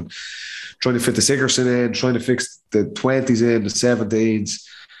flogged and trying to fit the Sigerson in, trying to fix the 20s in, the 17s.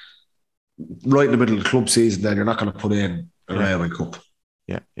 Right in the middle of the club season, then you're not going to put in a Railway Cup.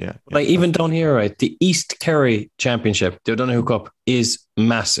 Yeah. Like even down here, right? The East Kerry Championship, the O'Donoghue Cup, is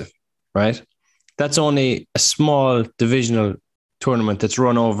massive, right? That's only a small divisional tournament that's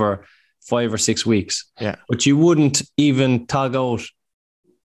run over 5 or 6 weeks. Yeah. But you wouldn't even tog out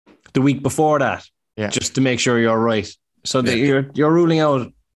the week before that, just to make sure you're right. So that you're ruling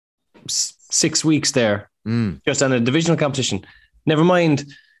out 6 weeks there, just on a divisional competition. Never mind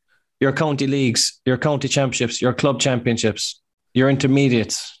your county leagues, your county championships, your club championships, your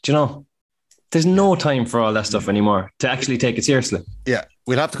intermediates. Do you know? There's no time for all that stuff anymore to actually take it seriously. Yeah,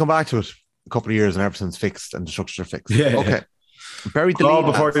 we'll have to come back to it a couple of years and everything's fixed and the structure fixed. Yeah. Okay. Buried the Crawl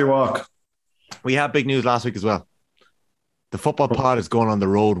lead before you walk. We had big news last week as well. The football pod is going on the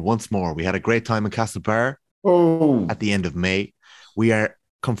road once more. We had a great time in Castlebar at the end of May. We are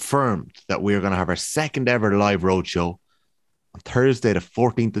confirmed that we are going to have our second ever live road show on Thursday, the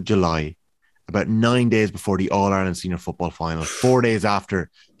 14th of July, about 9 days before the All-Ireland Senior Football Final, 4 days after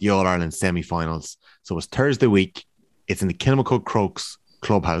the All-Ireland semi-finals. So it's Thursday week. It's in the Kilmacud Crokes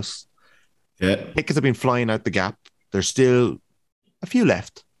Clubhouse. Yeah. Tickets have been flying out the gap. There's still a few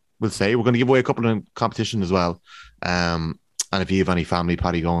left, we'll say. We're going to give away a couple in competition as well. And if you have any family,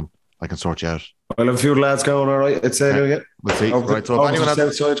 Paddy, going, I can sort you out. I'll have a few lads going, all right. It's we'll see. Right, so if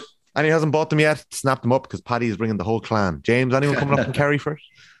anyone hasn't bought them yet, snap them up because Paddy is bringing the whole clan. James, anyone coming up from Kerry for it?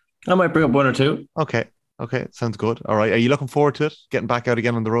 I might bring up one or two. Okay, sounds good. All right, are you looking forward to it? Getting back out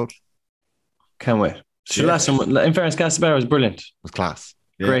again on the road? Can't wait. Last time, in fairness, Castlebar was brilliant. It was class.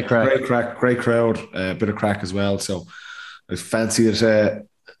 Yeah, great crowd, bit of crack as well. So I fancy it.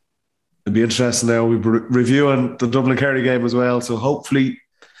 It'll be interesting now. We'll be reviewing the Dublin-Kerry game as well. So hopefully,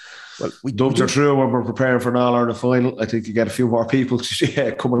 Dubs are through when we're preparing for an All-Ireland final. I think you get a few more people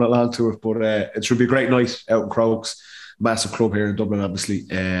coming along to it. But it should be a great night out in Crokes. Massive club here in Dublin, obviously.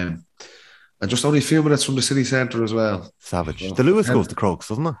 And just only a few minutes from the city centre as well. Savage. The Lewis goes to Crokes,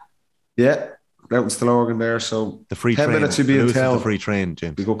 doesn't it? Yeah. Out in Stillorgan there. So the free 10 train. minutes you'll be in town. The free train,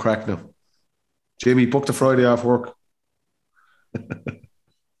 James. We go crack now. Jimmy, book the Friday off work.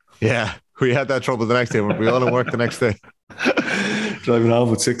 Yeah, we had that trouble the next day. We all at work the next day. Driving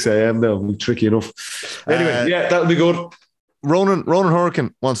home at 6 a.m. now will be tricky enough. Anyway, that'll be good. Ronan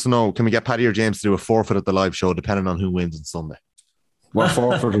Hurricane wants to know, can we get Paddy or James to do a forfeit at the live show depending on who wins on Sunday? What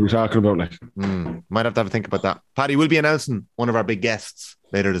forfeit are we talking about? Like, might have to think about that. Paddy, we'll be announcing one of our big guests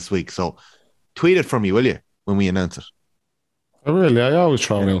later this week, so tweet it from you, will you, when we announce it? Oh, really? I always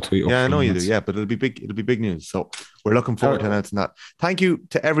try and tweet. Yeah, I know you do. Yeah, but it'll be big. It'll be big news. So we're looking forward to announcing that. Thank you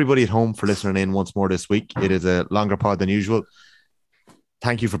to everybody at home for listening in once more this week. It is a longer pod than usual.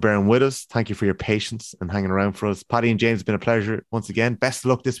 Thank you for bearing with us. Thank you for your patience and hanging around for us. Paddy and James, it's been a pleasure once again. Best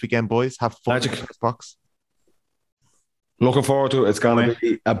of luck this weekend, boys. Have fun in the box. Looking forward to it. It's going to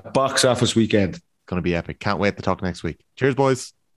be a box office weekend. Going to be epic. Can't wait to talk next week. Cheers, boys.